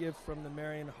free gift from the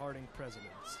Marion Harding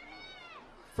Presidents.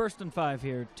 1st and 5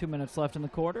 here. 2 minutes left in the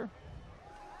quarter.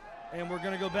 And we're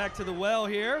going to go back to the well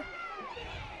here.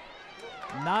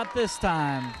 Not this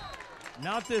time.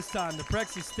 Not this time. The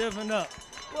Prexies stiffened up.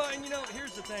 Well, and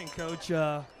here's the thing, Coach.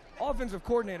 Offensive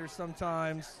coordinators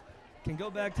sometimes can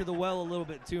go back to the well a little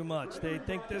bit too much. They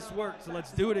think this worked, so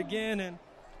let's do it again. And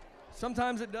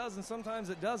sometimes it does and sometimes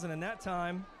it doesn't. And that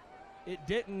time it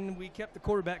didn't. We kept the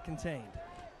quarterback contained.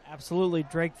 Absolutely.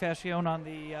 Drake Fascione on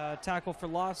the tackle for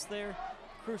loss there.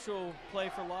 Crucial play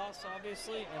for loss,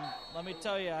 obviously. And let me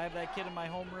tell you, I have that kid in my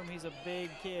homeroom. He's a big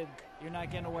kid. You're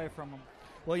not getting away from him.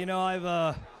 Well,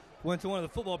 I've went to one of the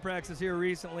football practices here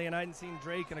recently, and I hadn't seen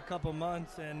Drake in a couple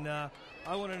months, and I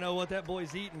want to know what that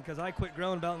boy's eating because I quit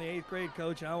growing about in the 8th grade,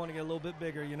 Coach, and I want to get a little bit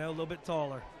bigger, a little bit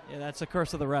taller. Yeah, that's the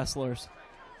curse of the wrestlers.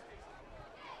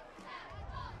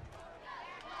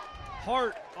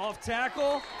 Hart off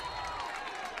tackle.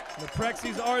 The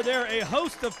Prexies are there, a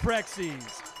host of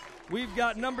Prexies. We've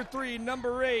got number 3,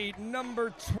 number 8, number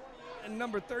 20, and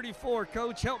number 34.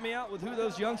 Coach, help me out with who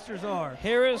those youngsters are.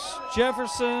 Harris,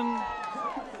 Jefferson,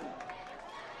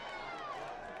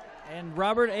 and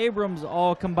Robert Abrams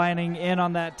all combining in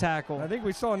on that tackle. I think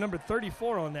we saw number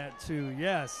 34 on that too.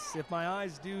 Yes, if my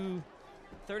eyes do.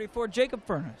 34, Jacob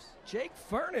Furness. Jake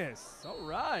Furness. All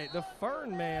right, the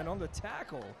Fern man on the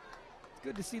tackle. It's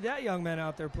good to see that young man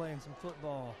out there playing some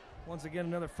football. Once again,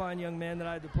 another fine young man that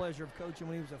I had the pleasure of coaching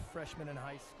when he was a freshman in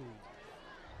high school.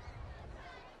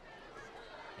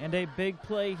 And a big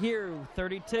play here.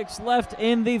 30 ticks left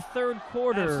in the third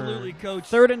quarter. Absolutely, Coach.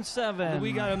 3rd and 7.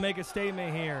 We got to make a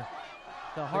statement here.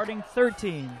 The Harding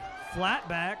 13.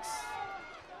 Flatbacks.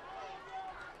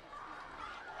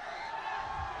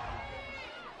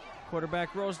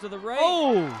 Quarterback rolls to the right.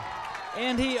 Oh!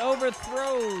 And he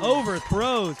overthrows.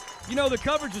 Overthrows. The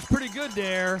coverage is pretty good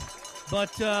there.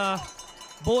 But,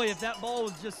 boy, if that ball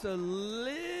was just a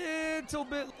little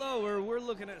bit lower, we're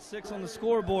looking at 6 on the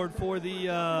scoreboard for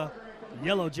the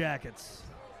Yellow Jackets.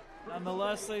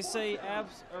 Nonetheless, they say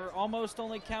almost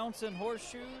only counts in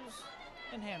horseshoes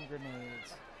and hand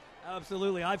grenades.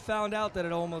 Absolutely. I found out that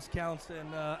it almost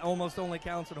only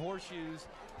counts in horseshoes.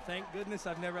 Thank goodness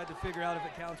I've never had to figure out if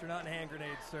it counts or not in hand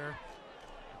grenades, sir.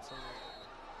 Absolutely.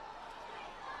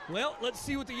 Well, let's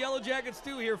see what the Yellow Jackets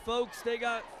do here, folks. They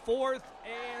got 4th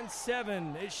and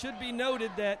 7. It should be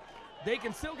noted that they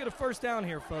can still get a first down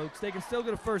here, folks. They can still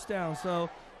get a first down. So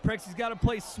Prexi's got to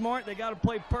play smart. They got to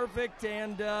play perfect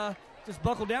and just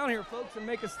buckle down here, folks, and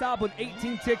make a stop with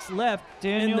 18 ticks left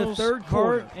in the third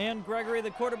quarter. Hart and Gregory,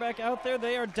 the quarterback out there,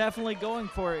 they are definitely going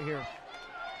for it here.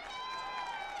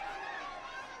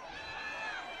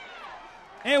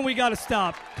 And we got to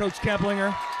stop, Coach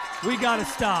Keplinger. We got to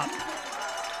stop.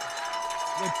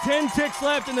 With 10 ticks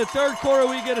left in the third quarter,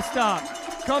 we get a stop.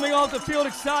 Coming off the field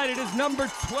excited is number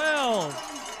 12.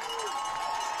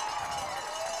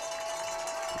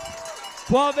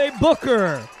 Quave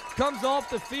Booker comes off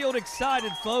the field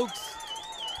excited, folks.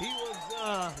 He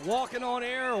was walking on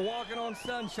air or walking on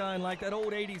sunshine like that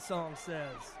old 80s song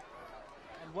says.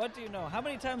 And what do you know? How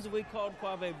many times have we called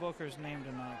Quave Booker's name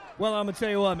tonight? Well, I'm going to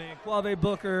tell you what, man. Quave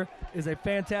Booker is a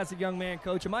fantastic young man,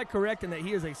 Coach. Am I correct in that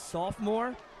he is a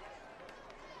sophomore?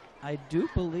 I do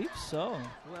believe so.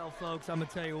 Well, folks, I'm going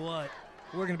to tell you what.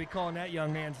 We're going to be calling that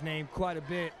young man's name quite a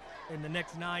bit in the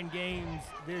next 9 games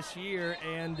this year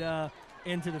and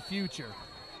into the future.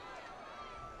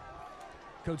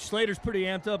 Coach Slater's pretty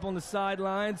amped up on the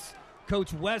sidelines.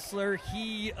 Coach Wessler,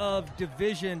 he of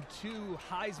Division II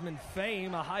Heisman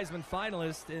fame, a Heisman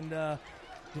finalist in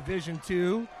Division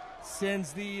II,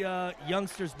 sends the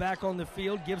youngsters back on the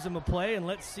field, gives them a play, and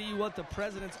let's see what the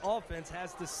President's offense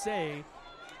has to say.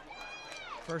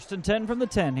 1st and 10 from the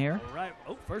 10 here. All right.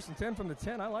 Oh, 1st and 10 from the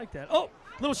 10. I like that. Oh,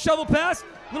 little shovel pass.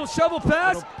 Little shovel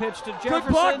pass. Little pitch to Jefferson. Good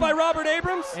block by Robert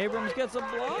Abrams. Abrams gets a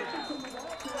block.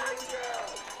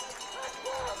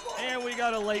 And we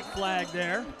got a late flag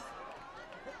there.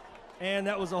 And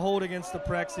that was a hold against the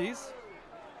Prexies.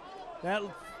 That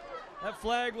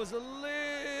flag was a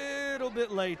little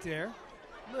bit late there.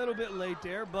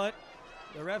 But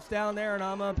the ref's down there and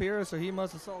I'm up here, so he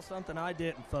must have saw something I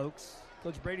didn't, folks.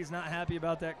 Coach Brady's not happy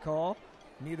about that call.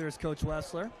 Neither is Coach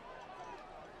Wessler.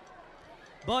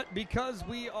 But because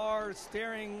we are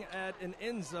staring at an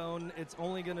end zone, it's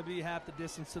only going to be half the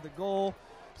distance to the goal.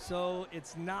 So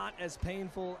it's not as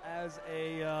painful as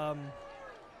a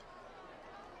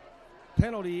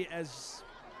penalty as,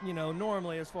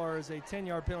 normally as far as a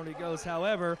 10-yard penalty goes.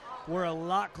 However, we're a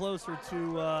lot closer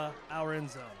to our end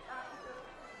zone.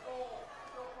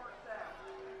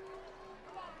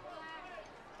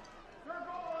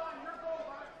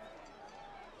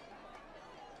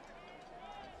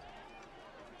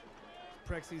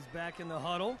 Prexi's back in the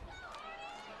huddle.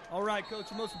 All right, Coach,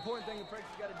 the most important thing the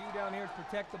Prexi's got to do down here is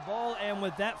protect the ball. And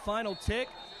with that final tick,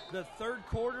 the third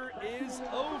quarter is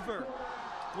over.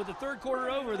 With the third quarter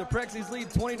over, the Prexi's lead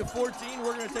 20-14.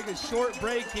 We're going to take a short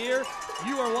break here.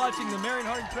 You are watching the Marion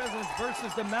Harding Presidents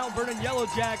versus the Mt.Vernon Yellow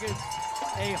Jackets,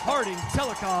 a Harding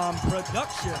Telecom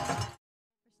production.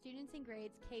 For students in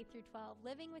grades K through 12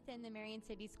 living within the Marion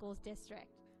City Schools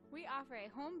District. We offer a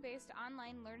home-based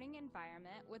online learning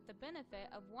environment with the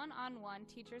benefit of one-on-one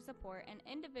teacher support and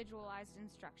individualized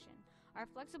instruction. Our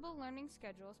flexible learning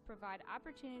schedules provide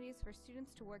opportunities for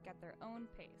students to work at their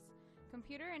own pace.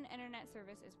 Computer and internet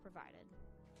service is provided.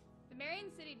 The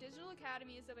Marion City Digital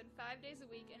Academy is open 5 days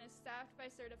a week and is staffed by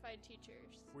certified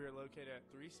teachers. We are located at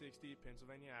 360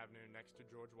 Pennsylvania Avenue next to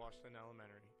George Washington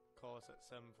Elementary. Call us at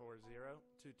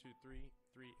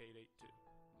 740-223-3882.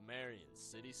 Marion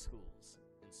City Schools,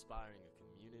 inspiring a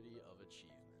community of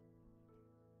achievement.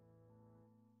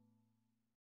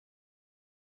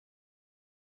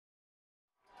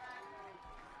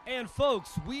 And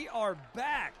folks, we are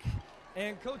back.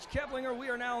 And Coach Keplinger, we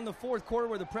are now in the fourth quarter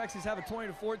where the Prexies have a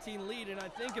 20-14 lead. And I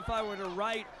think if I were to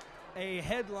write a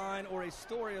headline or a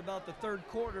story about the third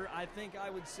quarter, I think I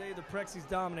would say the Prexies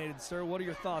dominated, sir. What are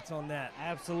your thoughts on that?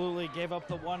 Absolutely. Gave up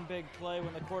the one big play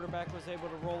when the quarterback was able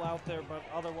to roll out there, but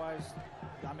otherwise,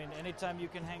 anytime you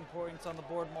can hang points on the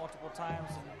board multiple times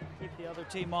and keep the other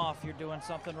team off, you're doing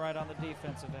something right on the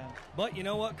defensive end. But you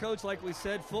know what, Coach? Like we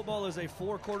said, football is a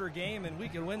four-quarter game, and we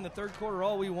can win the third quarter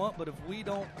all we want, but if we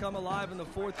don't come alive in the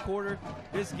fourth quarter,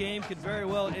 this game could very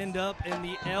well end up in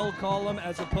the L column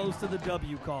as opposed to the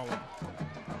W column.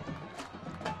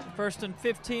 1st and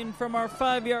 15 from our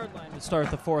 5-yard line to start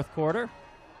the fourth quarter.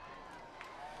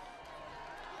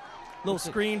 Little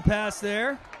screen pass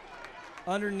there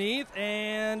underneath,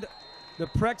 and the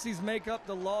Prexies make up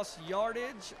the lost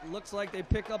yardage. Looks like they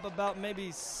pick up about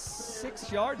maybe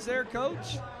 6 yards there,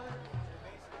 Coach.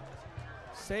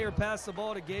 Sayer passed the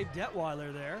ball to Gabe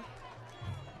Detweiler there.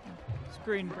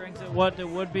 Screen brings it what it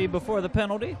would be before the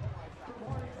penalty.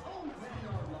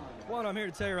 Well, I'm here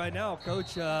to tell you right now,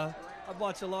 Coach, I've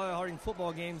watched a lot of Harding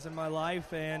football games in my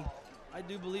life, and I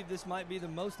do believe this might be the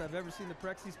most I've ever seen the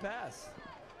Prexies pass.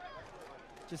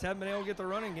 Just haven't been able to get the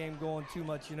running game going too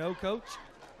much, Coach?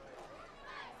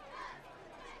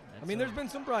 There's been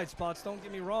some bright spots, don't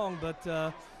get me wrong,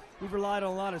 but we've relied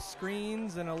on a lot of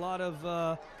screens and a lot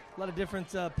of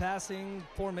different passing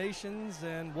formations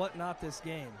and whatnot this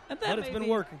game. But it's been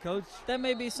working, Coach. That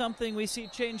may be something we see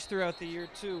change throughout the year,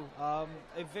 too. A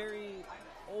very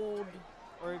old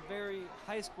or a very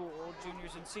high school old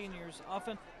juniors and seniors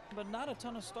often, but not a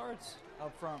ton of starts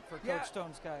up front for Coach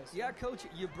Stone's guys. Yeah, Coach,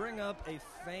 you bring up a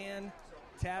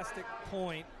fantastic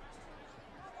point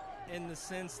in the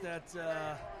sense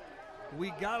that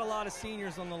we got a lot of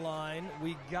seniors on the line.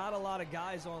 We got a lot of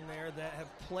guys on there that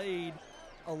have played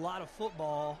a lot of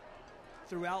football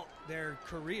throughout their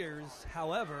careers.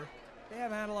 However, they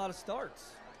haven't had a lot of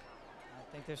starts. I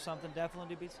think there's something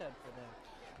definitely to be said for that.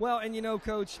 Well, and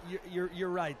Coach, you're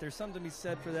right. There's something to be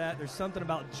said for that. There's something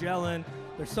about gelling.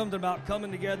 There's something about coming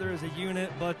together as a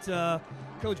unit. But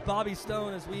Coach Bobby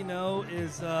Stone, as we know,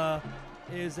 is a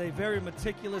very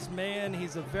meticulous man.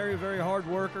 He's a very, very hard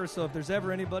worker. So if there's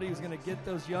ever anybody who's going to get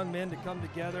those young men to come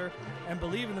together and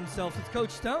believe in themselves, it's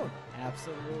Coach Stone.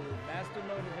 Absolutely. Master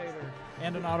motivator.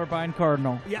 And an Otterbein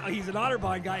Cardinal. Yeah, he's an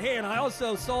Otterbein guy. Hey, and I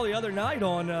also saw the other night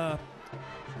on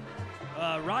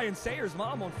Ryan Sayer's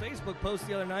mom on Facebook post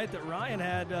the other night that Ryan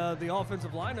had the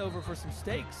offensive line over for some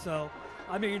steaks. So,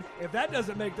 if that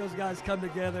doesn't make those guys come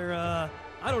together,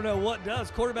 I don't know what does.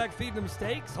 Quarterback feeding them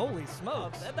steaks? Holy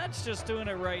smokes. That's just doing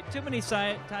it right. Too many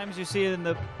times you see it in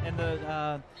the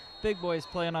big boys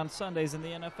playing on Sundays in the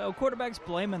NFL. Quarterbacks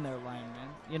blaming their linemen.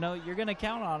 You're going to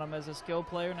count on them as a skill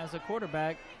player and as a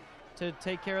quarterback to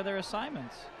take care of their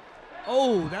assignments.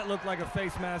 Oh, that looked like a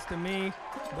face mask to me,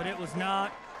 but it was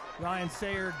not. Ryan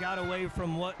Sayer got away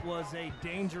from what was a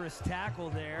dangerous tackle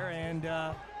there and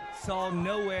saw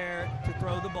nowhere to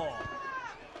throw the ball.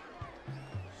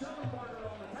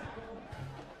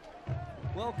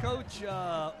 Well, Coach,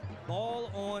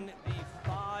 ball on the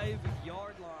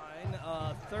 5-yard line,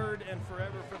 third and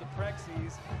forever for the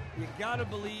Prexies. You got to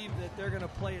believe that they're going to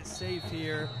play it safe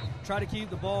here, try to keep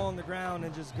the ball on the ground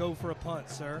and just go for a punt,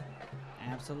 sir.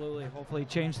 Absolutely. Hopefully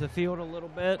change the field a little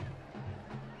bit.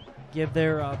 Give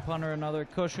their punter another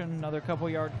cushion, another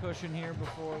couple-yard cushion here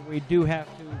before we do have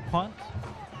to punt.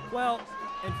 Well,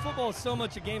 and football is so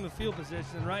much a game of field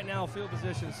position, and right now field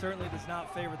position certainly does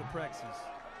not favor the Prexies.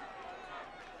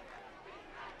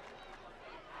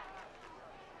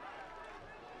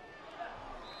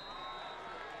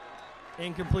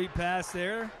 Incomplete pass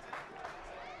there.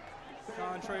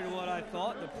 Contrary to what I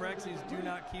thought, the Prexies do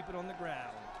not keep it on the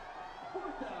ground.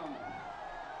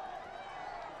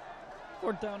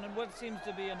 Fourth down, and what seems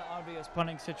to be an obvious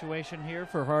punting situation here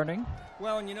for Harding.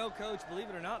 Well, and you know, Coach, believe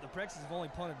it or not, the Prexies have only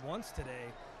punted once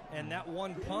today, and that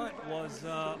one punt was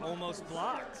almost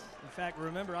blocked. In fact,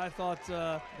 remember, I thought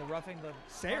the roughing the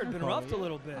Sayer had been roughed a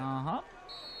little bit. Uh-huh.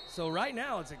 So right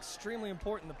now, it's extremely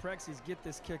important the Prexies get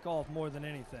this kick off more than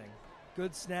anything.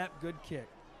 Good snap, good kick.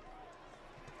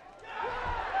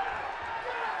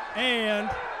 And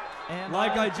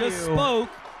like I just spoke,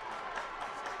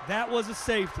 that was a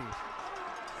safety.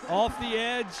 Off the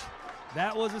edge,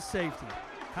 that was a safety.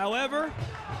 However,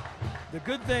 the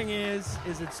good thing is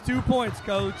it's 2 points,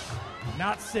 Coach,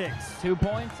 not 6. 2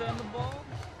 points and the ball,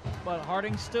 but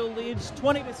Harding still leads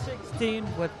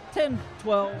 20-16 with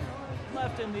 10-12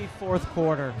 left in the fourth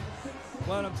quarter.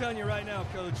 Well, I'm telling you right now,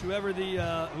 Coach, whoever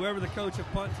the coach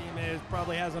of punt team is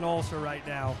probably has an ulcer right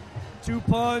now. 2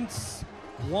 punts,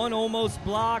 one almost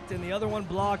blocked, and the other one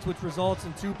blocked, which results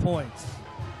in 2 points.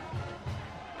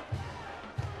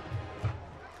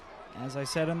 As I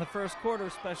said in the first quarter,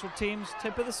 special teams,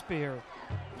 tip of the spear.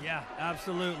 Yeah,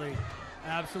 absolutely.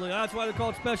 Absolutely. That's why they're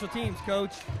called special teams,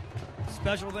 Coach.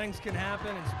 Special things can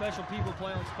happen, and special people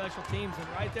play on special teams. And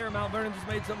right there, Mount Vernon just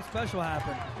made something special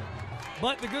happen.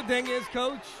 But the good thing is,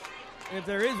 Coach, if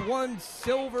there is one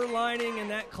silver lining in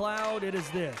that cloud, it is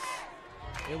this.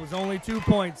 It was only 2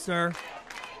 points, sir.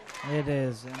 It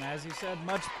is, and as you said,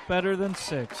 much better than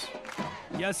 6.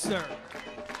 Yes, sir.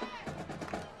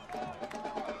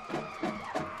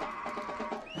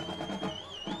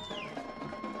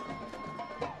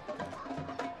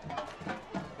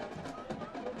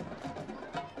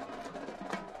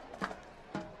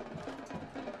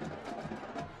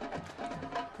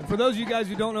 For those of you guys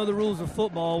who don't know the rules of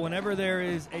football, whenever there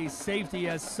is a safety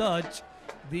as such,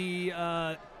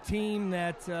 the team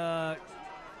that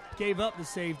gave up the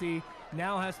safety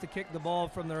now has to kick the ball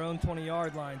from their own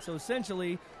 20-yard line. So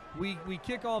essentially, we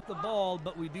kick off the ball,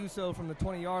 but we do so from the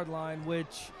 20-yard line,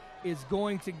 which is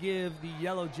going to give the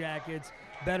Yellow Jackets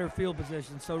better field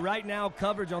position. So right now,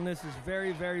 coverage on this is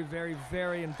very, very, very,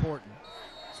 very important.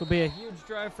 This will be a huge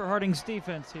drive for Harding's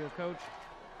defense here, Coach.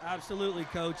 Absolutely,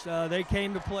 Coach. They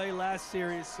came to play last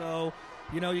series, so,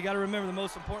 you know, you got to remember the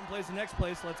most important play is the next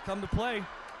play, so let's come to play.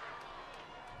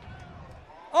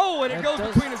 Oh, and it goes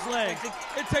between his legs.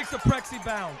 It takes a Prexy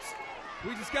bounce.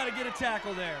 We just got to get a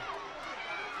tackle there.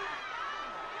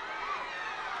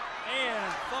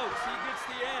 And, folks, he gets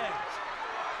the edge.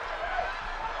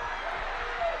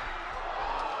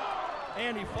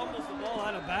 And he fumbles the ball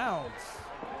out of bounds.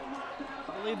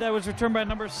 I believe that was returned by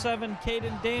number 7,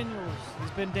 Caden Daniels. He's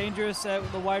been dangerous at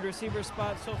the wide receiver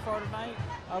spot so far tonight,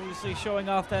 obviously showing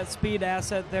off that speed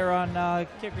asset there on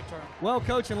kick return. Well,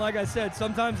 Coach, and like I said,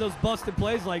 sometimes those busted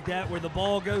plays like that where the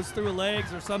ball goes through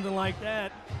legs or something like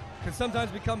that can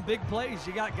sometimes become big plays.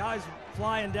 You got guys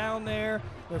flying down there,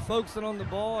 they're focusing on the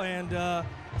ball, and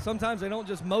sometimes they don't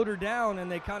just motor down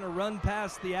and they kind of run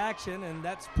past the action, and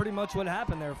that's pretty much what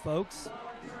happened there, folks.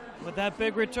 With that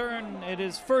big return, it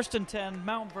is 1st and 10,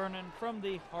 Mount Vernon from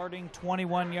the Harding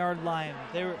 21-yard line.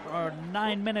 There are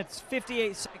 9 minutes,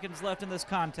 58 seconds left in this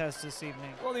contest this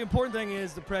evening. Well, the important thing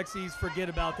is the Prexies forget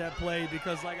about that play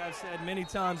because, like I've said many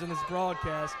times in this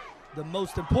broadcast, the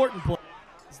most important play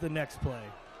is the next play.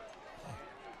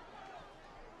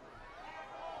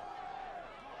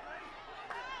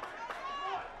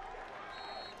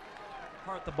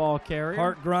 Hart the ball carrier.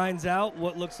 Hart grinds out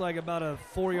what looks like about a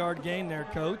 4-yard gain there,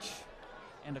 Coach.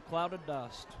 And a cloud of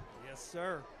dust. Yes,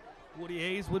 sir. Woody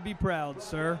Hayes would be proud,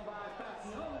 sir.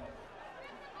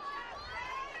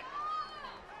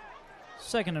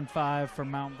 2nd and 5 for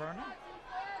Mount Vernon.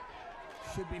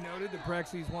 Should be noted the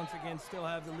Prexies once again still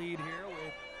have the lead here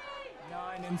with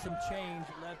 9 and some change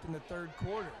left in the third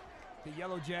quarter. The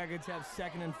Yellow Jackets have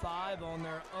 2nd and 5 on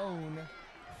their own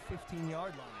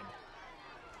 15-yard line.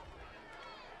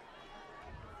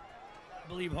 I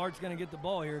believe Hart's going to get the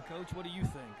ball here, Coach. What do you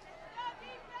think?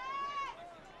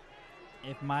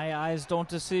 If my eyes don't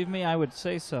deceive me, I would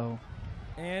say so.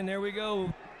 And there we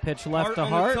go. Pitch left to on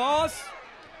Hart. The toss.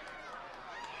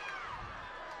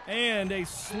 And a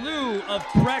slew of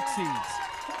Prexies.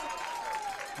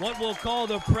 What we'll call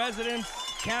the President's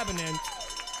Cabinet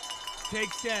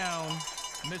takes down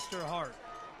Mr. Hart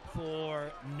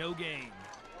for no gain.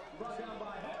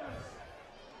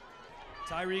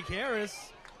 Tyreek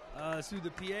Harris, who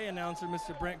the PA announcer,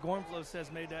 Mr. Brent Gormflow,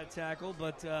 says made that tackle,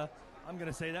 but I'm going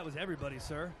to say that was everybody,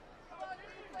 sir.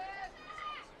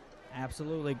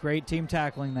 Absolutely. Great team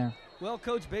tackling there. Well,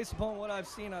 Coach, based upon what I've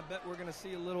seen, I bet we're going to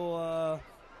see a little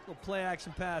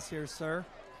play-action pass here, sir.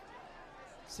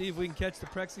 See if we can catch the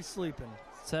Prexy sleeping.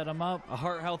 Set them up. A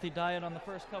heart-healthy diet on the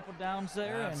first couple downs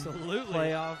there.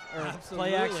 Absolutely. And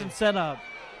play-action setup.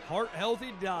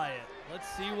 Heart-healthy diet. Let's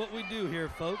see what we do here,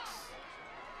 folks.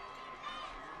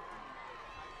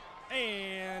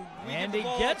 And he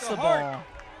gets the ball.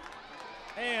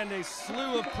 And a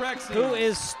slew of Prexies. Who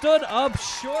is stood up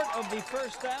short of the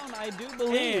first down, I do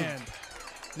believe. And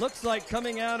looks like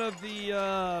coming out of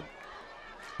the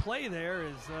play there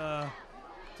is,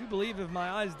 do believe if my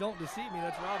eyes don't deceive me,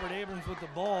 that's Robert Abrams with the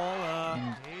ball.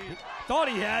 He thought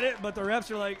he had it, but the refs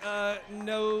are like,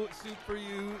 no suit for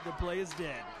you. The play is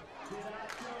dead.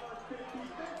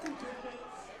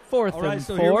 4th and 4. All right,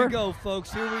 so here we go,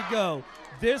 folks. Here we go.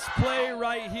 This play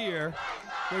right here,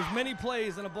 there's many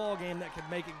plays in a ball game that could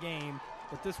make a game,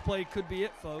 but this play could be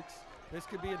it, folks. This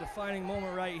could be a defining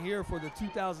moment right here for the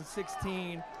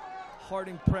 2016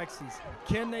 Harding Prexies.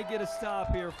 Can they get a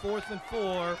stop here, 4th and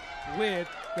 4, with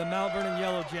the Mount Vernon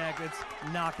Yellow Jackets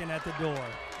knocking at the door?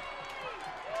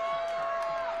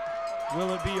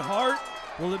 Will it be Hart?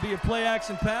 Will it be a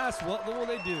play-action pass? What will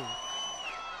they do?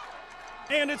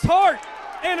 And it's Hart!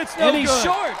 And it's no good. And he's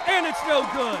short. And it's no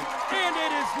good. And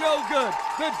it is no good.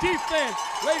 The defense,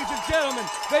 ladies and gentlemen,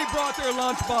 they brought their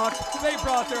lunchbox. They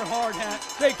brought their hard hat.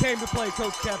 They came to play,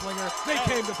 Coach Keplinger. They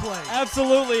came to play.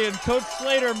 Absolutely. And Coach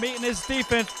Slater meeting his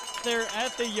defense there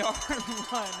at the yard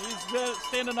line. He's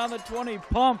standing on the 20,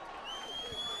 pumped.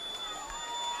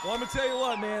 Well, I'm going to tell you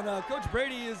what, man. Coach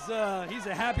Brady is he's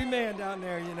a happy man down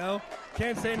there, you know.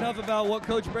 Can't say enough about what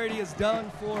Coach Brady has done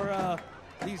for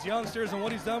these youngsters and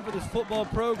what he's done for this football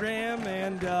program,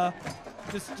 and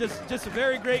just a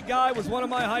very great guy. Was one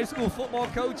of my high school football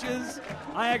coaches.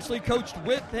 I actually coached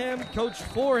with him, coached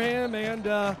for him,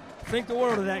 and think the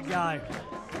world of that guy.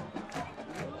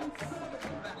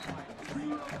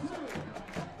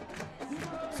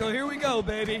 So here we go,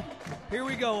 baby. Here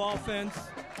we go, offense.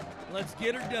 Let's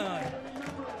get her done.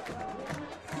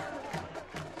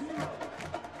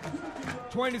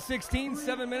 20-16,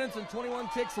 7 minutes and 21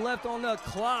 ticks left on the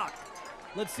clock.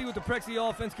 Let's see what the Prexy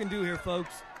offense can do here,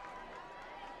 folks.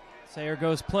 Sayer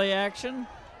goes play action.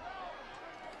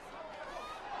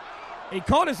 He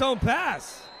caught his own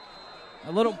pass.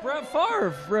 A little Brett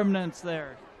Favre remnants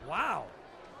there. Wow.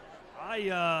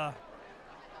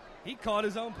 He caught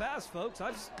his own pass, folks.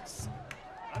 I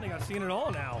think I've seen it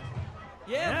all now.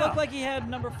 Yeah, it looked like he had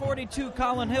number 42,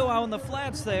 Colin Hill, out in the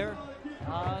flats there.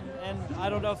 And I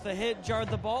don't know if the hit jarred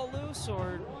the ball loose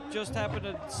or just happened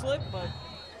to slip, but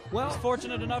he's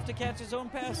fortunate enough to catch his own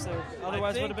pass there.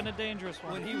 Otherwise, it would have been a dangerous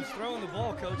one. When he was throwing the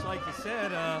ball, Coach, like you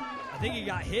said, I think he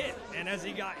got hit. And as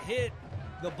he got hit,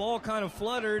 the ball kind of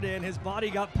fluttered, and his body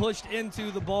got pushed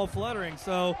into the ball fluttering.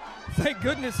 So thank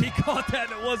goodness he caught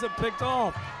that and it wasn't picked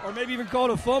off, or maybe even caught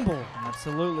a fumble.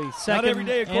 Absolutely. Not every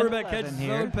day a quarterback catches his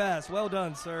own pass. Well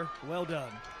done, sir. Well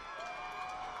done.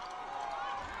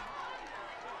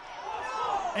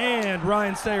 And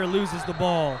Ryan Sayer loses the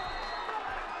ball.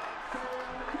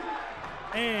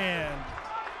 And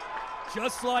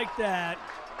just like that,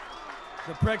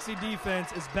 the Prexy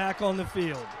defense is back on the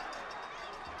field.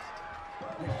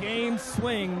 The game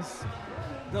swings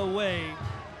the way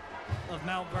of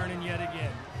Mount Vernon yet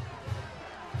again.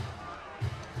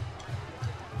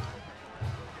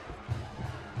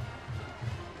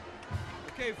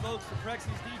 Okay, folks, the Prexy's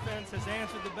defense has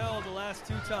answered the bell the last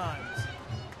 2 times.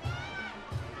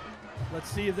 Let's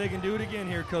see if they can do it again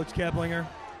here, Coach Keplinger.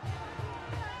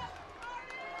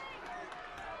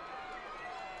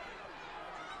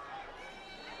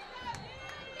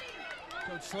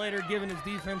 Coach Slater giving his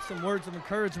defense some words of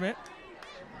encouragement.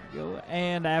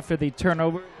 And after the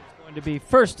turnover, it's going to be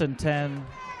 1st and 10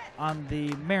 on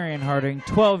the Marion Harding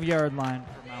 12-yard line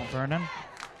for Mount Vernon.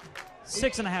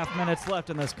 6.5 minutes left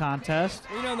in this contest.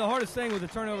 You know, the hardest thing with a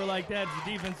turnover like that is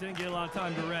the defense didn't get a lot of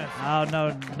time to rest. Oh,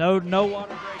 no water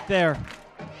break there.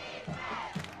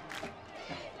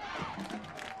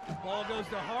 Ball goes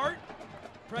to Hart.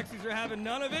 Prexies are having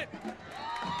none of it.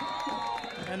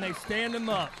 And they stand him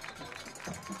up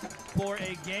for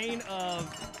a gain of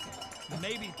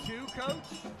maybe 2, Coach?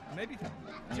 Maybe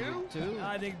 2? 2.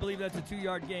 I believe that's a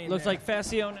 2-yard gain. Looks there. like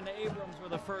Facione and Abrams were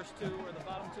the first 2, or the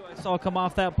bottom 2 I saw come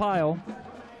off that pile.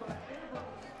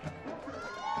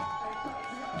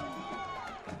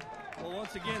 Well,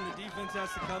 once again, the defense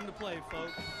has to come to play,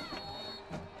 folks.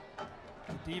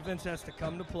 The defense has to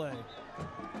come to play.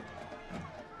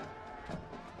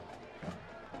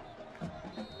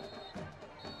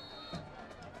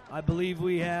 I believe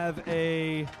we have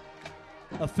a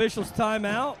official's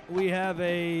timeout. We have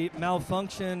a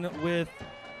malfunction with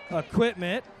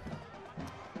equipment.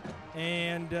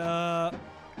 And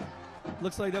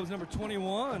looks like that was number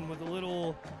 21 with a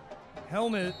little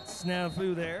helmet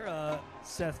snafu there,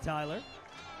 Seth Tyler.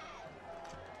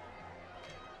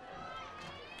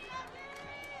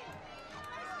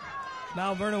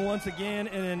 Mt.Vernon once again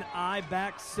in an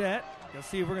I-back set. Let's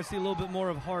see if we're going to see a little bit more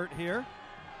of Hart here.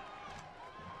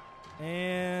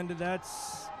 And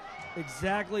that's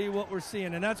exactly what we're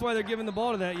seeing. And that's why they're giving the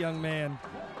ball to that young man.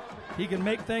 He can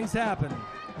make things happen.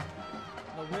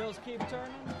 The wheels keep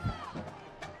turning.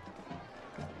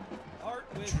 Hart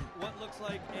with what looks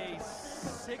like a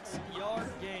 6-yard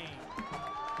gain.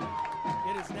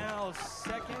 It is now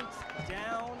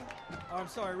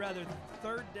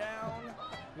third down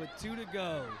with 2 to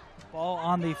go. Ball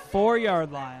on the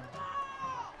 4-yard line.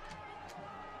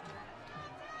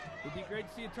 It'd be great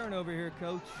to see a turnover here,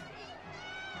 Coach.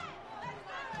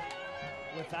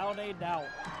 Without a doubt.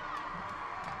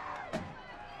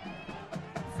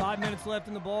 5 minutes left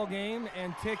in the ball game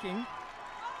and ticking.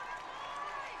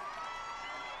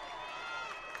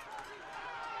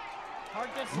 Hart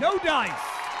gets no dice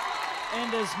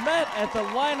and is met at the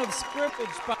line of scrimmage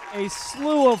by a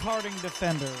slew of Harding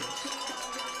defenders.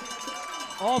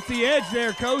 Off the edge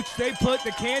there, Coach. They put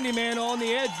the Candyman on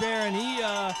the edge there, and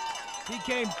he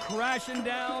came crashing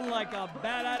down like a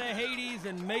bat out of Hades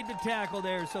and made the tackle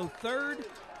there. So third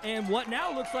and what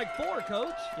now looks like 4,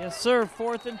 Coach. Yes, sir.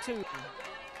 4th and 2.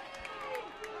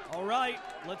 All right,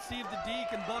 let's see if the D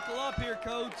can buckle up here,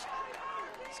 Coach.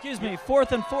 Excuse me,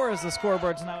 4th and 4 as the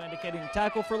scoreboard's now indicating.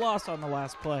 Tackle for loss on the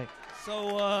last play.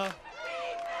 So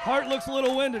Hart looks a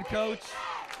little winded, Coach.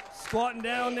 Squatting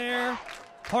down there.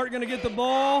 Hart going to get the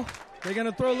ball. They're going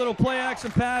to throw a little play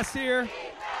action pass here.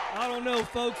 I don't know,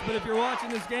 folks, but if you're watching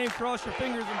this game, cross your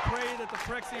fingers and pray that the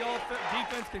Prexy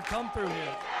defense can come through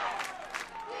here.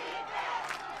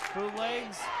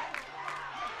 Bootlegs.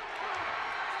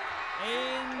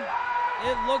 And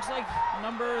it looks like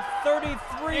number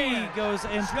 33 goes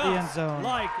into the end zone.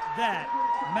 Like that,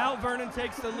 Mt.Vernon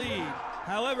takes the lead.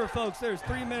 However, folks, there's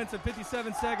 3 minutes and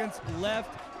 57 seconds left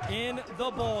in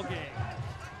the ball game.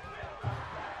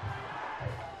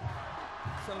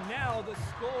 So now the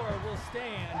score will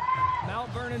stand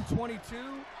Mt.Vernon 22,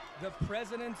 the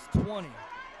Presidents 20.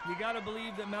 You got to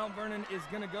believe that Mt.Vernon is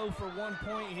going to go for 1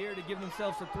 point here to give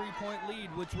themselves a 3-point lead,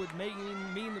 which would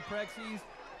mean the Prexies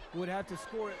would have to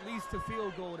score at least a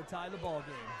field goal to tie the ball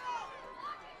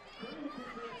game.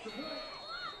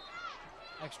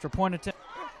 Extra point attempt.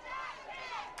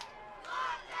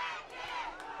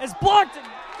 It's blocked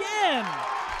again.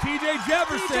 T.J.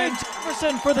 Jefferson. T.J.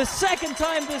 Jefferson for the second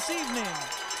time this evening.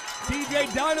 T.J.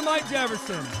 Dynamite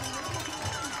Jefferson.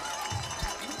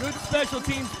 Good special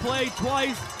teams play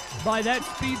twice by that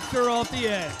speedster off the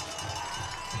edge.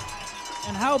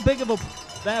 And how big of a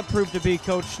that proved to be,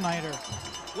 Coach Schneider?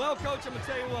 Well, Coach, I'm going to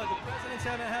tell you what, the Presidents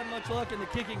haven't had much luck in the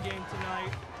kicking game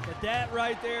tonight, but that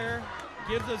right there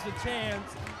gives us a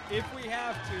chance, if we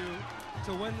have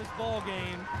to win this ball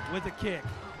game with a kick.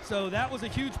 So that was a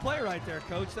huge play right there,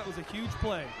 Coach. That was a huge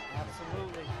play.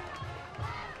 Absolutely.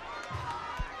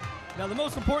 Now, the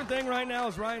most important thing right now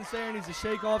is Ryan Sayer needs to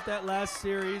shake off that last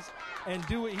series and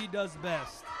do what he does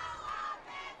best.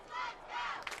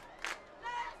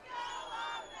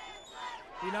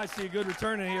 Be nice to see a good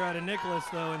return in here out of Nicholas,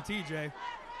 though, and TJ.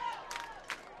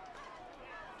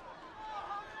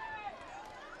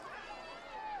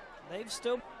 They've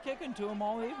still been kicking to him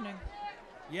all evening.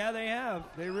 Yeah, they have.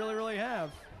 They really, really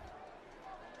have.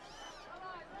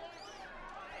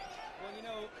 Well, you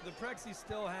know, the Prexies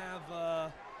still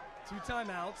have 2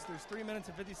 timeouts. There's 3 minutes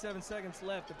and 57 seconds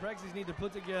left. The Prexies need to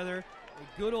put together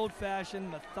a good old-fashioned,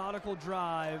 methodical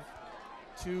drive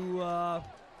to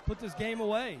put this game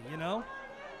away, you know?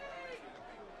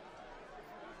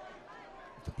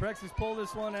 If the Prexies pull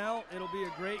this one out, it'll be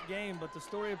a great game. But the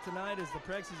story of tonight is the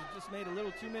Prexies have just made a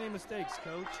little too many mistakes,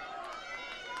 Coach.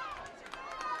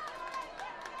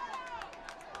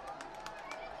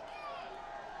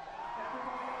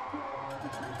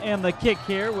 And the kick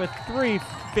here with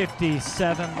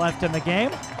 3:57 left in the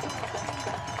game.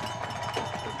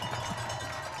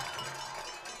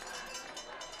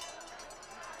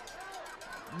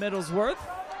 Middlesworth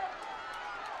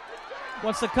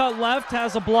wants to cut left,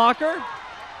 has a blocker.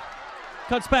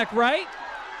 Cuts back right.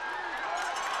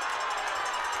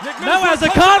 Now has a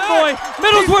convoy.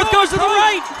 Middlesworth goes to the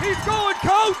right. He's going,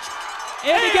 Coach.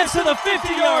 And he gets to the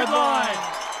 50-yard line.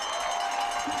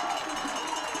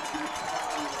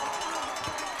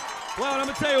 Well, I'm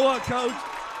going to tell you what, Coach.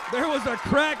 There was a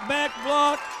crackback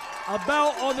block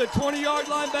about on the 20-yard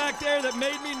line back there that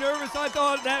made me nervous. I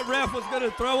thought that ref was going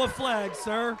to throw a flag,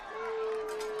 sir.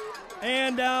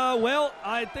 And, well,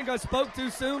 I think I spoke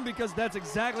too soon because that's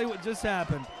exactly what just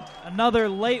happened. Another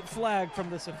late flag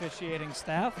from this officiating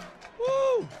staff.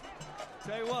 Woo!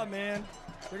 Tell you what, man.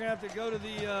 They're going to have to go to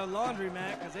the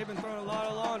laundromat because they've been throwing a lot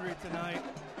of laundry tonight.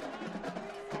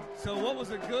 So what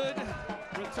was a good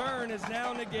return is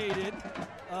now negated.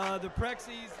 The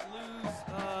Prexies lose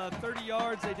 30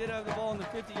 yards. They did have the ball on the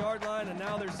 50-yard line, and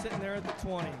now they're sitting there at the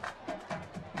 20.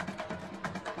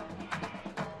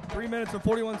 3 minutes and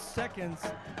 41 seconds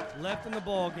left in the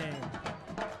ball game.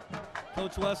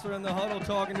 Coach Wessler in the huddle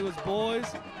talking to his boys,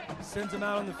 sends them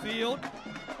out on the field.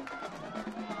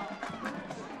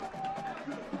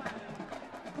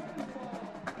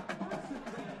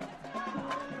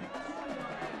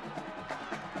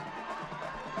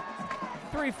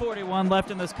 .341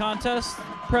 left in this contest.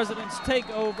 Presidents take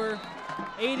over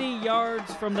 80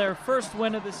 yards from their first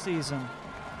win of the season.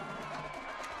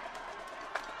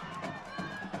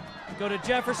 Go to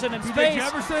Jefferson in space.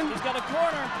 Jefferson. He's got a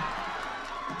corner.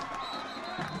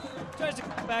 Tries to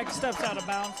come back, steps out of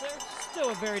bounds there. Still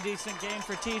a very decent game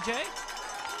for TJ.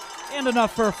 And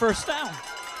enough for a first down.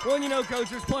 Well, you know,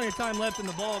 Coach, there's plenty of time left in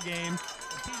the ball game.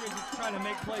 TJ's just trying to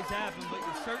make plays happen, but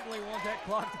you certainly want that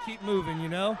clock to keep moving, you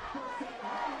know?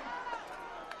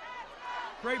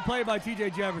 Great play by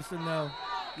TJ Jefferson, though.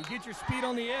 You get your speed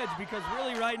on the edge because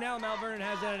really right now Mt.Vernon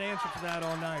hasn't had an answer for that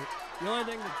all night. The only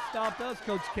thing that stopped us,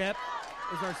 Coach Kep,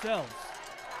 is ourselves.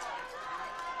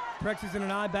 Prexies in an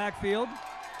I backfield.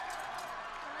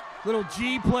 Little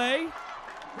G play.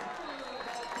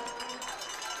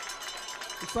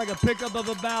 Looks like a pickup of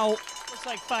about... Looks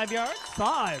like 5 yards.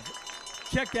 5.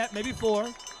 Check that, maybe 4.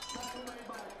 And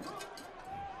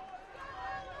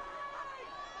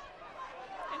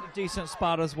a decent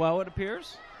spot as well, it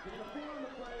appears.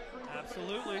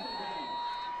 Absolutely.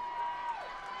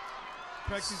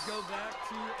 Prexies go back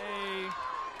to a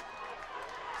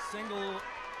single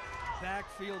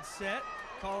backfield set.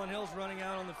 Colin Hill's running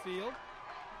out on the field.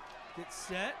 Gets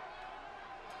set.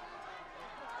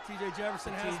 TJ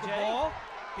Jefferson has the ball.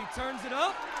 He turns it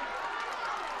up.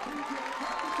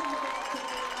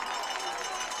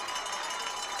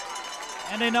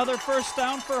 And another first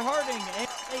down for Harding.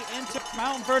 Into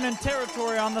Mt.Vernon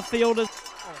territory on the field.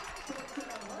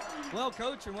 Well,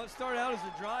 Coach, and what started out as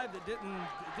a drive that didn't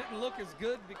look as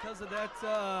good because of that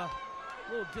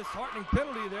little disheartening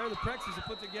penalty there, the Prexies have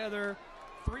put together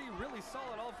 3 really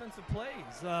solid offensive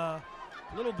plays. A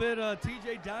little bit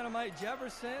TJ Dynamite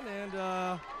Jefferson and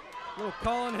little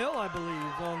Colin Hill, I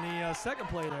believe, on the second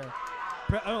play there.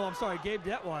 Gabe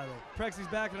Detweiler.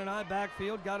 Prexies back in an I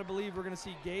backfield. Got to believe we're going to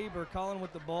see Gabe or Colin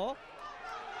with the ball.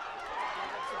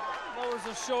 Lowers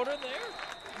the shoulder there.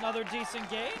 Another decent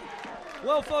gain.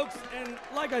 Well, folks, and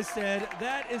like I said,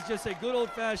 that is just a good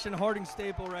old-fashioned Harding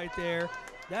staple right there.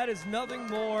 That is nothing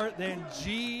more than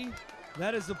G.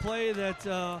 That is the play that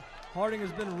Harding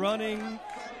has been running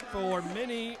for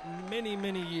many, many,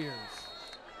 many years.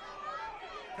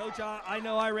 Coach, I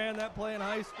know I ran that play in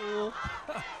high school.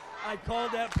 I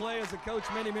called that play as a coach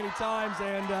many, many times,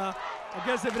 and I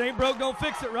guess if it ain't broke, don't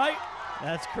fix it, right?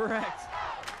 That's correct.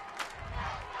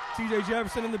 TJ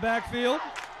Jefferson in the backfield.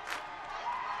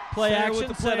 Play Sayer action with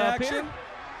the set play up action.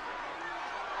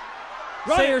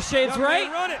 Here. Sayer shades Young right.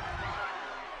 man, run it.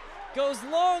 Goes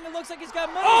long. It looks like he's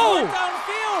got money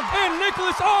downfield. And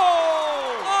Nicholas.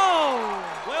 Oh!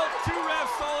 Well, 2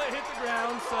 refs saw it hit the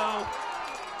ground, so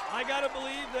I got to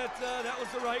believe that that was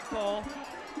the right call.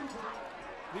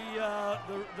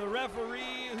 The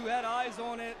referee who had eyes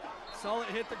on it saw it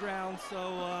hit the ground,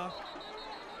 so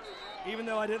even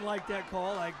though I didn't like that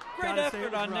call, I Great gotta say it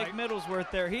effort was on right. Nick Middlesworth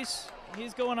there.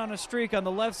 He's going on a streak on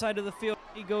the left side of the field.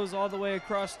 He goes all the way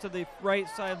across to the right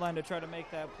sideline to try to make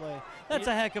that play. That's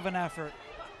a heck of an effort.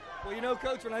 Well, you know,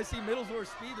 Coach, when I see Middlesworth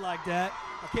speed like that,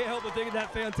 I can't help but think of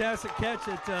that fantastic catch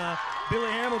that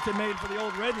Billy Hamilton made for the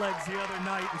old Redlegs the other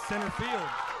night in center field.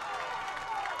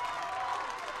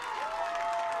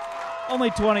 Only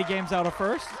 20 games out of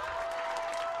first.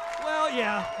 Well,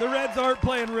 yeah, the Reds aren't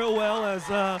playing real well, as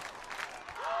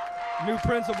new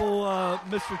principal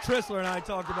Mr. Trissler and I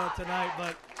talked about tonight,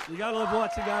 but you got to love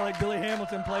watching a guy like Billy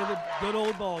Hamilton play the good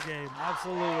old ball game.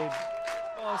 Absolutely.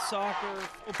 Ball, soccer,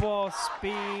 football,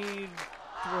 speed,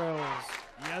 thrills.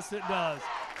 Yes, it does.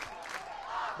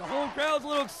 The home crowd's a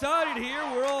little excited here.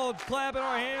 We're all clapping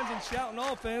our hands and shouting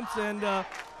offense, and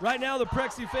right now the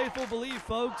Prexy faithful believe,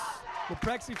 folks. The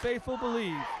Prexy faithful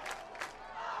believe.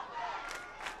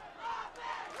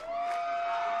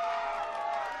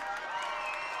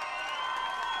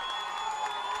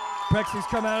 Prexy's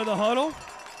come out of the huddle.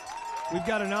 We've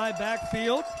got an eye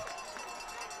backfield.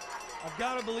 I've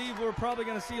got to believe we're probably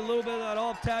going to see a little bit of that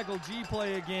off-tackle G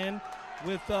play again,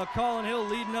 with Colin Hill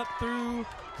leading up through,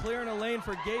 clearing a lane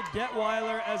for Gabe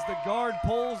Detweiler as the guard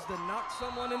pulls to knock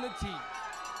someone in the teeth.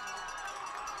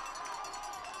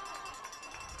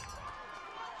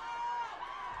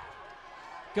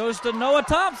 Goes to Noah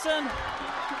Thompson.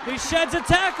 He sheds a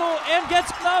tackle and gets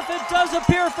enough. It does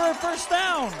appear for a first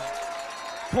down.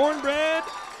 Cornbread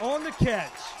on the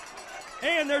catch.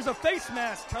 And there's a face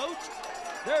mask, Coach.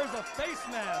 There's a face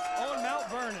mask on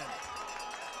Mt.Vernon.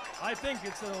 I think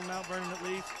it's on Mt.Vernon at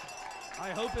least.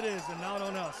 I hope it is, and not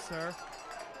on us, sir.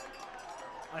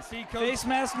 I see Coach. Face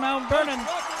mask Mt.Vernon.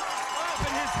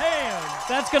 Clapping his hands.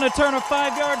 That's going to turn a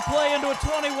 5-yard play into a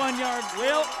 21-yard.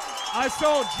 Well, I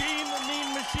saw Gene the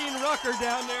Mean Machine Rucker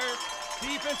down there,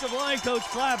 defensive line coach,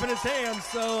 clapping his hands.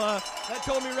 So that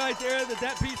told me right there that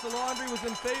that piece of laundry was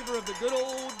in favor of the good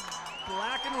old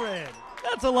black and red.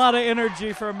 That's a lot of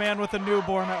energy for a man with a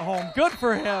newborn at home. Good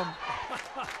for him.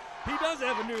 He does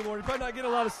have a newborn. He's probably not getting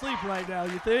a lot of sleep right now,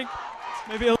 you think?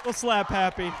 Maybe a little slap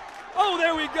happy. Oh,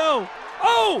 there we go.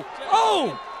 Oh,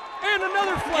 and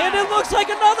another flag. And it looks like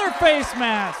another face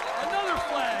mask. Another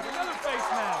flag, another face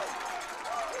mask.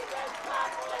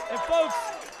 And folks,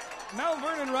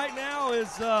 Mt.Vernon right now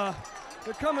is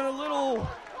they're coming a little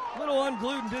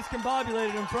unglued and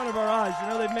discombobulated in front of our eyes. You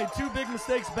know, they've made two big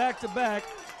mistakes back-to-back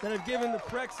that have given the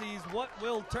Prexies what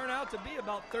will turn out to be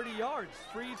about 30 yards,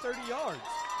 free 30 yards.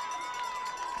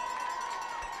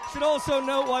 Should also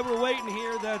note while we're waiting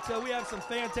here that we have some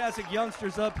fantastic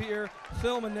youngsters up here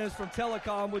filming this from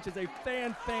Telecom, which is a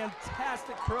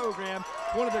fantastic program.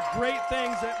 One of the great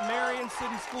things that Marion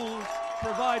City Schools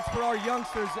provides for our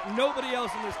youngsters that nobody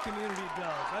else in this community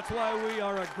does. That's why we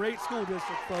are a great school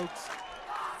district, folks.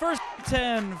 First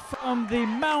 10 from the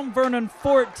Mt.Vernon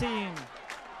 14.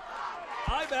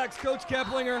 I-backs, Coach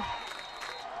Keplinger.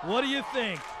 What do you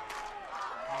think?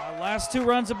 Last two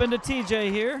runs have been to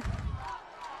TJ here.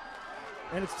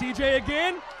 And it's TJ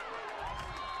again.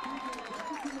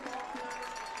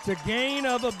 It's a gain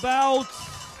of about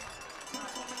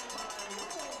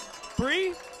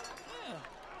 3.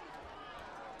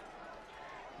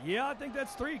 Yeah, I think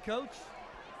that's 3, Coach.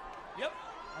 Yep.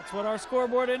 That's what our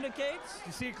scoreboard indicates.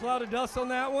 You see a cloud of dust on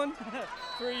that one?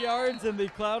 3 yards in the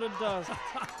cloud of dust,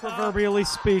 proverbially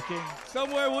speaking.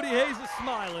 Somewhere Woody Hayes is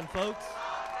smiling, folks.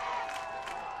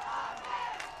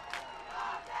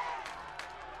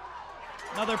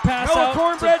 Another pass Noah out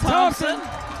Cornbread to Thompson.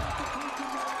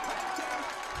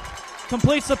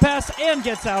 Completes the pass and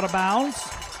gets out of bounds.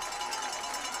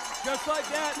 Just like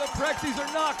that, the Prexies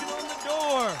are knocking on the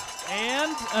door.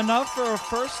 And enough for a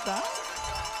first down.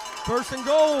 First and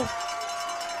goal.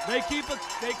 They keep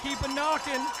a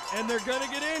knocking, and they're going to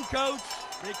get in, Coach.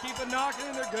 They keep a knocking,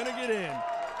 and they're going to get in.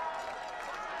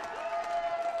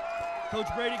 Coach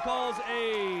Brady calls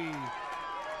a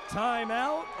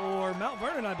timeout, or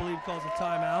Mt.Vernon, I believe, calls a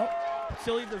timeout.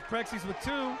 Still leave the Prexies with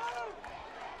 2.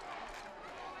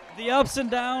 The ups and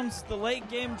downs, the late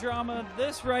game drama,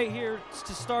 this right here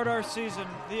to start our season,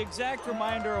 the exact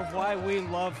reminder of why we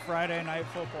love Friday night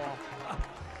football.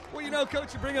 Well, you know,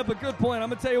 Coach, you bring up a good point. I'm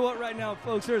going to tell you what right now,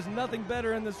 folks, there's nothing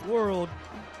better in this world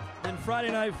than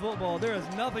Friday night football. There is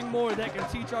nothing more that can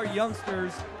teach our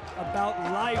youngsters about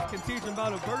life, can teach them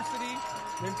about adversity,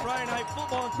 than Friday night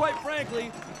football, and quite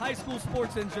frankly, high school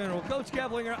sports in general. Coach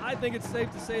Keplinger, I think it's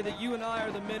safe to say that you and I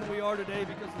are the men we are today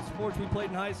because of the sports we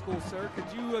played in high school, sir. Could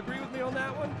you agree with me on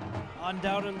that one?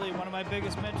 Undoubtedly. One of my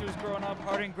biggest mentors growing up,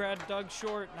 Harding grad Doug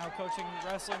Short, now coaching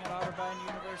wrestling at Otterbein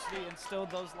University, instilled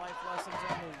those life lessons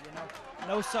in me. You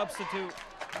know, no substitute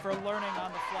for learning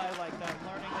on the fly like that,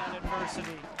 learning that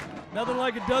adversity. Nothing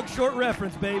like a Doug Short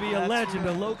reference, baby. A That's legend,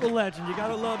 right. a local legend. You got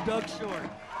to love Doug Short.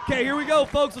 Okay, here we go,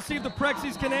 folks. Let's see if the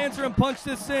Prexies can answer and punch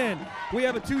this in. We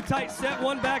have a 2 tight set,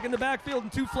 1 back in the backfield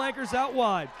and 2 flankers out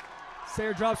wide.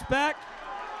 Sayre drops back.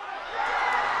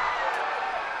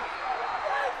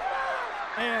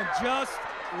 And just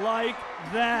like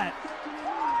that,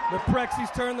 the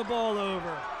Prexies turn the ball over.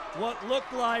 What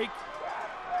looked like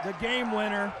the game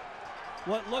winner,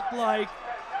 what looked like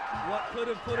what could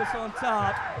have put us on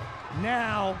top,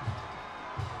 now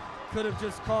could have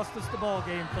just cost us the ball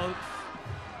game, folks.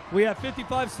 We have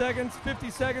 55 seconds, 50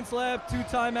 seconds left, 2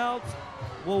 timeouts.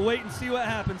 We'll wait and see what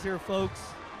happens here, folks.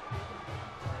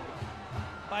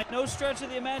 By no stretch of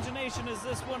the imagination is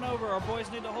this one over. Our boys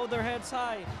need to hold their heads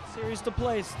high. Series to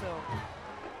play still.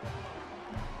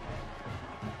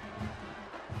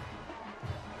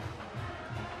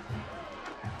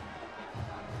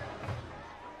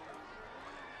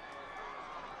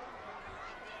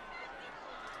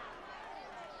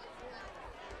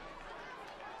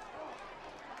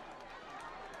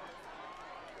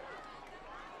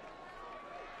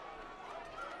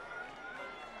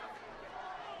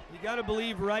 You got to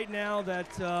believe right now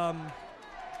that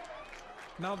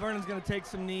Mt.Vernon's going to take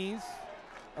some knees.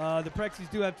 The Prexies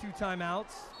do have 2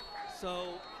 timeouts,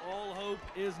 so all hope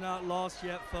is not lost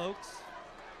yet, folks.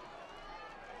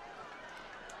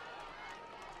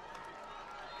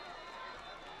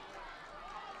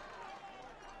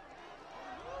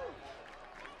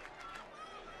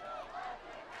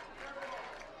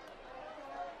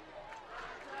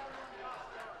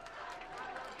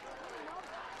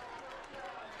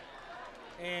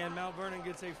 And Mt.Vernon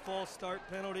gets a false start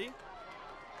penalty.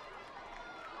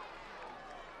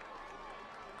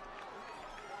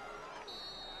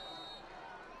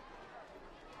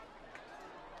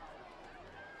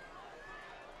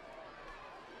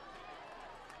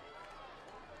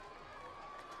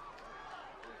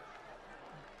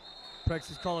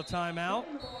 Prexies call a timeout.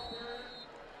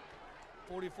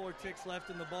 44 ticks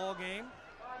left in the ball game.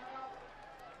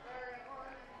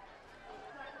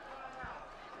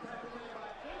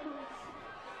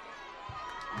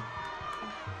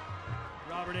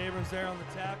 Robert Abrams there on the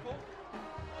tackle.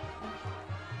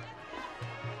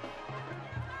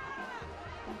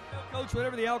 Coach,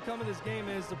 whatever the outcome of this game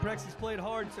is, the Prexies played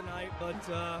hard tonight, but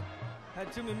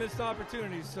had too many missed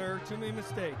opportunities, sir. Too many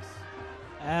mistakes.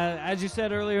 As you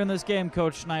said earlier in this game,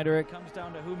 Coach Schneider, it comes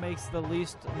down to who makes the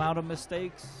least amount of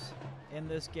mistakes in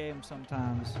this game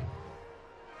sometimes.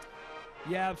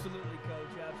 Yeah, absolutely,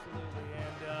 Coach, absolutely.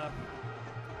 And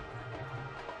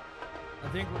I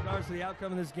think regardless of the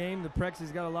outcome of this game, the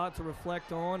Prexies got a lot to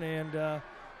reflect on and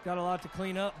got a lot to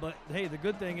clean up. But, hey, the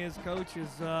good thing is, Coach, is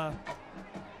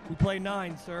we play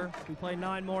 9, sir. We play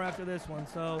 9 more after this one.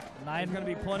 So there's going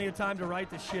to be plenty of time to right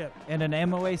the ship. And an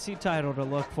MOAC title to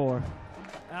look for.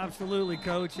 Absolutely,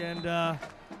 Coach. And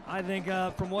I think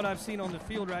from what I've seen on the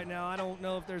field right now, I don't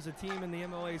know if there's a team in the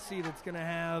MOAC that's going to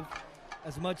have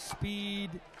as much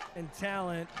speed and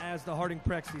talent as the Harding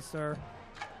Prexies, sir.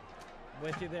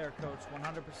 With you there, Coach. 100%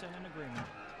 in agreement.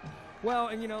 Well,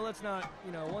 and, let's not,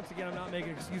 once again, I'm not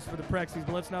making an excuse for the Prexies,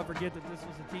 but let's not forget that this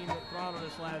was a team that throttled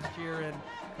us last year,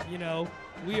 and,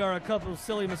 we are a couple of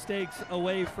silly mistakes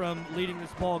away from leading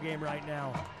this ball game right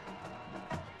now.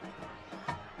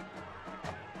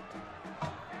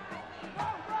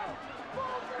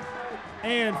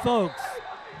 And, folks,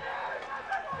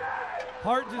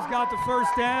 Hart just got the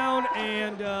first down,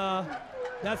 and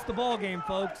that's the ball game,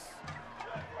 folks.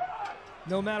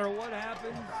 No matter what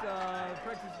happens,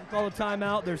 Prexies can call a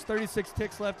timeout. There's 36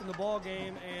 ticks left in the ball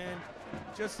game, and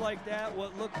just like that,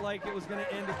 what looked like it was going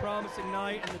to end a promising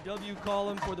night in the W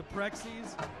column for the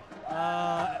Prexies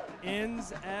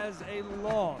ends as a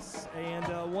loss.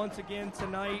 And once again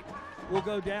tonight will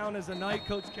go down as a night,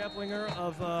 Coach Keplinger,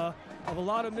 of a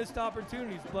lot of missed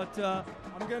opportunities. But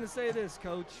I'm going to say this,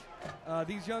 Coach.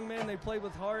 These young men, they played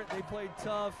with heart, they played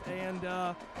tough, and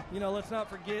let's not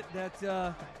forget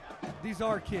that these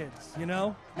are kids,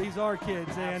 These are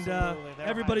kids, and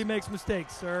everybody makes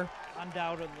mistakes, sir.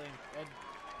 Undoubtedly. And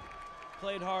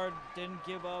played hard, didn't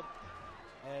give up,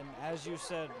 and as you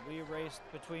said, we erased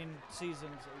between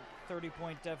seasons a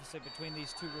 30-point deficit between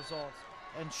these 2 results.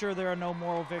 And sure, there are no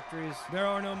moral victories. There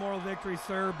are no moral victories,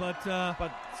 sir, but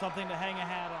something to hang a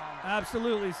hat on.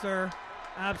 Absolutely, sir.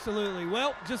 Absolutely.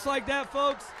 Well, just like that,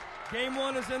 folks, Game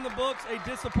 1 is in the books. A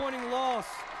disappointing loss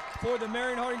for the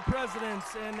Marion Harding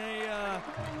Presidents in a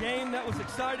game that was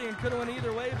exciting and could have went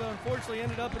either way, but unfortunately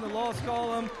ended up in the loss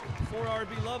column for our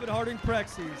beloved Harding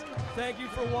Prexies. Thank you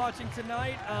for watching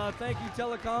tonight. Thank you,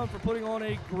 Telecom, for putting on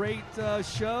a great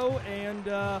show,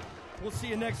 and We'll see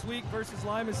you next week versus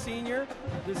Lima Senior.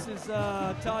 This is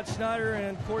Todd Schneider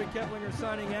and Corey Keplinger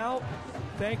signing out.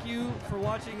 Thank you for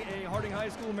watching a Harding High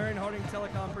School, Marion Harding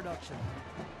Telecom production.